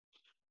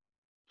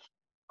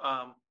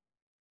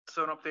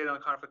 So an update on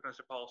the conflict of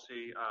interest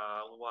policy.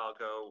 A little while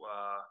ago,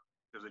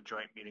 there was a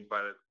joint meeting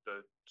by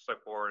the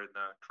select board and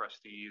the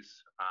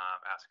trustees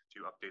asking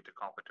to update the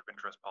conflict of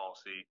interest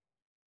policy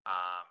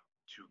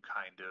to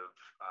kind of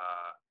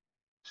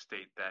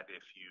state that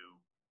if you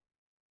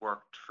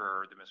worked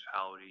for the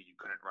municipality, you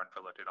couldn't run for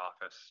elected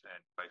office,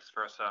 and vice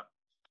versa.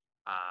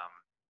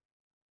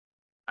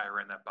 I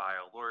ran that by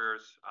our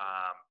lawyers,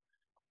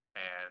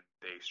 and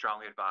they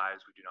strongly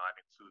advise we do not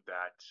include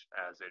that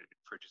as it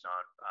infringes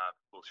on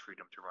people's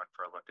freedom to run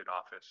for elected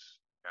office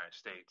in the United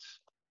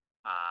States.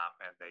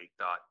 And they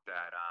thought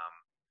that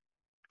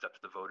it's up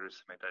to the voters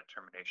to make that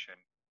determination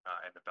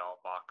in the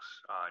ballot box,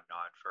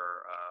 not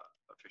for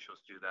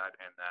officials to do that,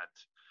 and that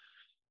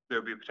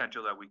there would be a potential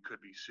that we could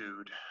be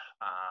sued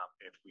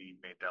if we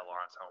made that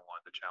law and someone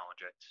wanted to challenge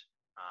it.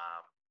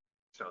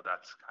 So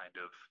that's kind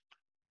of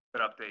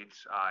that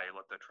updates. I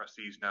let the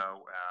trustees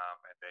know,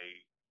 and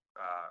they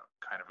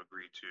kind of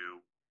agreed to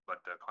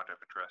let the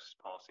conflict of interest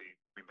policy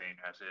remain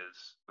as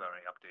is without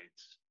any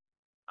updates.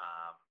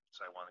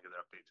 So I want to give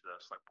that update to the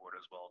select board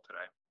as well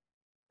today.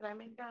 Can I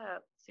make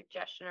a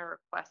suggestion or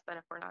request then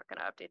if we're not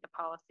going to update the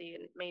policy,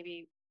 and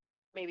maybe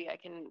I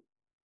can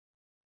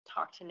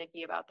talk to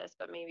Nikki about this,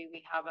 but maybe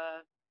we have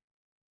a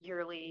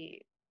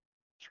yearly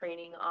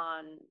training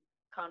on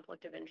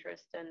conflict of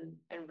interest and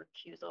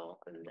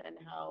recusal and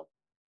how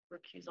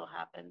recusal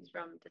happens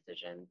from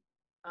decisions.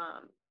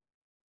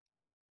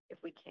 If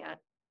we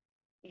can't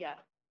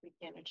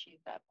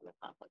achieve that from the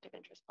conflict of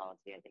interest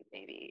policy, I think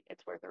maybe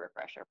it's worth a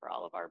refresher for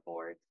all of our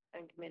boards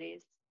and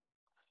committees.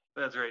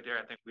 That's right there.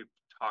 I think we've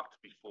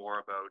talked before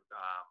about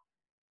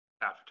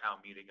after town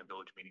meeting and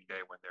village meeting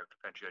day when there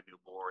potentially new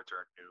boards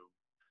or new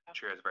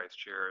chairs, vice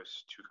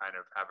chairs, to kind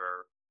of have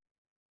a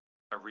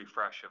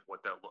refresh of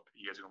what that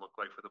you guys are gonna look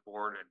like for the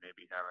board, and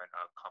maybe having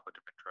a conflict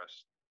of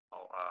interest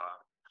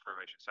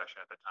information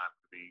session at the time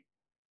would be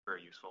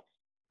very useful.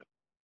 Thank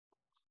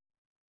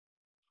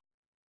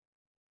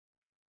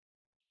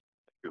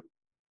you.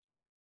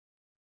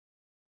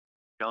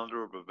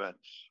 Calendar of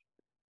events.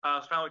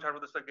 So now we talked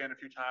about this again a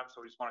few times, so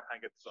we just want to kind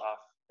of get this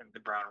off and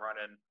the ground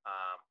running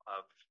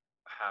of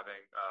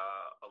having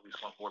at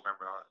least one board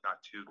member, not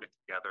two, get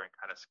together and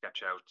kind of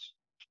sketch out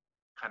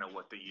kind of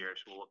what the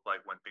years will look like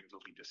when things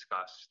will be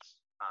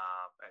discussed.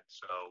 And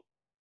so,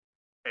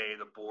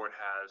 the board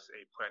has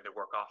a plan to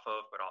work off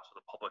of, but also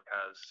the public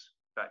has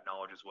that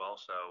knowledge as well.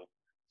 So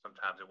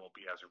sometimes it won't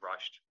be as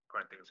rushed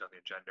putting things on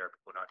the agenda,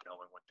 people not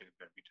knowing when things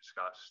are going to be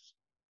discussed.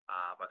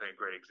 I think a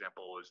great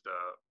example is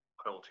the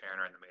Coil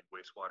Tanner and the main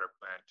wastewater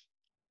plant.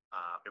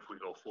 If we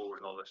go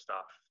forward with all this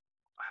stuff,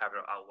 have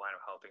an outline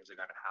of how things are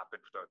going to happen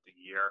throughout the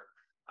year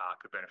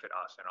could benefit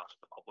us and also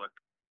the public.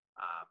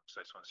 So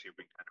I just want to see if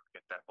we can kind of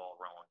get that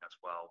ball rolling as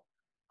well.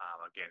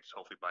 Again,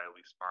 so hopefully by at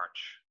least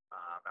March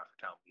after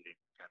town meeting,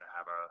 kind of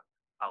have a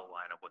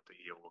outline of what the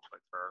year looks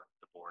like for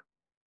the board.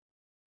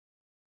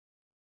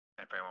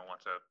 And if anyone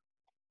wants to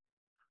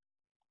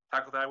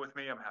tackle that with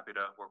me, I'm happy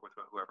to work with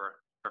whoever.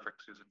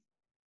 Perfect, Susan.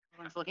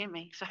 Everyone's looking at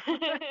me, so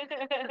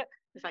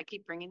if I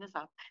keep bringing this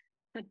up.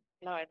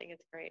 No, I think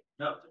it's great.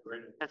 No, it's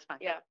great. That's fine.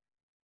 Yeah.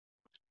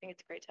 I think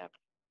it's great to have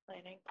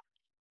planning.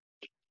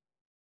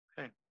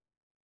 Okay.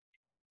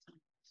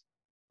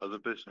 Other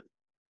business.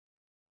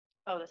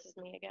 Oh, this is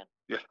me again.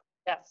 Yeah.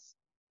 Yes.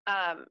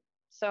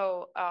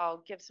 So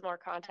I'll give some more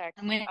context.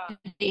 And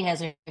Wendy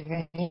has her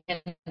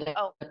hand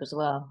Oh. up as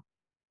well.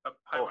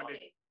 Hi,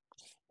 Wendy.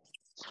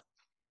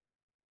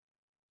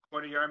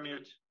 Wendy, you're on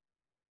mute.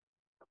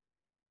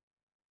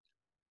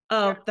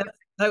 Oh,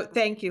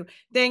 thank you.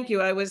 Thank you.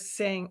 I was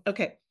saying,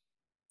 okay.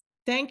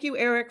 Thank you,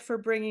 Eric, for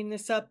bringing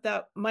this up.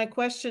 That my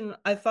question,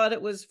 I thought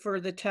it was for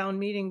the town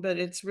meeting, but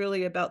it's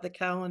really about the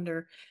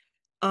calendar.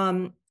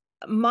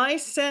 My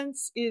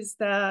sense is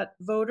that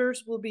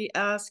voters will be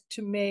asked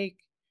to make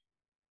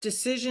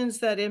decisions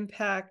that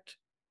impact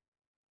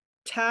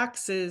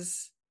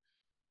taxes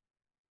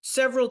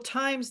several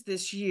times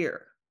this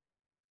year.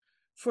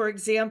 For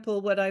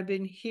example, what I've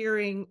been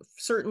hearing,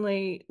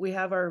 certainly we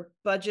have our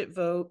budget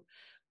vote,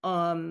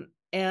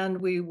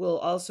 and we will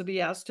also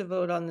be asked to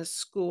vote on the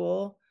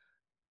school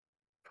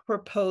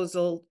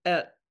proposal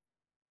at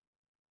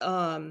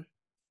the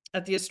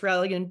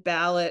Australian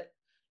ballot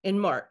in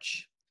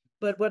March.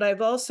 But what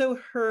I've also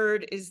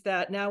heard is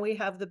that now we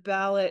have the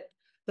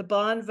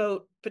bond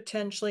vote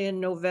potentially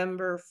in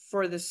November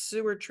for the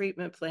sewer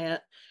treatment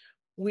plant.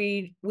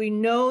 We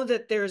know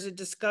that there's a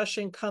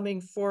discussion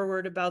coming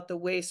forward about the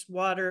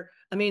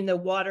the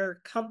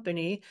water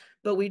company,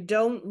 but we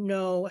don't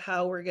know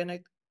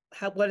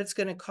what it's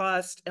gonna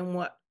cost and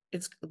what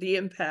it's the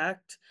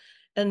impact.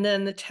 And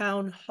then the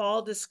town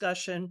hall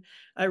discussion,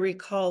 I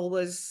recall,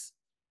 was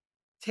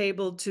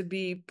tabled to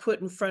be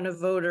put in front of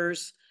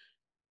voters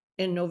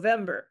in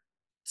November.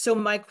 So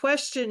my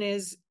question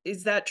is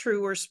that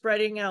true? We're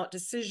spreading out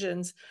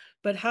decisions,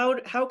 but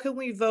how can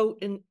we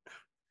vote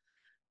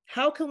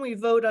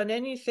on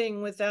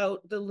anything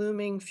without the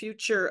looming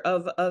future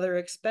of other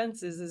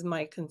expenses is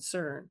my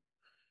concern.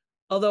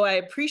 Although I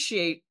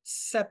appreciate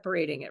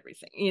separating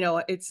everything.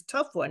 It's a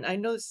tough one. I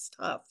know it's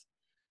tough.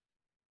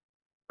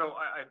 So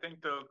I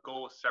think the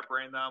goal of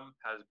separating them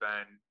has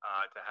been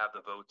to have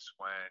the votes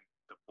when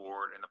the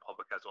board and the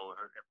public has all the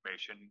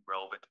information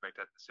relevant to make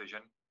that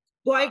decision.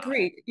 Well, I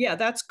agree. Yeah,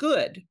 that's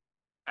good.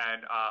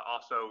 And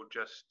also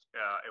just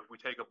if we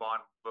take a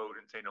bond vote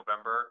in say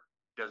November,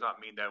 does not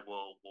mean that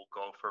we'll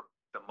go for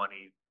the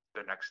money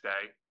the next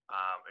day.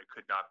 It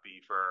could not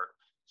be for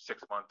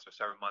 6 months or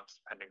 7 months,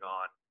 depending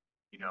on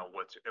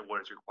what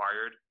is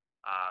required.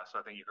 So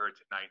I think you heard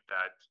tonight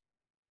that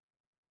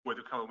with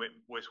the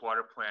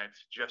wastewater plant,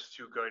 just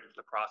to go into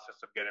the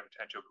process of getting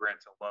potential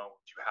grants and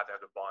loans, you have to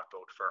have the bond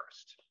vote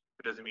first.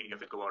 It doesn't mean you have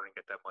to go out and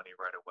get that money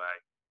right away.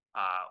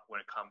 When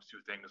it comes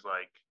to things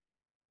like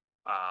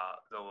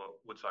the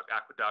Woodstock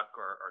Aqueduct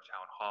or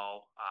Town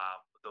Hall,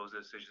 those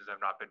decisions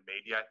have not been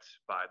made yet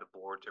by the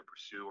board to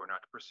pursue or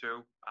not to pursue.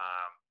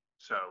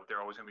 So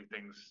there are always going to be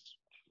things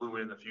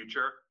moving in the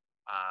future.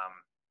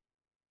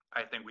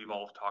 I think we've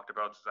all talked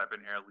about, since I've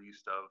been here at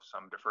least, of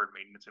some deferred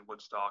maintenance in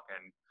Woodstock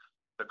and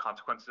the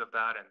consequences of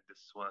that. And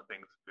this is one of the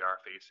things we are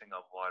facing,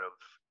 of a lot of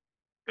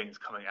things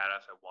coming at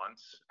us at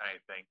once. And I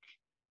think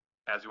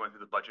as we went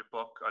through the budget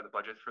book, or the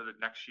budget for the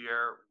next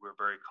year, we're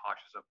very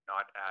cautious of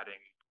not adding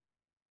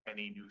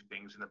any new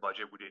things in the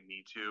budget we didn't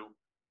need to,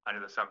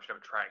 under the assumption of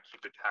trying to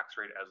keep the tax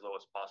rate as low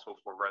as possible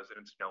for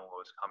residents knowing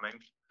what was coming.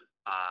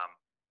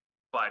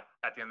 But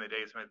at the end of the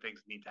day, some of the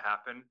things need to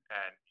happen,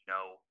 and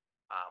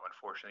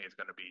unfortunately, it's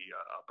going to be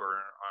a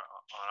burden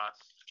on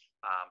us.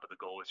 But the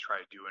goal is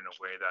try to do it in a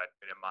way that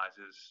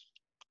minimizes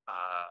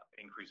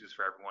increases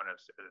for everyone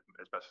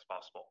as best as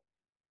possible.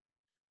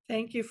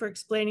 Thank you for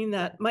explaining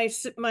that. My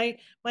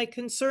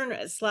concern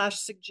 /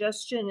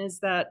 suggestion is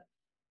that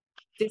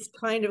this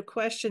kind of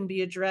question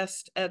be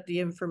addressed at the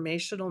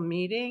informational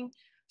meeting,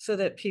 so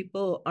that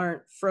people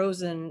aren't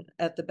frozen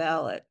at the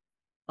ballot.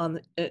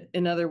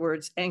 In other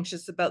words,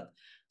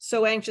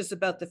 so anxious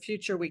about the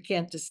future, we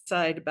can't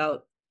decide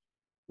about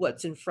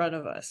what's in front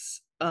of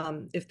us.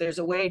 If there's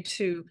a way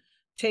to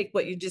take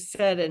what you just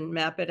said and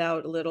map it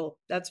out a little,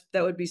 that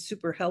would be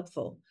super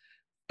helpful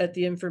at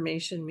the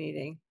information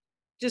meeting.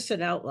 Just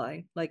an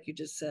outline, like you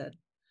just said.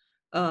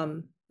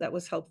 That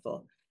was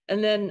helpful.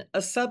 And then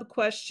a sub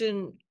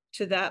question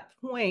to that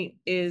point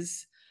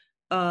is,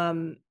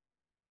 oh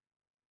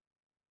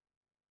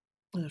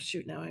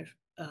shoot, now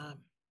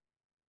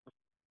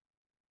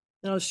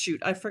oh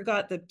shoot, I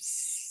forgot the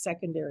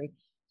secondary.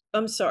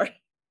 I'm sorry,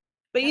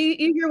 but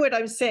you hear what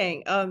I'm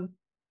saying.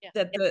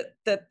 That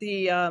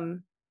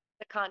the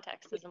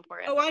context is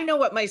important. Oh, I know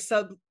what my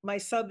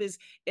sub is.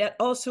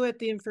 Also at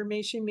the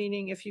information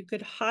meeting, if you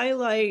could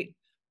highlight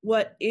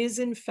what is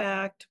in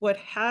fact, what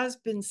has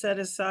been set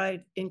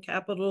aside in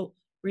capital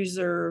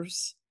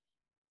reserves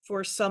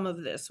for some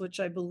of this, which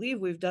I believe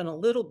we've done a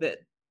little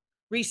bit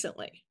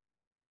recently.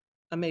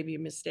 I may be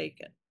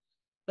mistaken,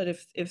 but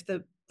if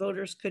the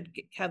voters could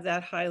have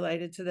that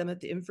highlighted to them at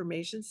the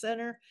information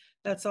center,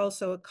 that's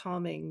also a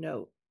calming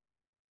note.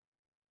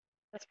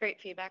 That's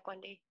great feedback,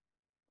 Wendy.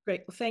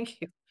 Great, well,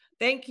 thank you.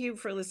 Thank you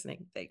for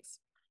listening. Thanks.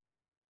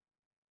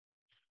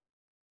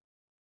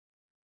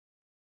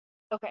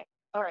 Okay,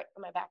 all right,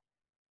 am I back?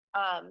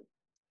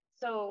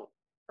 So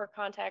for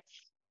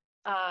context,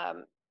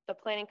 the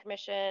Planning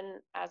Commission,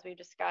 as we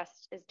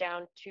discussed, is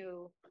down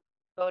to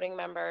voting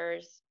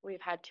members.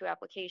 We've had 2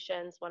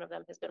 applications. One of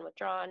them has been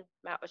withdrawn.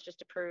 Matt was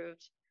just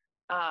approved.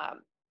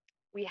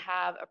 We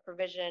have a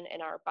provision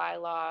in our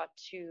bylaw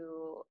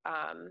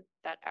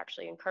that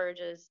actually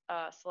encourages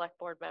a select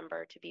board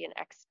member to be an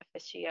ex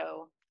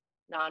officio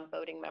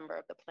non-voting member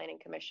of the Planning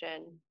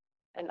Commission.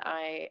 And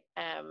I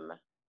am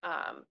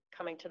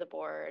coming to the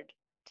board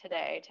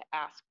today to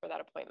ask for that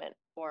appointment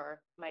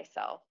for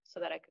myself, so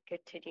that I could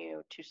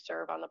continue to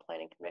serve on the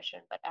Planning Commission,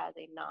 but as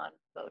a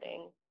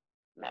non-voting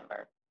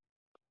member.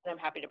 And I'm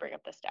happy to bring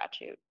up the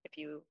statute if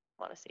you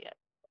want to see it.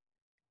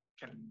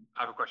 I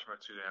have a question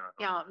about Suzanne.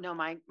 Yeah, no,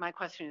 my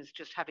question is,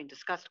 just having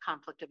discussed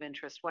conflict of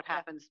interest, what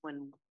happens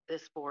when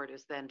this board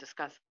is then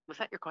discussed? Was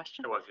that your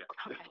question? It was,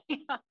 yeah.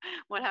 Okay.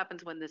 What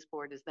happens when this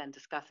board is then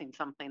discussing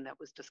something that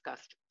was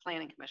discussed at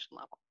Planning Commission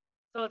level?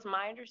 So it's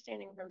my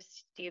understanding from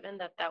Stephen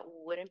that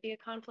wouldn't be a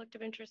conflict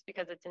of interest,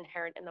 because it's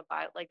inherent in the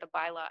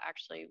bylaw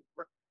actually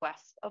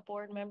requests a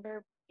board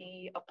member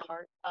be a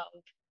part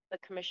of the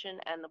commission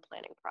and the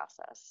planning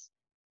process,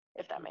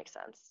 if that makes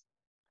sense.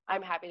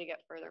 I'm happy to get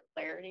further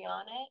clarity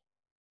on it.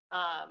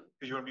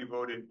 Because you wouldn't be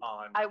voted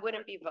on. I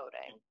wouldn't be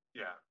voting.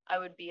 Yeah.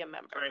 I would be a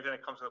member. So anything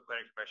that comes to the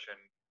Planning Commission,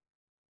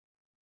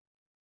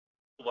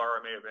 Laura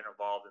may have been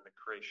involved in the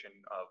creation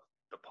of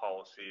the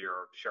policy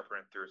or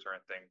shepherding through a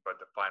certain thing, but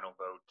the final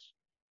vote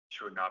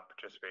she would not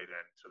participate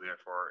in. So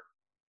therefore,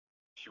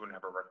 she wouldn't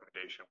have a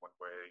recommendation one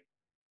way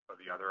or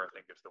the other, I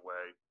think is the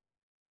way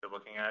they're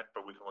looking at,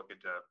 but we can look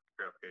into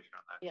verification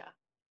on that. Yeah.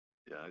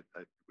 Yeah,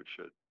 I think we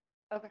should.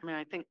 Okay. I mean,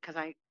 I think, because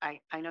I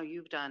know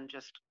you've done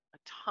just a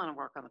ton of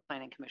work on the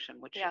Planning Commission,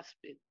 which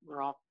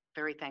we're all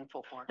very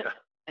thankful for. Yeah.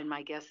 And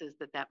my guess is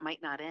that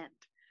might not end.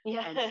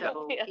 Yeah. And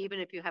so Yeah. even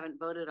if you haven't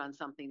voted on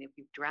something, if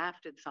you've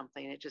drafted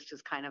something, it just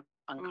is kind of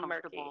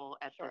uncomfortable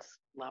at Sure. this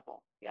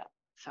level. Yeah.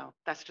 So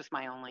that's just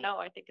my only. No,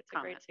 I think it's a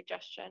comment. great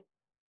suggestion.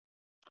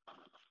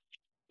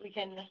 We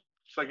can.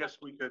 So I guess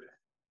we could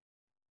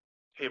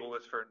table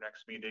this for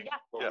next meeting, Yeah.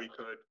 or we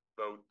could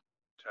vote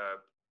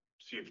to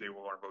see if they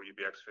will want to vote you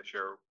be ex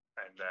officio,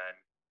 and then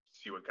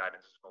see what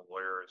guidance from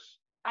lawyers.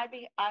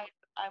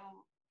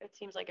 It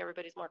seems like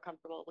everybody's more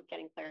comfortable with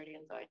getting clarity,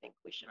 and so I think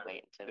we should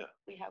wait until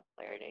we have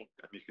clarity.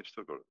 I mean, you can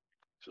still go to.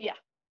 Yeah,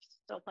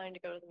 still planning to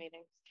go to the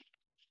meetings.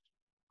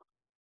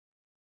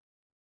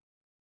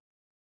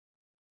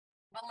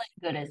 We'll let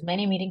you go to as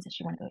many meetings as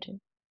you want to go to.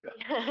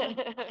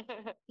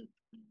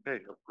 Hey,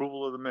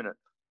 approval of the minute.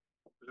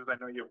 Because I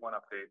know you have one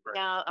update, right?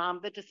 Yeah,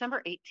 the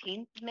December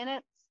 18th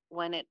minutes,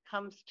 when it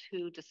comes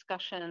to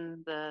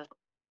discussion,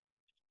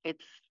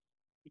 it's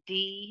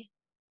D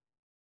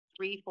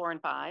 3, 4,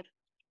 and 5,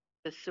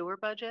 the sewer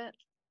budget.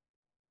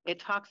 It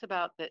talks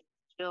about that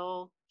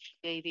Jill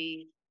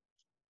Davy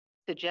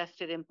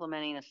suggested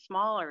implementing a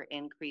smaller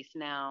increase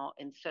now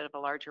instead of a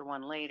larger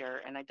one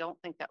later, and I don't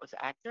think that was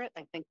accurate.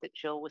 I think that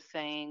Jill was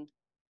saying,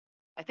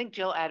 I think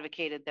Jill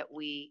advocated that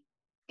we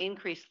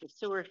increase the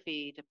sewer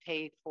fee to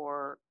pay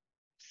for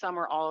some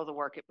or all of the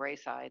work at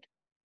Brayside.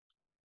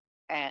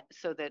 And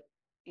so that,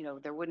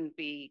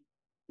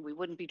 we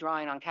wouldn't be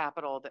drawing on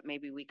capital that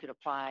maybe we could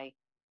apply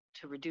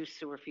to reduce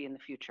sewer fee in the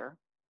future.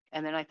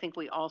 And then I think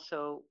we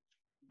also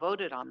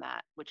voted on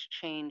that, which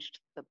changed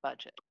the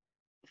budget.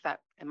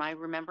 Am I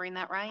remembering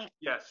that right?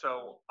 Yeah,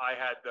 so I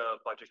had the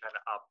budget kind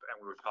of up and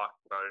we were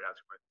talking about it as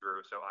we went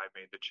through, so I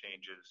made the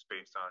changes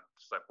based on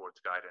select board's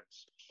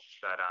guidance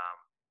that,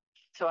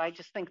 So I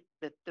just think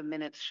that the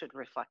minutes should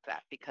reflect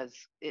that, because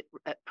it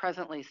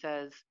presently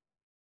says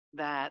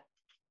that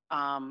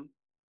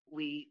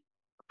we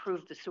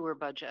approved the sewer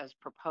budget as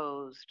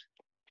proposed,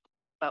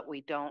 but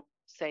we don't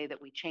say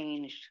that we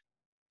changed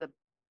the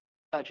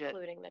budget.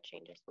 Including the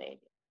changes made.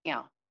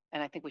 Yeah,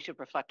 and I think we should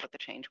reflect what the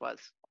change was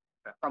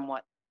Okay. from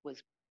what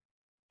was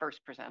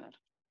first presented.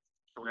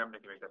 so we're gonna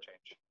make that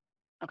change.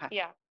 Okay,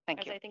 Yeah, thank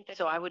as you. I think that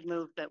So I would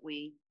move that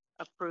we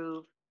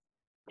approve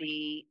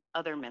the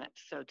other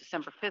minutes, so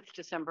December 5th,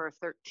 December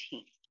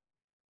 13th,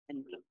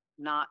 and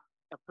not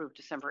approve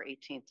December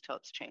 18th till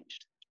it's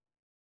changed.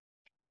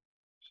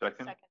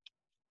 Second, second.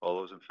 all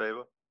those in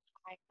favor?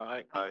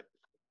 Aye. Aye.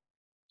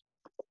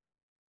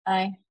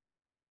 Aye.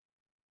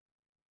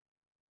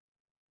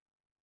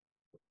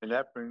 And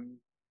that brings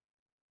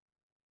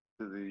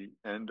to the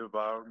end of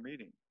our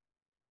meeting.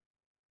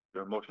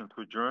 Your motion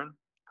to adjourn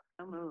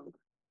So moved.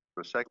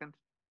 for a second?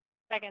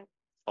 Second.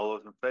 All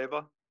those in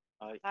favor?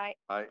 Aye.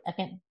 Aye.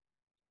 Second.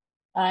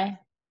 Aye.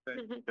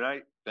 Good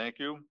night. Thank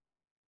you.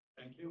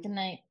 Thank you. Good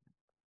night.